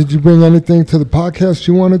 Ron, did you bring anything to the podcast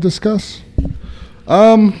you want to discuss?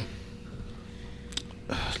 Do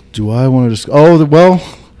I want to just? Oh, well.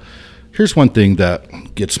 Here's one thing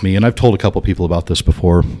that gets me, and I've told a couple people about this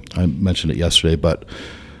before. I mentioned it yesterday, but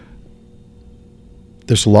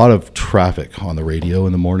there's a lot of traffic on the radio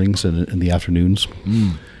in the mornings and in the afternoons,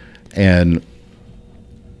 and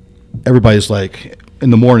everybody's like, in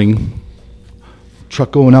the morning,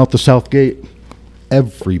 truck going out the south gate.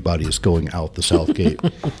 Everybody is going out the south gate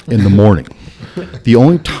in the morning. The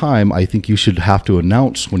only time I think you should have to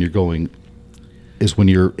announce when you're going is when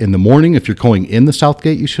you're in the morning. If you're going in the south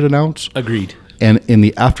gate, you should announce. Agreed. And in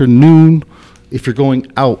the afternoon, if you're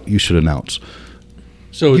going out, you should announce.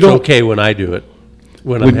 So it's okay when I do it,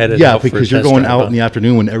 when I'm headed out for a because you're test going drive, out in the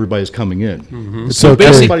afternoon when everybody's coming in. So If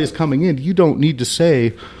everybody's coming in, you don't need to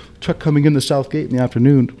say, truck coming in the south gate in the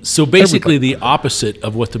afternoon. So basically the opposite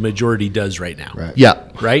of what the majority does right now. Right. Yeah.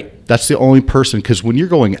 Right? That's the only person, because when you're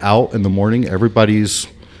going out in the morning, everybody's,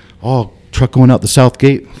 truck going out the south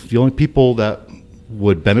gate. The only people that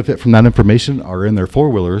would benefit from that information are in their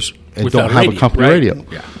four-wheelers and Without don't have radio, a company right? radio.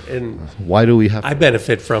 Yeah. And Why do we have I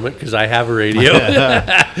benefit from it because I have a radio.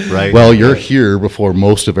 Right. Well, you're here before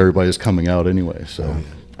most of everybody's coming out anyway, so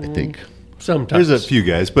I think. Sometimes. There's a few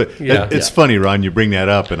guys, but Yeah. it's funny, Ron, you bring that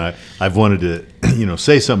up, and I've wanted to,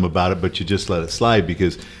 say something about it, but you just let it slide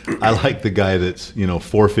because I like the guy that's,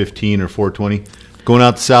 415 or 420 going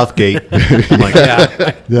out the south gate. I'm like,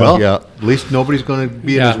 well, Yeah. at least nobody's going to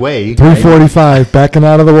be in Yeah. his way. 345 backing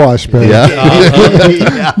out of the wash bay.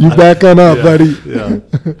 Yeah. You backing up, buddy. Yeah.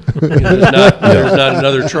 There's not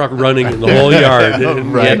another truck running in the whole yard.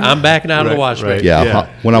 And Right. yet I'm backing out of the Right, wash bay. right. Yeah, Yeah.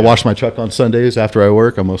 when I wash my truck on Sundays after I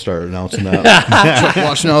work, I'm gonna start announcing that. Truck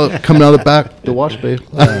washing out, coming out of the back, the wash bay.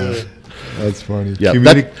 That's funny. Yeah,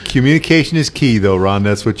 Communication is key, though, Ron.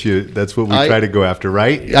 That's what we try to go after,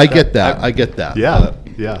 right? I get that. I get that. Yeah.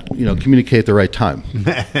 Yeah. Communicate at the right time.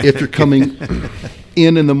 If you're coming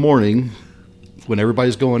in the morning, when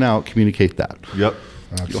everybody's going out, communicate that. Yep.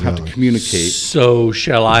 You don't have to communicate. So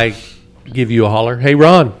shall I give you a holler? Hey,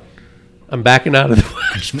 Ron, I'm backing out of the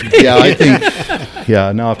wash bay. Yeah, I think.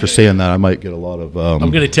 Yeah, now after saying that, I might get a lot of.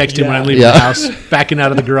 I'm going to text him when I'm leaving Yeah. the house, backing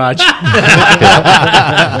out of the garage.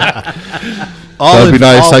 That would be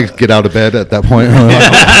nice. I could get out of bed at that point.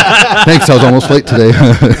 Thanks, I was almost late today.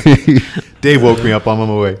 Dave woke me up on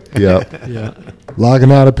my way. Yeah.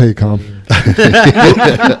 Logging out of Paycom.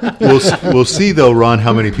 We'll see though, Ron,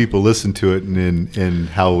 how many people listen to it and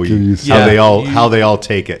how Yeah. they all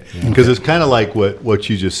take it, because it's kind of like what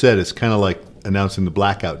you just said. It's kind of like announcing the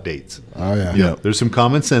blackout dates. Oh, yeah. You know, there's some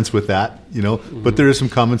common sense with that, but there is some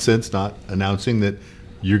common sense not announcing that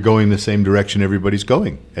you're going the same direction everybody's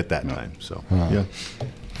going at that time. So yeah.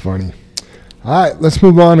 Funny. All right, let's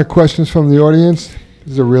move on to questions from the audience.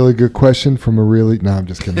 This is a really good question from a really. No, I'm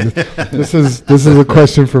just kidding. This is a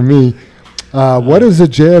question for me. What is the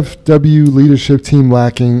JFW leadership team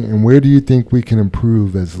lacking, and where do you think we can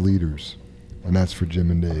improve as leaders? And that's for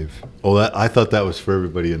Jim and Dave. Oh, I thought that was for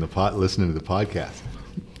everybody in the listening to the podcast.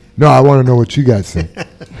 No, I want to know what you guys think.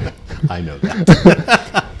 I know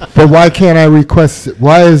that. But why can't I request it?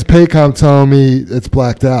 Why is Paycom telling me it's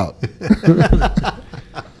blacked out?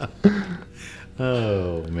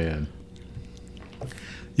 Oh man.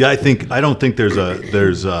 Yeah, I don't think there's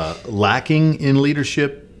a lacking in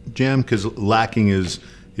leadership, Jim, because lacking is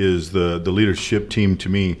the leadership team, to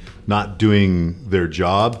me, not doing their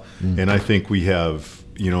job. And I think we have,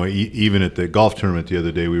 even at the golf tournament the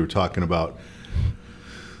other day, we were talking about.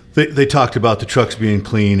 They talked about the trucks being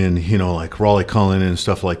clean and, like Raleigh calling in and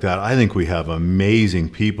stuff like that. I think we have amazing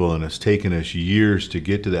people, and it's taken us years to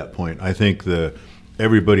get to that point. I think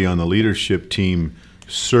everybody on the leadership team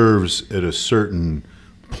serves at a certain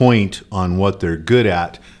point on what they're good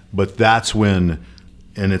at, but that's when,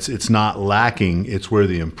 and it's not lacking, it's where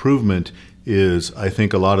the improvement is. I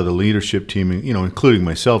think a lot of the leadership team, including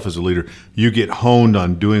myself as a leader, you get honed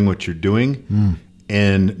on doing what you're doing.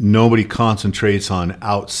 And nobody concentrates on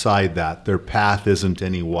outside that. Their path isn't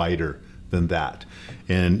any wider than that.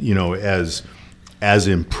 And, as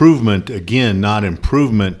improvement, again, not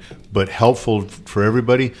improvement, but helpful for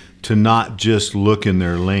everybody to not just look in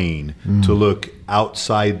their lane, to look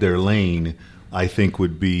outside their lane, I think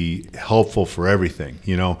would be helpful for everything,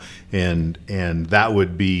 and that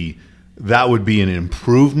would be an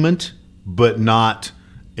improvement, but not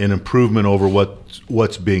an improvement over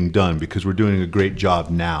what's being done, because we're doing a great job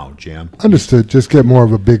now, Jam. Understood. Just get more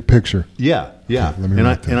of a big picture. Yeah. Okay,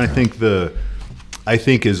 I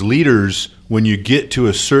think as leaders, when you get to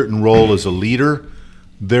a certain role as a leader,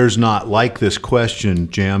 there's not like this question,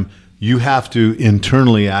 Jam. You have to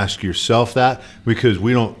internally ask yourself that, because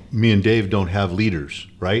me and Dave don't have leaders,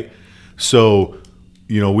 right? So,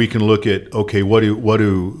 we can look at, okay, what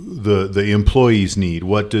do the employees need?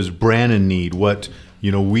 What does Brannon need? What,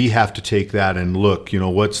 we have to take that and look,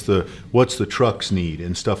 what's the trucks need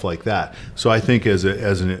and stuff like that. So I think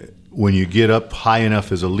when you get up high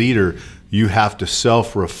enough as a leader, you have to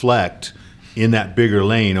self-reflect in that bigger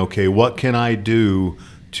lane. Okay, what can I do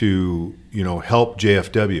to, help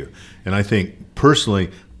JFW? And I think personally,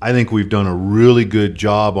 we've done a really good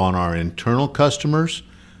job on our internal customers,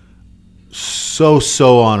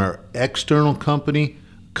 so on our external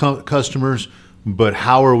customers, but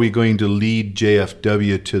how are we going to lead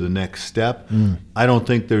JFW to the next step? I don't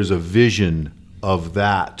think there's a vision of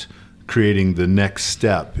that creating the next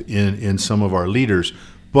step in some of our leaders,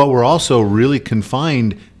 but we're also really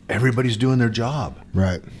confined. Everybody's doing their job,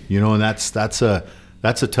 right? And that's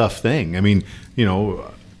a tough thing. I mean,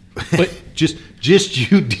 but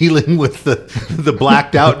just you dealing with the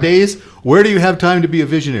blacked out days. Where do you have time to be a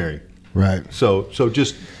visionary? Right. So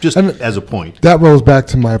just as a point. That rolls back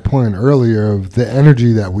to my point earlier of the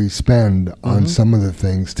energy that we spend on some of the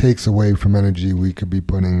things takes away from energy we could be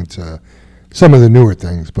putting into some of the newer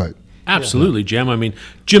things. But absolutely, Jim. I mean,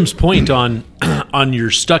 Jim's point on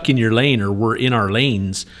you're stuck in your lane or we're in our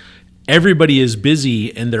lanes. Everybody is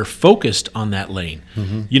busy and they're focused on that lane.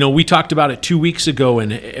 We talked about it 2 weeks ago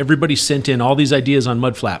and everybody sent in all these ideas on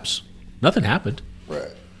mud flaps. Nothing happened.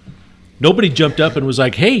 Right. Nobody jumped up and was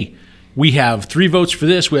like, hey, we have 3 votes for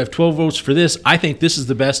this. We have 12 votes for this. I think this is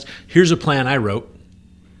the best. Here's a plan I wrote.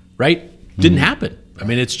 Right? Didn't happen. I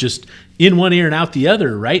mean, it's just in one ear and out the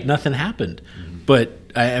other, right? Nothing happened. But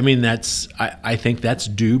I mean, I think that's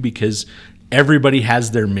due because everybody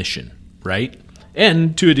has their mission, right?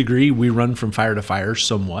 And to a degree, we run from fire to fire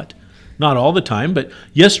somewhat. Not all the time, but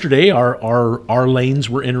yesterday our lanes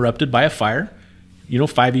were interrupted by a fire.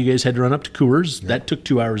 5 of you guys had to run up to Coors. That took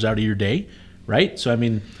 2 hours out of your day, right? So, I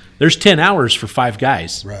mean, there's 10 hours for 5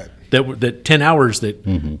 guys. Right. That 10 hours that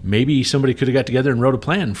maybe somebody could have got together and wrote a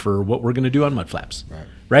plan for what we're going to do on mud flaps.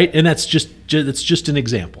 Right? And that's just an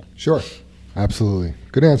example. Sure. Absolutely.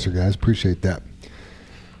 Good answer, guys. Appreciate that.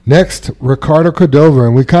 Next, Ricardo Cordova,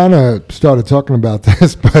 and we kind of started talking about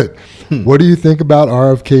this, but what do you think about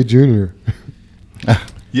RFK Jr.?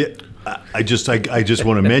 Yeah, I just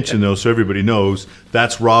want to mention, though, so everybody knows,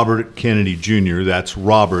 that's Robert Kennedy Jr. That's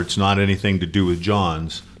Robert's, not anything to do with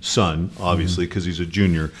John's son, obviously, because he's a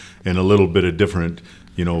junior, and a little bit of different,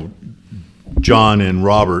 John and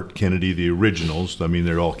Robert Kennedy, the originals. I mean,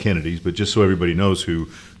 they're all Kennedys, but just so everybody knows who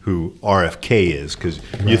RFK is, because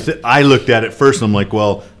I looked at it first and I'm like,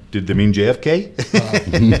 well, did they mean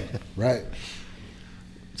JFK? Right.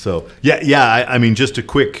 So yeah. I mean, just a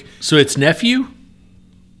quick. So it's nephew.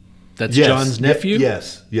 That's John's nephew.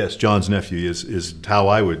 Yes, John's nephew is how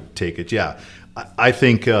I would take it. Yeah, I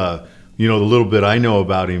think the little bit I know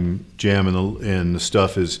about him, Jam, and the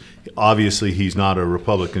stuff is obviously he's not a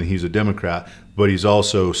Republican, he's a Democrat, but he's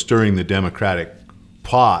also stirring the Democratic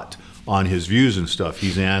pot on his views and stuff.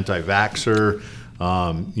 He's an anti-vaxxer.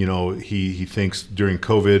 He thinks during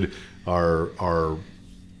COVID, our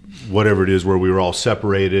whatever it is where we were all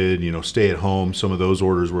separated, stay at home, some of those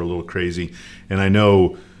orders were a little crazy. And I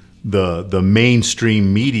know the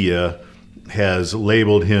mainstream media has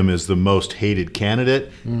labeled him as the most hated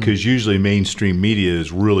candidate because usually mainstream media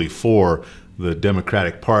is really for the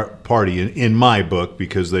Democratic Party in my book,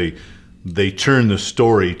 because they turn the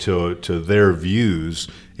story to their views,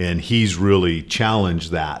 and he's really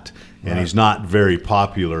challenged that, and he's not very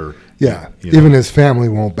popular. Yeah, even his family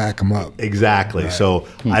won't back him up. Exactly. Right. So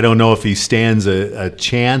I don't know if he stands a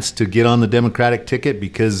chance to get on the Democratic ticket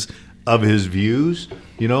because of his views.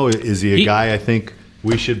 Is he a guy I think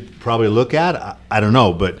we should probably look at? I don't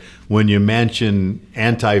know. But when you mention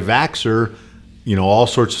anti-vaxxer, all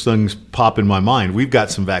sorts of things pop in my mind. We've got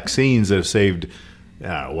some vaccines that have saved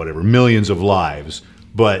millions of lives.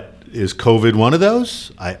 But is COVID one of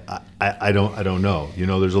those? I don't know.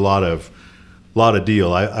 There's a lot of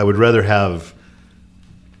deal. I would rather have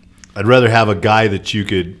a guy that you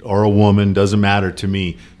could, or a woman, doesn't matter to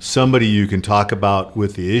me, somebody you can talk about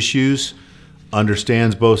with the issues,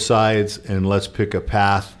 understands both sides, and let's pick a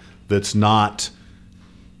path that's not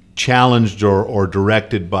challenged or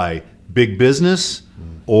directed by big business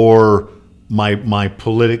or my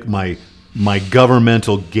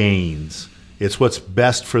governmental gains. It's what's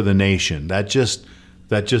best for the nation. That just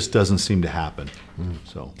doesn't seem to happen.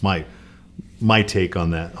 So my take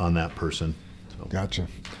on that person. So. Gotcha.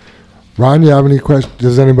 Ron, you have any questions?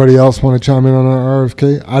 Does anybody else want to chime in on our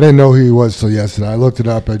RFK? I didn't know who he was till yesterday. I looked it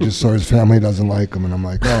up. I just saw his family doesn't like him, and I'm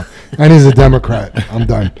like, oh, and he's a Democrat. I'm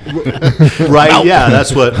done. Right? Yeah,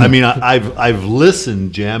 that's what I mean. I've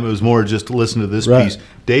listened, Jam. It was more just to listen to this piece.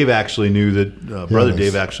 Dave actually knew that. Brother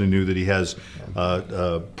Dave actually knew that he has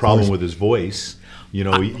a problem with his voice. You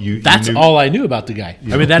know, that's all I knew about the guy.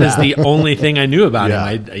 I mean, that is the only thing I knew about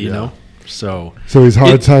him. You know. So he's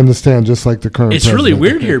hard time to stand, just like the current. It's president. really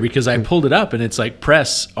weird here because I pulled it up and it's like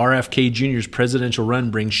press RFK Jr.'s presidential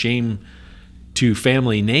run brings shame to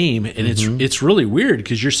family name, and it's really weird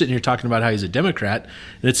because you're sitting here talking about how he's a Democrat,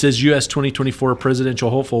 and it says U.S. 2024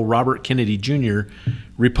 presidential hopeful Robert Kennedy Jr.,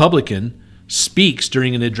 Republican, speaks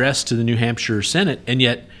during an address to the New Hampshire Senate, and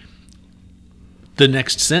yet the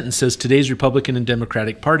next sentence says today's Republican and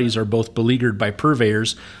Democratic parties are both beleaguered by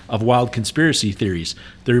purveyors of wild conspiracy theories.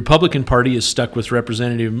 The Republican Party is stuck with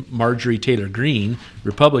Representative Marjorie Taylor Greene,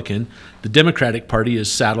 Republican. The Democratic Party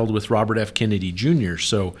is saddled with Robert F. Kennedy Jr.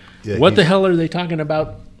 So what the hell are they talking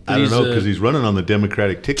about? I don't know, because he's running on the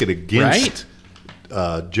Democratic ticket against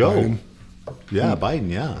Joe. Biden. Yeah,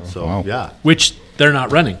 Biden, yeah. So, yeah. Which they're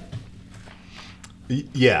not running.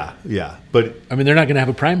 Yeah, but I mean, they're not going to have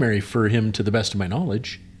a primary for him, to the best of my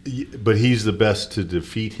knowledge. But he's the best to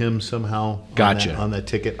defeat him somehow. Gotcha. On that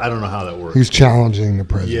ticket. I don't know how that works. He's challenging the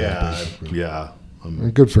president. Yeah.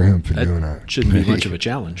 Good for him for doing that. Shouldn't be much of a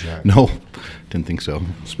challenge. No, didn't think so.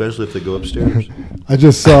 Especially if they go upstairs. I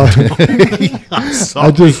just saw.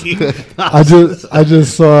 I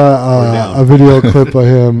just saw a video clip of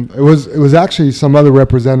him. It was actually some other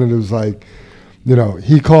representatives like. You know,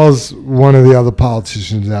 he calls one of the other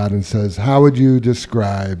politicians out and says, "How would you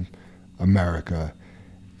describe America?"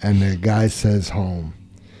 And the guy says, "Home."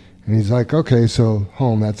 And he's like, "Okay, so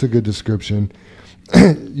home, that's a good description.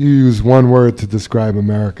 You use one word to describe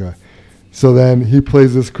America." So then he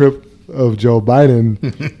plays this clip of Joe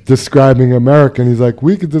Biden describing America, and he's like,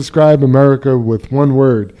 "We could describe America with one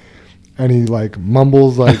word." And he like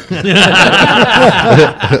mumbles like he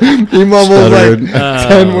mumbles like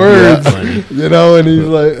 10 words, you know. And he's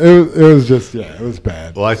like, it was just it was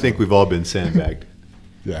bad. Well, I think we've all been sandbagged.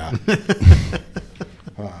 Yeah.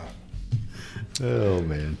 Oh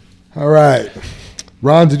man. All right,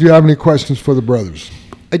 Ron, did you have any questions for the brothers?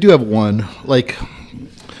 I do have one. Like,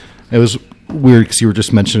 it was weird because you were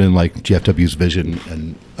just mentioning like GFW's vision,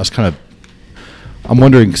 and I was I'm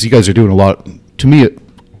wondering because you guys are doing a lot. To me,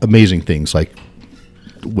 amazing things like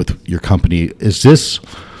with your company.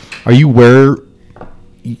 Are you where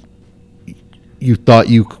you thought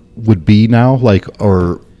you would be now, like,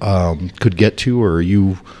 or could get to, or are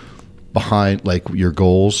you behind like your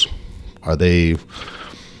goals? Are they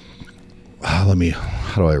how do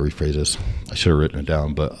I rephrase this? I should have written it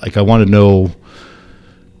down, but like I want to know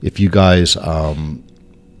if you guys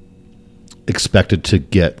expected to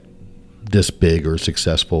get this big or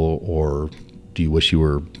successful, or do you wish you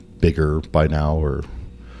were bigger by now? Or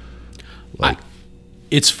like,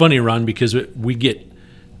 it's funny, Ron, because we get.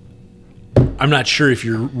 I'm not sure if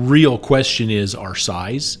your real question is our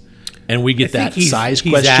size, and we get that size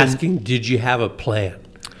question. He's asking, did you have a plan?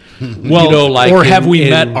 Well, or have we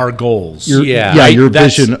met our goals? Your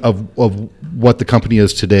vision of what the company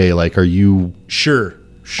is today. Like, are you sure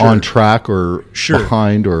on track or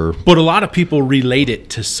behind? Or but a lot of people relate it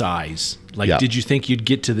to size. Like, did you think you'd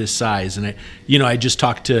get to this size? And I just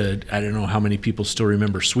talked to, I don't know how many people still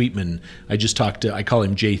remember Sweetman. I call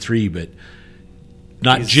him J3, but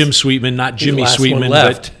not Jim Sweetman, not Jimmy Sweetman,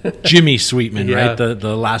 but Jimmy Sweetman, right?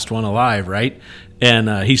 The last one alive, right?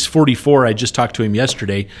 And he's 44. I just talked to him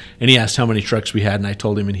yesterday, and he asked how many trucks we had, and I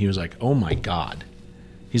told him, and he was like, "Oh my God."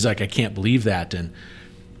 He's like, "I can't believe that." And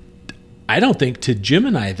I don't think to Jim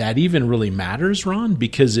and I that even really matters, Ron,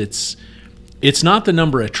 because it's not the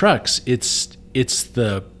number of trucks, it's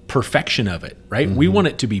the perfection of it, right? We want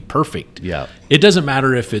it to be perfect. Yeah. It doesn't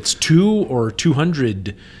matter if it's 2 or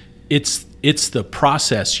 200. It's the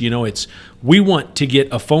process, we want to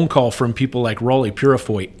get a phone call from people like Rolly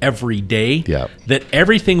Purifoy every day that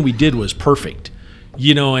everything we did was perfect,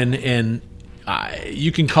 and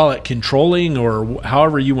you can call it controlling or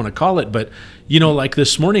however you want to call it, but like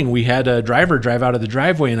this morning we had a driver drive out of the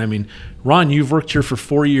driveway, and I mean, Ron, you've worked here for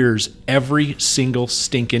 4 years, every single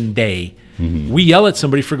stinking day. We yell at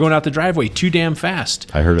somebody for going out the driveway too damn fast.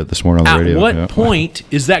 I heard it this morning on the radio. At what point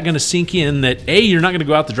is that going to sink in that A, you're not going to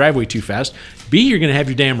go out the driveway too fast, B, you're going to have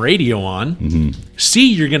your damn radio on,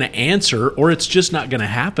 C, you're going to answer, or it's just not going to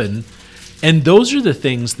happen. And those are the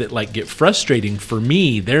things that like get frustrating for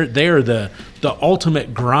me. They're the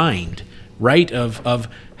ultimate grind, right? Of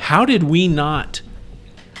how did we not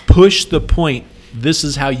push the point this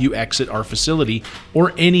is how you exit our facility,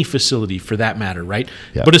 or any facility for that matter, right?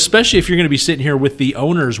 Yeah. But especially if you're going to be sitting here with the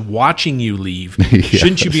owners watching you leave,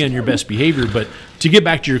 shouldn't you be on your best behavior? But to get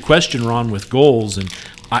back to your question, Ron, with goals, and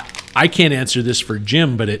I can't answer this for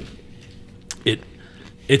Jim, but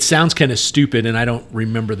it sounds kind of stupid, and I don't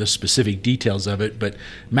remember the specific details of it, but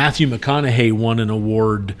Matthew McConaughey won an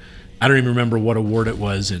award. I don't even remember what award it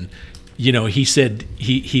was, and he said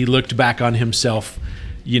he looked back on himself,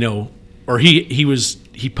 or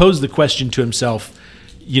he posed the question to himself,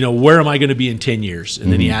 where am I going to be in 10 years?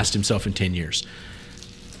 And then he asked himself in 10 years.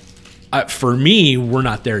 For me, we're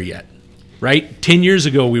not there yet. Right? 10 years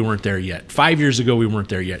ago, we weren't there yet. 5 years ago, we weren't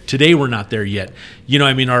there yet. Today, we're not there yet.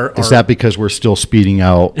 Is that because we're still speeding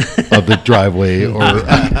out of the driveway, or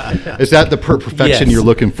is that the perfection you're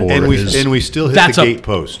looking for? And we still hit the gate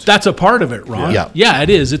post. That's a part of it, Ron. Yeah, it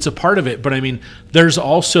is. It's a part of it. But there's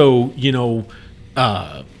also,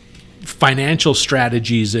 financial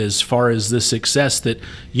strategies as far as the success that,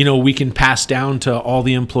 we can pass down to all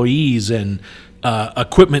the employees, and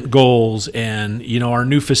equipment goals, and our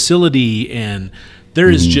new facility, and there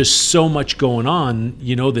is just so much going on,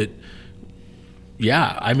 that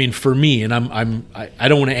for me, and I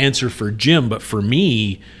don't want to answer for Jim, but for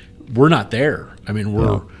me, we're not there.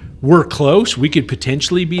 We're close. We could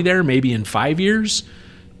potentially be there maybe in 5 years,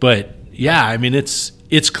 but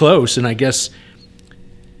it's close. And I guess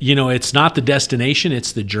it's not the destination,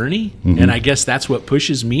 it's the journey. And I guess that's what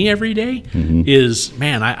pushes me every day is,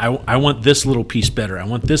 man, I want this little piece better. I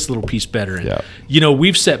want this little piece better. And,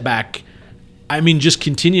 we've set back, just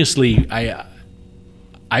continuously,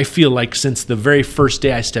 I feel like since the very first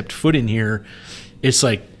day I stepped foot in here, it's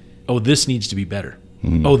like, oh, this needs to be better.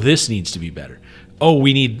 Oh, this needs to be better. Oh,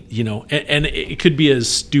 we need, and it could be as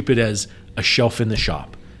stupid as a shelf in the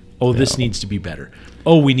shop. Oh, this needs to be better.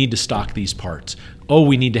 Oh, we need to stock these parts. Oh,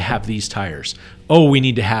 we need to have these tires. Oh, we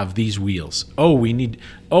need to have these wheels. We need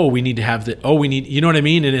to have you know what I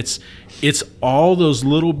mean? And it's all those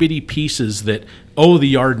little bitty pieces that, the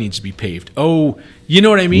yard needs to be paved. You know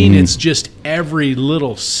what I mean? It's just every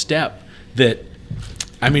little step that,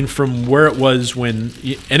 from where it was when,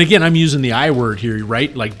 and again, I'm using the I word here,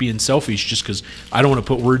 right? Like being selfish, just because I don't want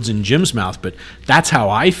to put words in Jim's mouth, but that's how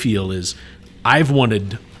I feel is I've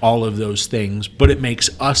wanted all of those things, but it makes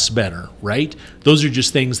us better, right? Those are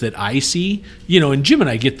just things that I see, and Jim and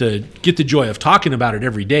I get the joy of talking about it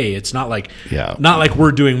every day. It's not like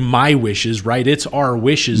we're doing my wishes, right? It's our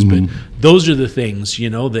wishes, but those are the things,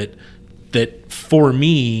 that for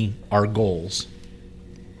me are goals.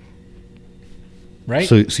 Right?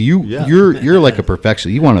 So you're like a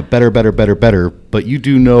perfectionist. You want it better, but you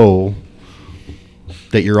do know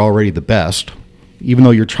that you're already the best, even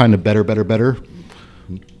though you're trying to better.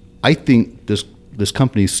 I think this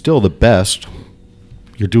company is still the best.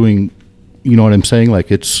 You're doing, you know what I'm saying? Like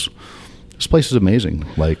this place is amazing.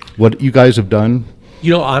 Like what you guys have done.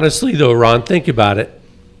 Honestly though, Ron, think about it.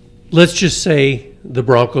 Let's just say the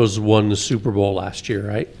Broncos won the Super Bowl last year,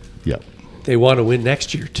 right? Yeah. They want to win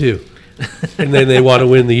next year too. And then they want to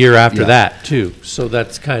win the year after that too. So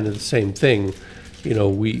that's kind of the same thing.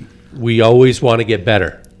 We always want to get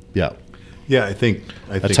better. Yeah. Yeah, I think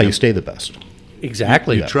that's how you stay the best.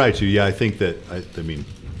 Exactly. You try to. Yeah, I think that,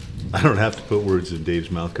 I don't have to put words in Dave's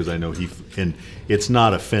mouth because I know and it's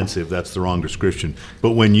not offensive. That's the wrong description.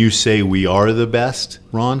 But when you say we are the best,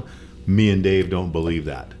 Ron, me and Dave don't believe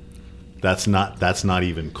that. That's not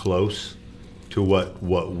even close to what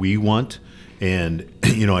we want. And,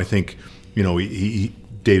 I think,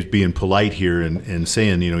 Dave's being polite here and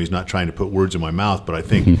saying, he's not trying to put words in my mouth, but I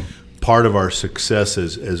think part of our success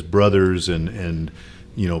as brothers and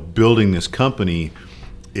building this company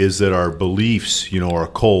is that our beliefs, our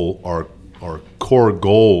core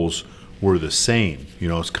goals were the same.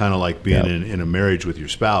 It's kind of like being in a marriage with your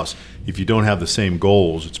spouse. If you don't have the same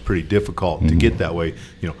goals, it's pretty difficult to get that way.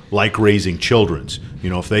 Like raising children's.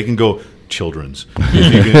 If they can go children's,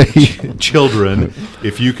 children,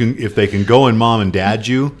 if they can go and mom and dad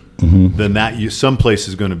you, then some place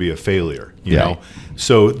is going to be a failure. You know.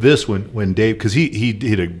 So this when Dave, because he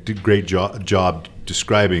did a great job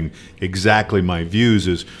describing exactly my views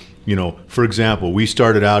is, for example, we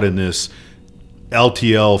started out in this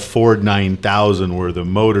LTL Ford 9000 where the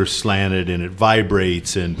motor slanted and it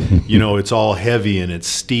vibrates and, it's all heavy and it's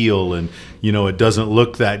steel and, it doesn't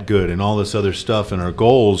look that good and all this other stuff. And our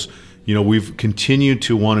goals, we've continued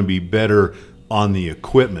to want to be better on the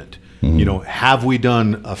equipment. Have we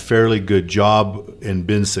done a fairly good job and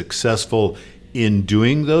been successful in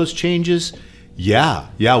doing those changes? Yeah,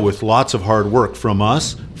 with lots of hard work from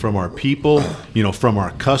us, from our people, from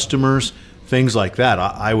our customers, things like that.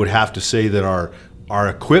 I would have to say that our our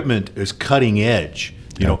equipment is cutting edge.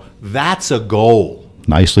 You know, that's a goal.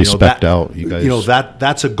 Nicely spec'd out, you guys. You know,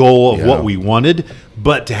 that's a goal of what we wanted,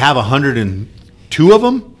 but to have 102 of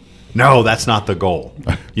them, no, that's not the goal.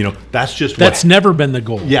 You know, that's just That's never been the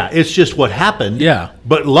goal. Yeah, it's just what happened. Yeah.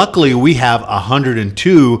 But luckily we have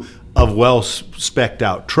 102 of well spec'd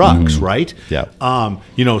out trucks, right? Yeah.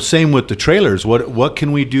 You know, same with the trailers. What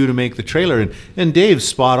can we do to make the trailer? And Dave's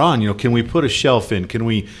spot on. You know, can we put a shelf in? Can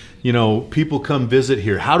we, you know, people come visit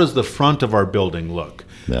here? How does the front of our building look?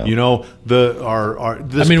 Yeah. You know,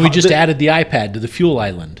 we just added the iPad to the fuel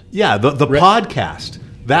island. Yeah, the podcast.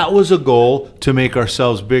 That was a goal to make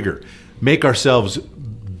ourselves bigger, make ourselves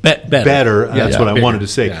better. That's what I wanted to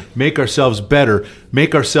say. Yeah. Make ourselves better,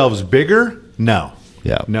 make ourselves bigger. No,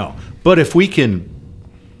 no. But if we can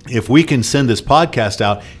send this podcast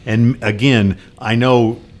out, and again, I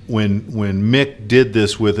know when Mick did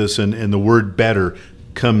this with us, and the word "better"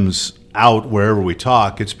 comes out wherever we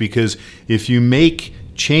talk, it's because if you make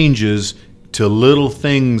changes to little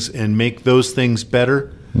things and make those things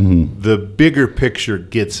better, the bigger picture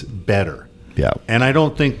gets better. Yeah. And I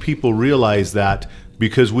don't think people realize that,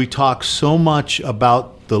 because we talk so much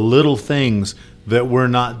about the little things that we're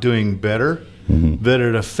not doing better, that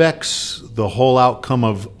it affects the whole outcome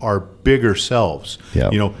of our bigger selves.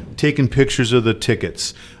 Yeah. You know, taking pictures of the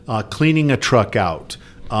tickets, cleaning a truck out,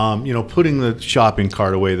 you know, putting the shopping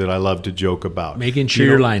cart away that I love to joke about. Making sure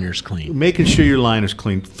your liner's clean. Making sure your liner's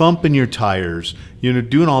clean, thumping your tires, you know,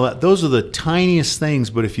 doing all that. Those are the tiniest things,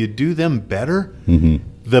 but if you do them better,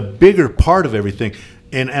 the bigger part of everything.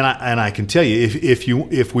 And I can tell you,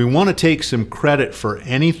 if we want to take some credit for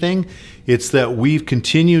anything, it's that we've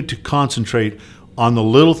continued to concentrate on the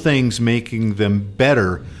little things, making them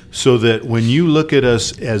better, so that when you look at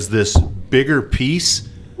us as this bigger piece,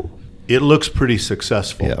 it looks pretty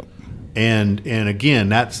successful. Yeah. And again,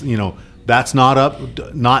 that's, you know, that's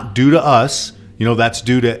not due to us. You know, that's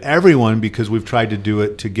due to everyone, because we've tried to do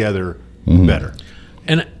it together better.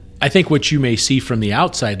 And I think what you may see from the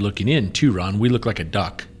outside looking in too, Ron, we look like a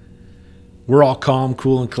duck. We're all calm,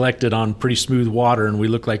 cool, and collected on pretty smooth water, and we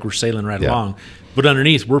look like we're sailing right along. But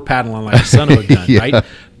underneath, we're paddling like a son of a gun, right?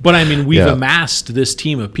 But I mean, we've amassed this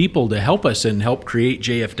team of people to help us and help create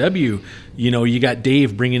JFW. You know, you got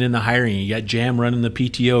Dave bringing in the hiring, you got Jam running the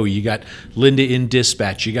PTO, you got Linda in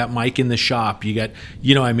dispatch, you got Mike in the shop, you got,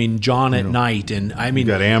 you know, I mean, John at night, and I mean,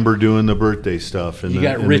 you got Amber doing the birthday stuff, and you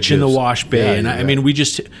got Rich in the wash bay, and I mean,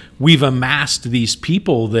 we've amassed these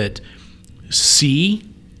people that see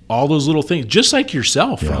all those little things, just like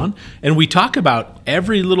yourself, Ron. And we talk about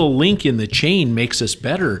every little link in the chain makes us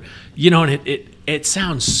better, you know, and it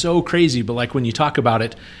sounds so crazy, but like when you talk about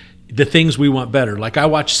it, the things we want better. Like I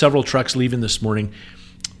watched several trucks leaving this morning,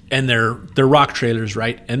 and they're rock trailers,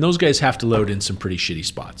 right? And those guys have to load in some pretty shitty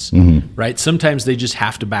spots, right? Sometimes they just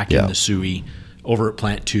have to back in the Suey over at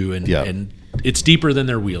Plant 2, and it's deeper than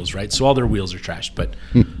their wheels, right? So all their wheels are trashed, but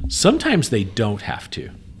sometimes they don't have to.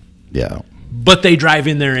 Yeah. But they drive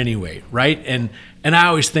in there anyway, right? And I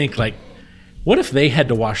always think, like, what if they had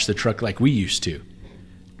to wash the truck like we used to?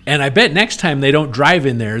 And I bet next time they don't drive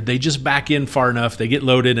in there, they just back in far enough, they get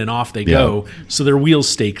loaded and off they go, so their wheels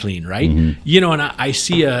stay clean, right? You know, and I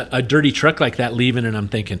see a dirty truck like that leaving, and I'm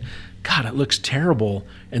thinking, God, it looks terrible.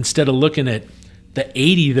 Instead of looking at the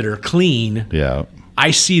 80 that are clean,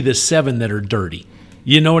 I see the 7 that are dirty.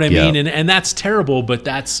 You know what I mean? And that's terrible, but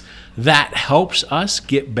that helps us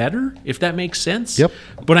get better, if that makes sense. Yep.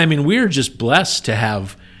 But I mean, we're just blessed to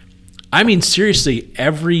have, I mean, seriously,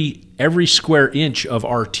 every square inch of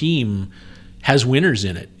our team has winners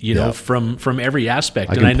in it, you know, from every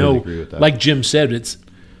aspect. And I know, agree with that. like Jim said,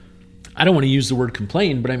 I don't want to use the word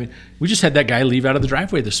complain, but I mean, we just had that guy leave out of the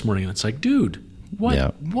driveway this morning, and it's like, dude, what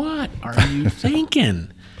are you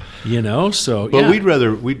thinking? You know, so but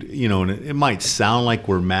we'd you know, and it might sound like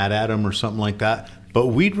we're mad at him or something like that, but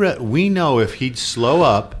we know if he'd slow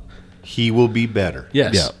up, he will be better.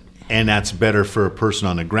 Yes. Yeah. And that's better for a person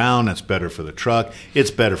on the ground. That's better for the truck.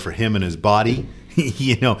 It's better for him and his body.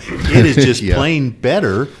 You know, it is just plain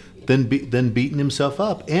better than beating himself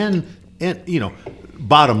up. And you know,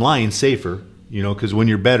 bottom line, safer. You know, because when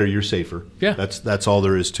you're better, you're safer. Yeah. That's all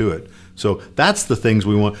there is to it. So that's the things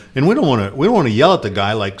we want, and we don't want to yell at the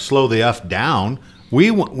guy like slow the F down.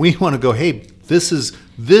 We want to go, hey, this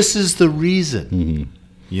is the reason.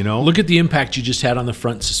 You know, look at the impact you just had on the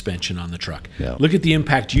front suspension on the truck. Yeah. Look at the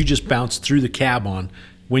impact you just bounced through the cab on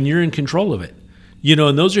when you're in control of it. You know,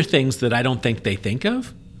 and those are things that I don't think they think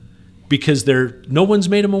of, because no one's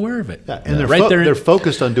made them aware of it. Yeah, and they're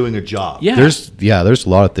focused on doing a job. Yeah. There's a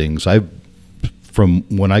lot of things. From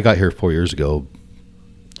when I got here 4 years ago,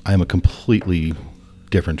 I'm a completely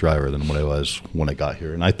different driver than what I was when I got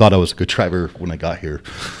here. And I thought I was a good driver when I got here.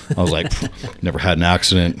 I was like, never had an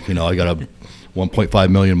accident. You know, I got a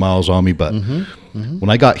 1.5 million miles on me. But when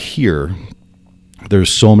I got here,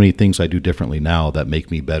 there's so many things I do differently now that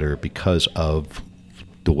make me better because of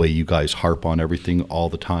the way you guys harp on everything all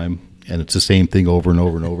the time. And it's the same thing over and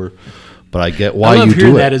over and over. But I get why you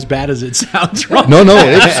do it. That as bad as it sounds wrong. No,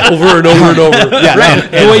 it's over and over and over. Yeah, right.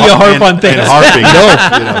 The way you harp on things. And harping.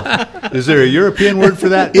 No, you know. Is there a European word for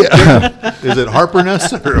that? Yeah. Is it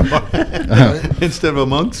harperness or instead of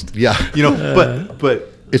amongst? Yeah. You know,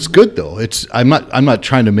 but it's good though. I'm not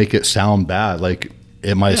trying to make it sound bad. Like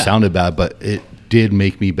it might have sounded bad, but it did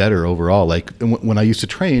make me better overall. Like when I used to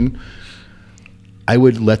train, I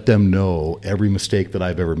would let them know every mistake that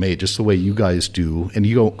I've ever made, just the way you guys do. And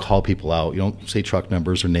you don't call people out. You don't say truck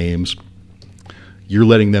numbers or names. You're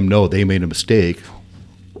letting them know they made a mistake.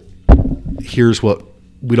 Here's what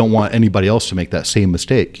we don't want anybody else to make that same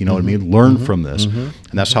mistake. You know what I mean? Learn from this. And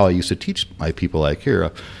that's how I used to teach my people, like,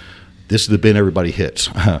 here, this is the bin everybody hits.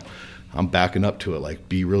 I'm backing up to it, like,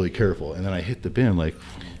 be really careful. And then I hit the bin, like,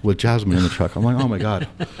 with Jasmine in the truck. I'm like, oh my God.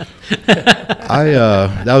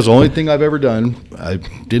 That was the only thing I've ever done. I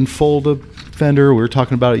didn't fold a fender. We were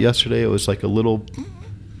talking about it yesterday. It was like a little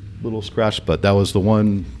scratch, but that was the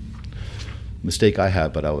one mistake I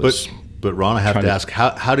had. But I was. But Ron, I have to ask,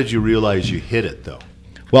 how did you realize you hit it though?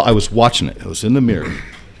 Well, I was watching it. It was in the mirror,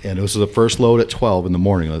 and it was the first load at 12 in the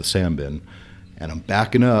morning of the sand bin, and I'm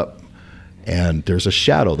backing up, and there's a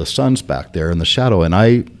shadow. The sun's back there in the shadow, and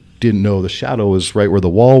I didn't know the shadow was right where the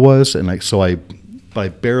wall was, and I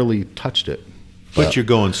barely touched it. But you're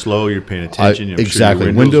going slow. You're paying attention. Exactly.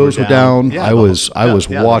 Sure windows were down. Yeah, I was watching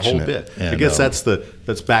the whole it. Bit. And, I guess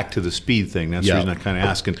that's back to the speed thing. That's the reason I kind of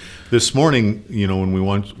asking. This morning, you know, when we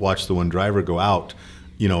watched the one driver go out,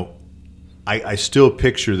 you know, I still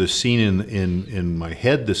picture the scene in my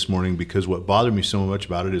head this morning, because what bothered me so much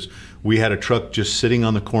about it is we had a truck just sitting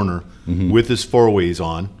on the corner with his four-ways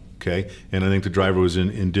on. Okay, and I think the driver was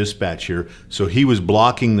in dispatch here, so he was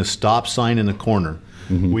blocking the stop sign in the corner.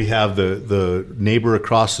 We have the neighbor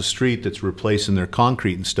across the street that's replacing their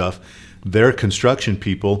concrete and stuff. Their construction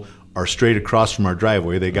people are straight across from our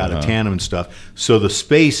driveway. They got a tandem and stuff, so the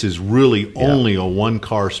space is really only a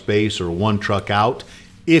one-car space or one truck out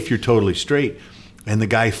if you're totally straight. And the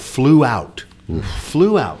guy flew out,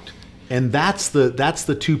 and that's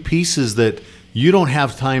the two pieces that you don't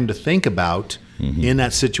have time to think about in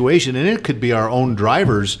that situation. And it could be our own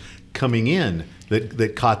drivers coming in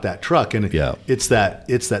that caught that truck. And it's that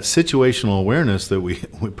situational awareness that we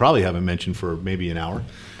probably haven't mentioned for maybe an hour,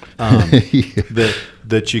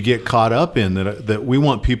 that you get caught up in, that we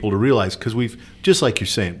want people to realize, because we've, just like you're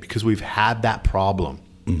saying, because we've had that problem.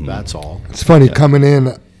 That's all. It's funny, coming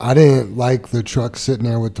in, I didn't like the truck sitting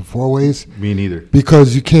there with the four-ways. Me neither.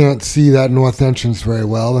 Because you can't see that north entrance very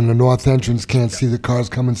well, and the north entrance can't see the cars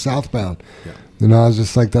coming southbound. Yeah. You know, I was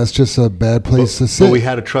just like, that's just a bad place to sit. But we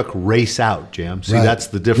had a truck race out, Jam. See, that's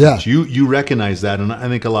the difference. Yeah. You recognize that, and I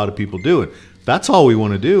think a lot of people do it. That's all we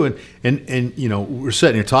want to do. And you know, we're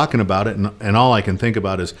sitting here talking about it, and all I can think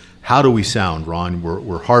about is, how do we sound, Ron?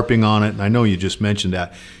 We're harping on it, and I know you just mentioned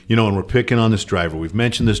that, you know, and we're picking on this driver. We've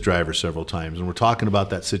mentioned this driver several times, and we're talking about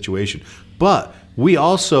that situation. But we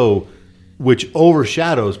also, which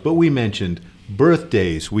overshadows, but we mentioned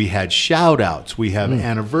birthdays, we had shout-outs, we have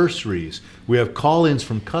anniversaries, we have call-ins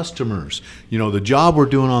from customers, you know, the job we're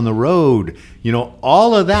doing on the road, you know,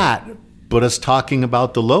 all of that, but us talking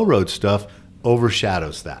about the low road stuff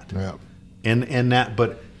overshadows that. Yeah. And that,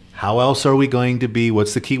 but how else are we going to be,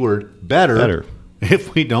 what's the key word? Better.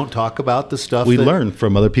 If we don't talk about the stuff we learn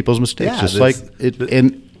from other people's mistakes. Yeah, just like it,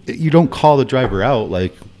 and you don't call the driver out.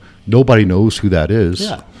 Like, nobody knows who that is.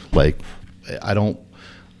 Yeah. Like, I don't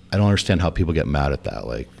understand how people get mad at that.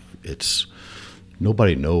 Like, it's,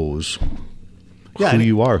 nobody knows who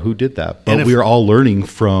you are, who did that. But we are all learning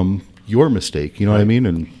from your mistake. You know what I mean?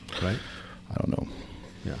 And right. I don't know.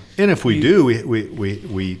 Yeah. And if we do,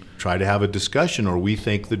 we try to have a discussion, or we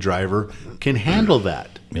think the driver can handle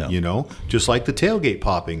that. Yeah. You know, just like the tailgate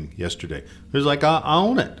popping yesterday. It was like, I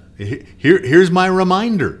own it. Here's my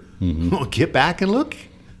reminder. Get back and look.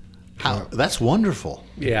 That's wonderful.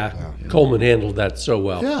 Yeah. Coleman handled that so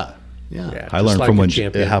well. Yeah. I learned from when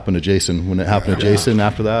it happened to Jason. When it happened to Jason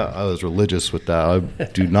after that, I was religious with that. I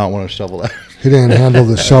do not want to shovel that. He didn't handle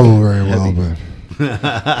the shovel very well, but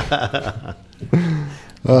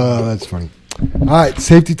that's funny. All right,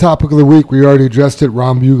 safety topic of the week. We already addressed it.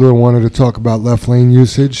 Ron Bugler wanted to talk about left lane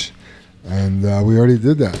usage, and we already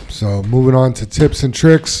did that. So moving on to tips and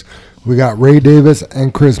tricks. We got Ray Davis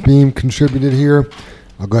and Chris Beam contributed here.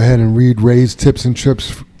 I'll go ahead and read Ray's tips and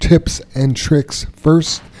tricks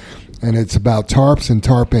first, and it's about tarps and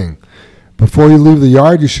tarping. Before you leave the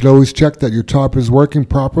yard, you should always check that your tarp is working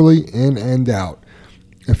properly in and out.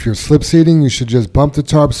 If you're slip seating, you should just bump the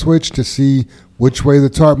tarp switch to see which way the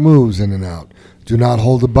tarp moves in and out. Do not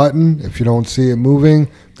hold the button. If you don't see it moving,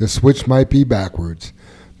 the switch might be backwards.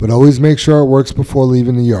 But always make sure it works before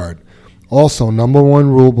leaving the yard. Also, number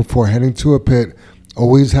one rule before heading to a pit,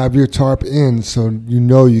 always have your tarp in so you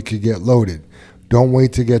know you could get loaded. Don't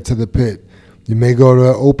wait to get to the pit. You may go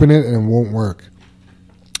to open it and it won't work.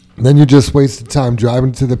 Then you just wasted time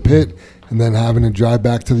driving to the pit and then having to drive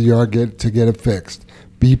back to the yard to get it fixed.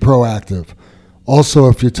 Be proactive. Also,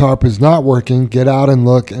 if your tarp is not working, get out and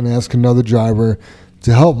look and ask another driver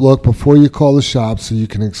to help look before you call the shop so you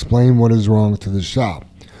can explain what is wrong to the shop.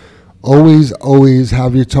 Always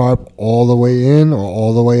have your tarp all the way in or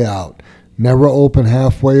all the way out. Never open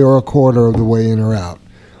halfway or a quarter of the way in or out.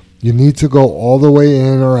 You need to go all the way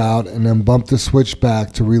in or out and then bump the switch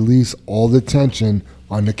back to release all the tension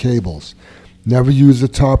on the cables. Never use the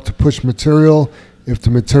tarp to push material if the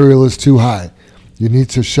material is too high. You need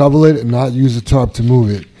to shovel it and not use the tarp to move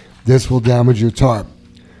it. This will damage your tarp.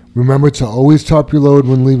 Remember to always tarp your load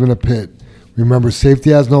when leaving a pit. Remember, safety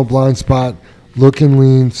has no blind spot. Look and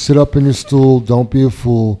lean. Sit up in your stool. Don't be a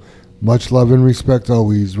fool. Much love and respect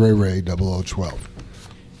always. Ray 0012.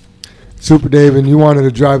 Super Dave, and you wanted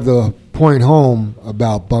to drive the point home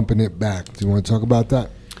about bumping it back. Do you want to talk about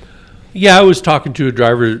that? Yeah, I was talking to a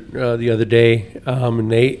driver the other day,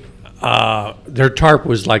 and their tarp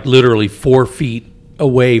was like literally 4 feet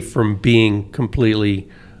away from being completely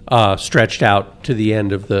stretched out to the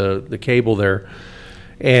end of the cable there.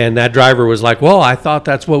 And that driver was like, well, I thought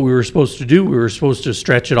that's what we were supposed to do. We were supposed to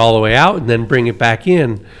stretch it all the way out and then bring it back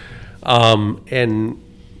in. And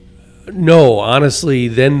no, honestly,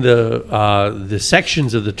 then the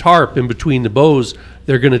sections of the tarp in between the bows,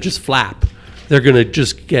 they're going to just flap. They're going to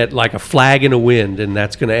just get like a flag in a wind, and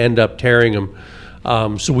that's going to end up tearing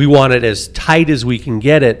them. So we want it as tight as we can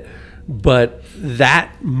get it. But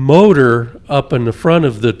that motor up in the front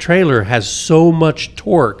of the trailer has so much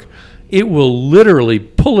torque, it will literally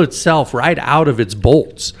pull itself right out of its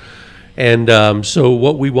bolts. And so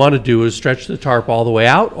what we want to do is stretch the tarp all the way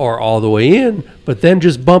out or all the way in, but then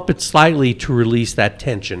just bump it slightly to release that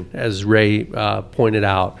tension, as Ray pointed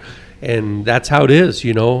out. And that's how it is,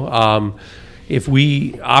 you know. If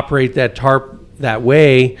we operate that tarp that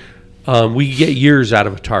way, we get years out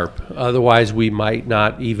of a tarp. Otherwise, we might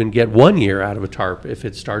not even get 1 year out of a tarp if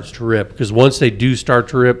it starts to rip. Because once they do start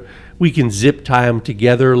to rip, we can zip tie them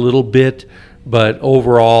together a little bit, but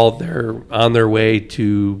overall, they're on their way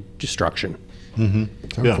to destruction.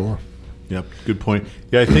 Mm-hmm. Yeah. Yep. Good point.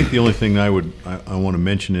 Yeah, I think the only thing I want to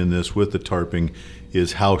mention in this with the tarping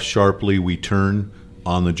is how sharply we turn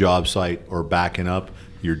on the job site or backing up.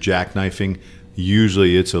 You're jackknifing.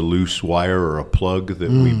 Usually it's a loose wire or a plug that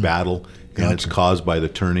we battle, and it's caused by the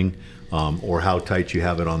turning, or how tight you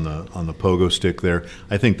have it on the pogo stick there.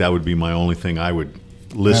 I think that would be my only thing I would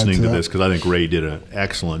listening to this, because I think Ray did an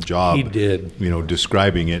excellent job. He did.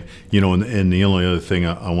 Describing it. And the only other thing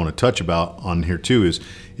I want to touch about on here too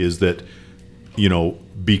is that,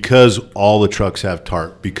 because all the trucks have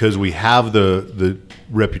tarp, because we have the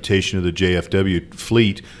reputation of the JFW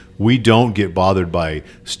fleet, we don't get bothered by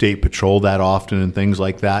state patrol that often and things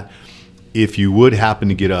like that. If you would happen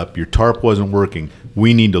to get up, your tarp wasn't working,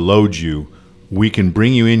 we need to load you. We can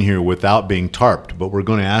bring you in here without being tarped, but we're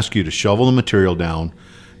going to ask you to shovel the material down,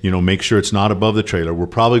 make sure it's not above the trailer. We're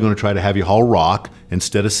probably going to try to have you haul rock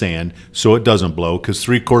instead of sand so it doesn't blow, because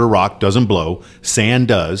 3/4 rock doesn't blow, sand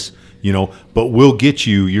does, but we'll get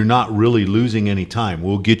you. You're not really losing any time.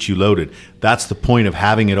 We'll get you loaded. That's the point of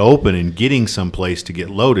having it open and getting someplace to get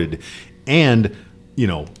loaded. And,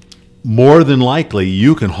 more than likely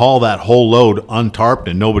you can haul that whole load untarped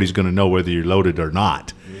and nobody's going to know whether you're loaded or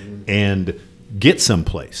not. And get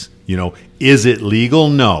someplace. Is it legal?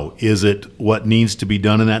 No. Is it what needs to be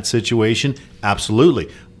done in that situation? Absolutely.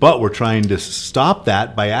 But we're trying to stop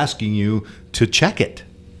that by asking you to check it.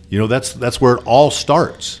 That's where it all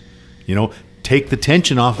starts. Take the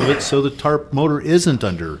tension off of it so the tarp motor isn't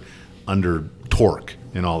under torque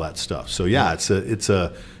and all that stuff. So yeah,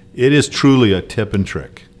 it is truly a tip and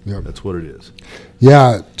trick. Yep. That's what it is.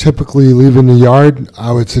 Yeah, typically leaving the yard,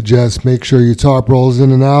 I would suggest make sure your tarp rolls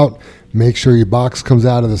in and out. Make sure your box comes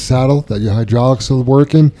out of the saddle, that your hydraulics are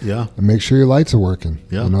working. Yeah. And make sure your lights are working.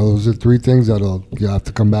 Yeah. Those are 3 things that you have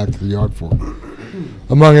to come back to the yard for.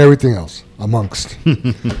 Among everything else. Amongst.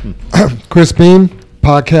 Chris Beam,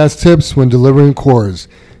 podcast tips when delivering cores.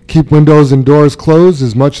 Keep windows and doors closed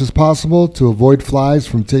as much as possible to avoid flies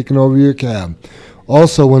from taking over your cab.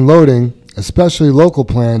 Also, when loading, especially local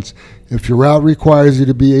plants, if your route requires you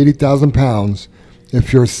to be 80,000 pounds,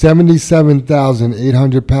 if you're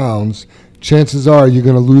 77,800 pounds, chances are you're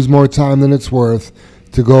going to lose more time than it's worth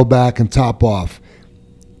to go back and top off.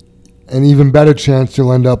 An even better chance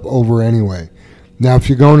you'll end up over anyway. Now, if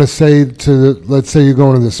you're going to let's say you're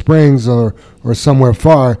going to the Springs or somewhere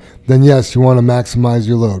far, then yes, you want to maximize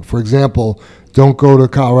your load. For example, don't go to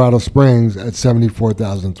Colorado Springs at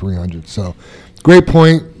 74,300. So, great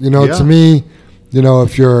point. To me,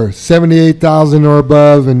 if you're 78,000 or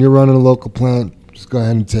above and you're running a local plant, just go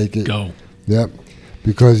ahead and take it. Go. Yep.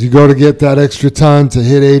 Because you go to get that extra ton to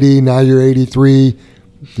hit 80, now you're 83.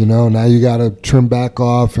 Now you got to trim back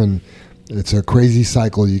off, and it's a crazy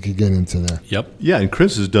cycle you could get into there. Yep. Yeah, and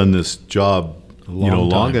Chris has done this job,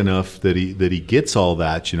 long time. enough that he gets all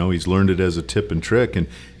that. He's learned it as a tip and trick,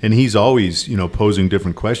 and he's always posing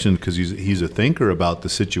different questions because he's a thinker about the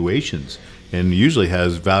situations, and usually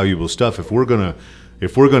has valuable stuff. If we're gonna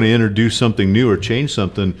introduce something new or change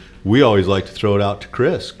something, we always like to throw it out to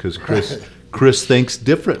Chris because Chris thinks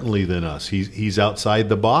differently than us. He's outside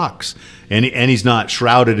the box, and he's not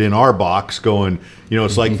shrouded in our box going,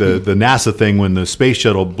 it's like the NASA thing when the space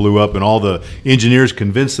shuttle blew up and all the engineers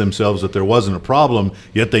convinced themselves that there wasn't a problem,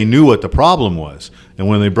 yet they knew what the problem was. And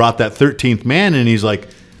when they brought that 13th man in, he's like,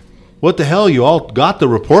 what the hell? You all got the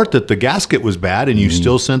report that the gasket was bad and you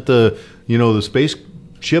still sent the space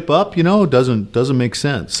ship up, doesn't make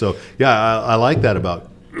sense. So yeah, I like that about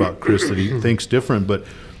Chris, that he thinks different, but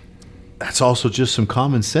that's also just some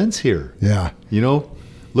common sense here. Yeah.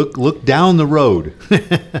 Look down the road.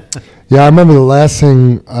 Yeah, I remember the last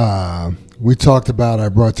thing we talked about, I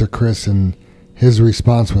brought to Chris, and his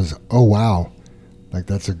response was, oh, wow. Like,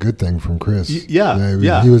 that's a good thing from Chris.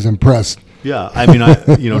 Yeah. He was impressed. Yeah. I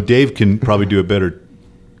mean, Dave can probably do a better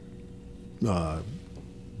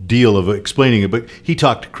deal of explaining it, but he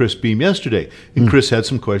talked to Chris Beam yesterday, and Chris had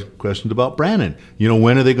some questions about Brannon.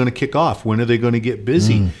 When are they going to kick off? When are they going to get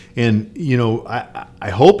busy? And I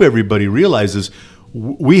hope everybody realizes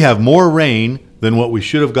we have more rain than what we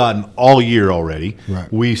should have gotten all year already.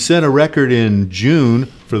 Right. We set a record in June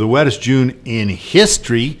for the wettest June in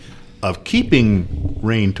history of keeping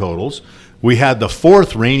rain totals. We had the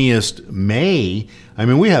fourth rainiest May. I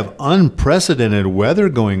mean, we have unprecedented weather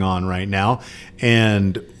going on right now,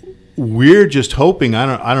 and we're just hoping.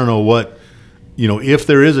 I don't know what, if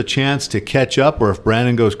there is a chance to catch up, or if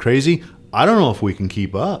Brandon goes crazy. I don't know if we can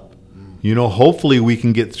keep up. Hopefully we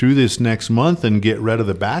can get through this next month and get rid of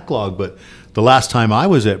the backlog. But the last time I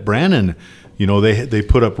was at Brandon, they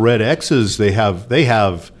put up red X's. They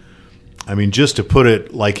have. I mean, just to put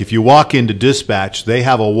it, like if you walk into dispatch, they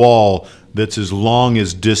have a wall that's as long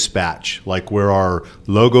as dispatch, like where our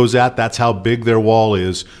logo's at. That's how big their wall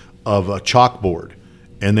is, of a chalkboard.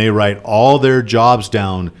 And they write all their jobs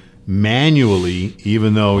down manually,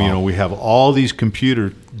 even though, we have all these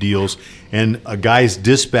computer deals, and a guy's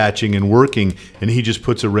dispatching and working, and he just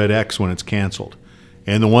puts a red X when it's canceled.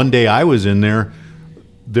 And the one day I was in there,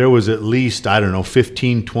 there was at least,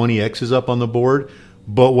 15, 20 X's up on the board.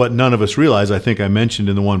 But what none of us realized, I think I mentioned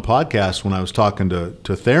in the one podcast when I was talking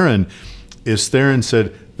to Theron, is Theron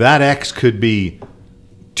said that X could be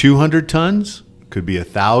 200 tons, could be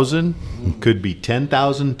 1,000, could be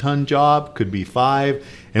 10,000 ton job, could be 5.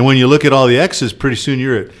 And when you look at all the X's, pretty soon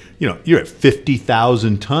you're at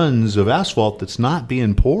 50,000 tons of asphalt that's not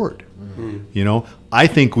being poured. I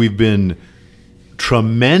think we've been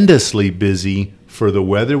tremendously busy for the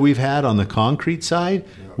weather we've had on the concrete side,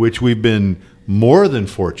 which we've been more than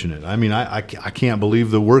fortunate. I mean, I can't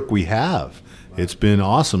believe the work we have. It's been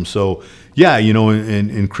awesome. So, yeah,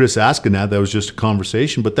 and Chris asking that was just a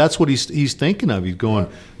conversation, but that's what he's thinking of. He's going,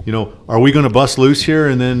 are we going to bust loose here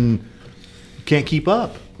and then can't keep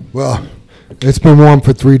up? Well, it's been warm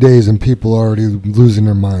for 3 days and people are already losing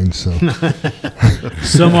their minds. So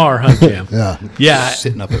some are, huh, Cam? Yeah.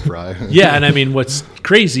 Sitting up at Fry. Yeah, and I mean, what's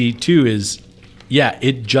crazy too is,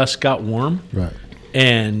 it just got warm, right?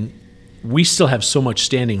 And we still have so much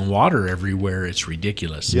standing water everywhere. It's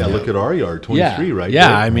ridiculous. Yeah, look at our yard, 23, right? Yeah,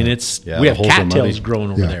 there. I mean, we have cattails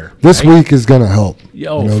growing over there. This week is going to help.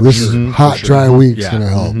 This is hot, dry week is going to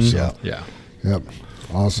help. So. Yeah. Yep.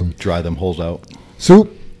 Awesome. Dry them holes out.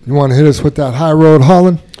 Soup, you want to hit us with that high road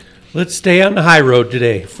hauling? Let's stay on the high road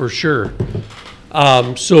today, for sure.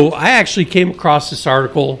 So I actually came across this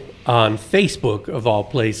article on Facebook, of all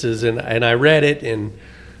places, and I read it, and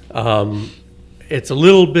it's a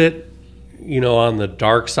little bit, on the dark side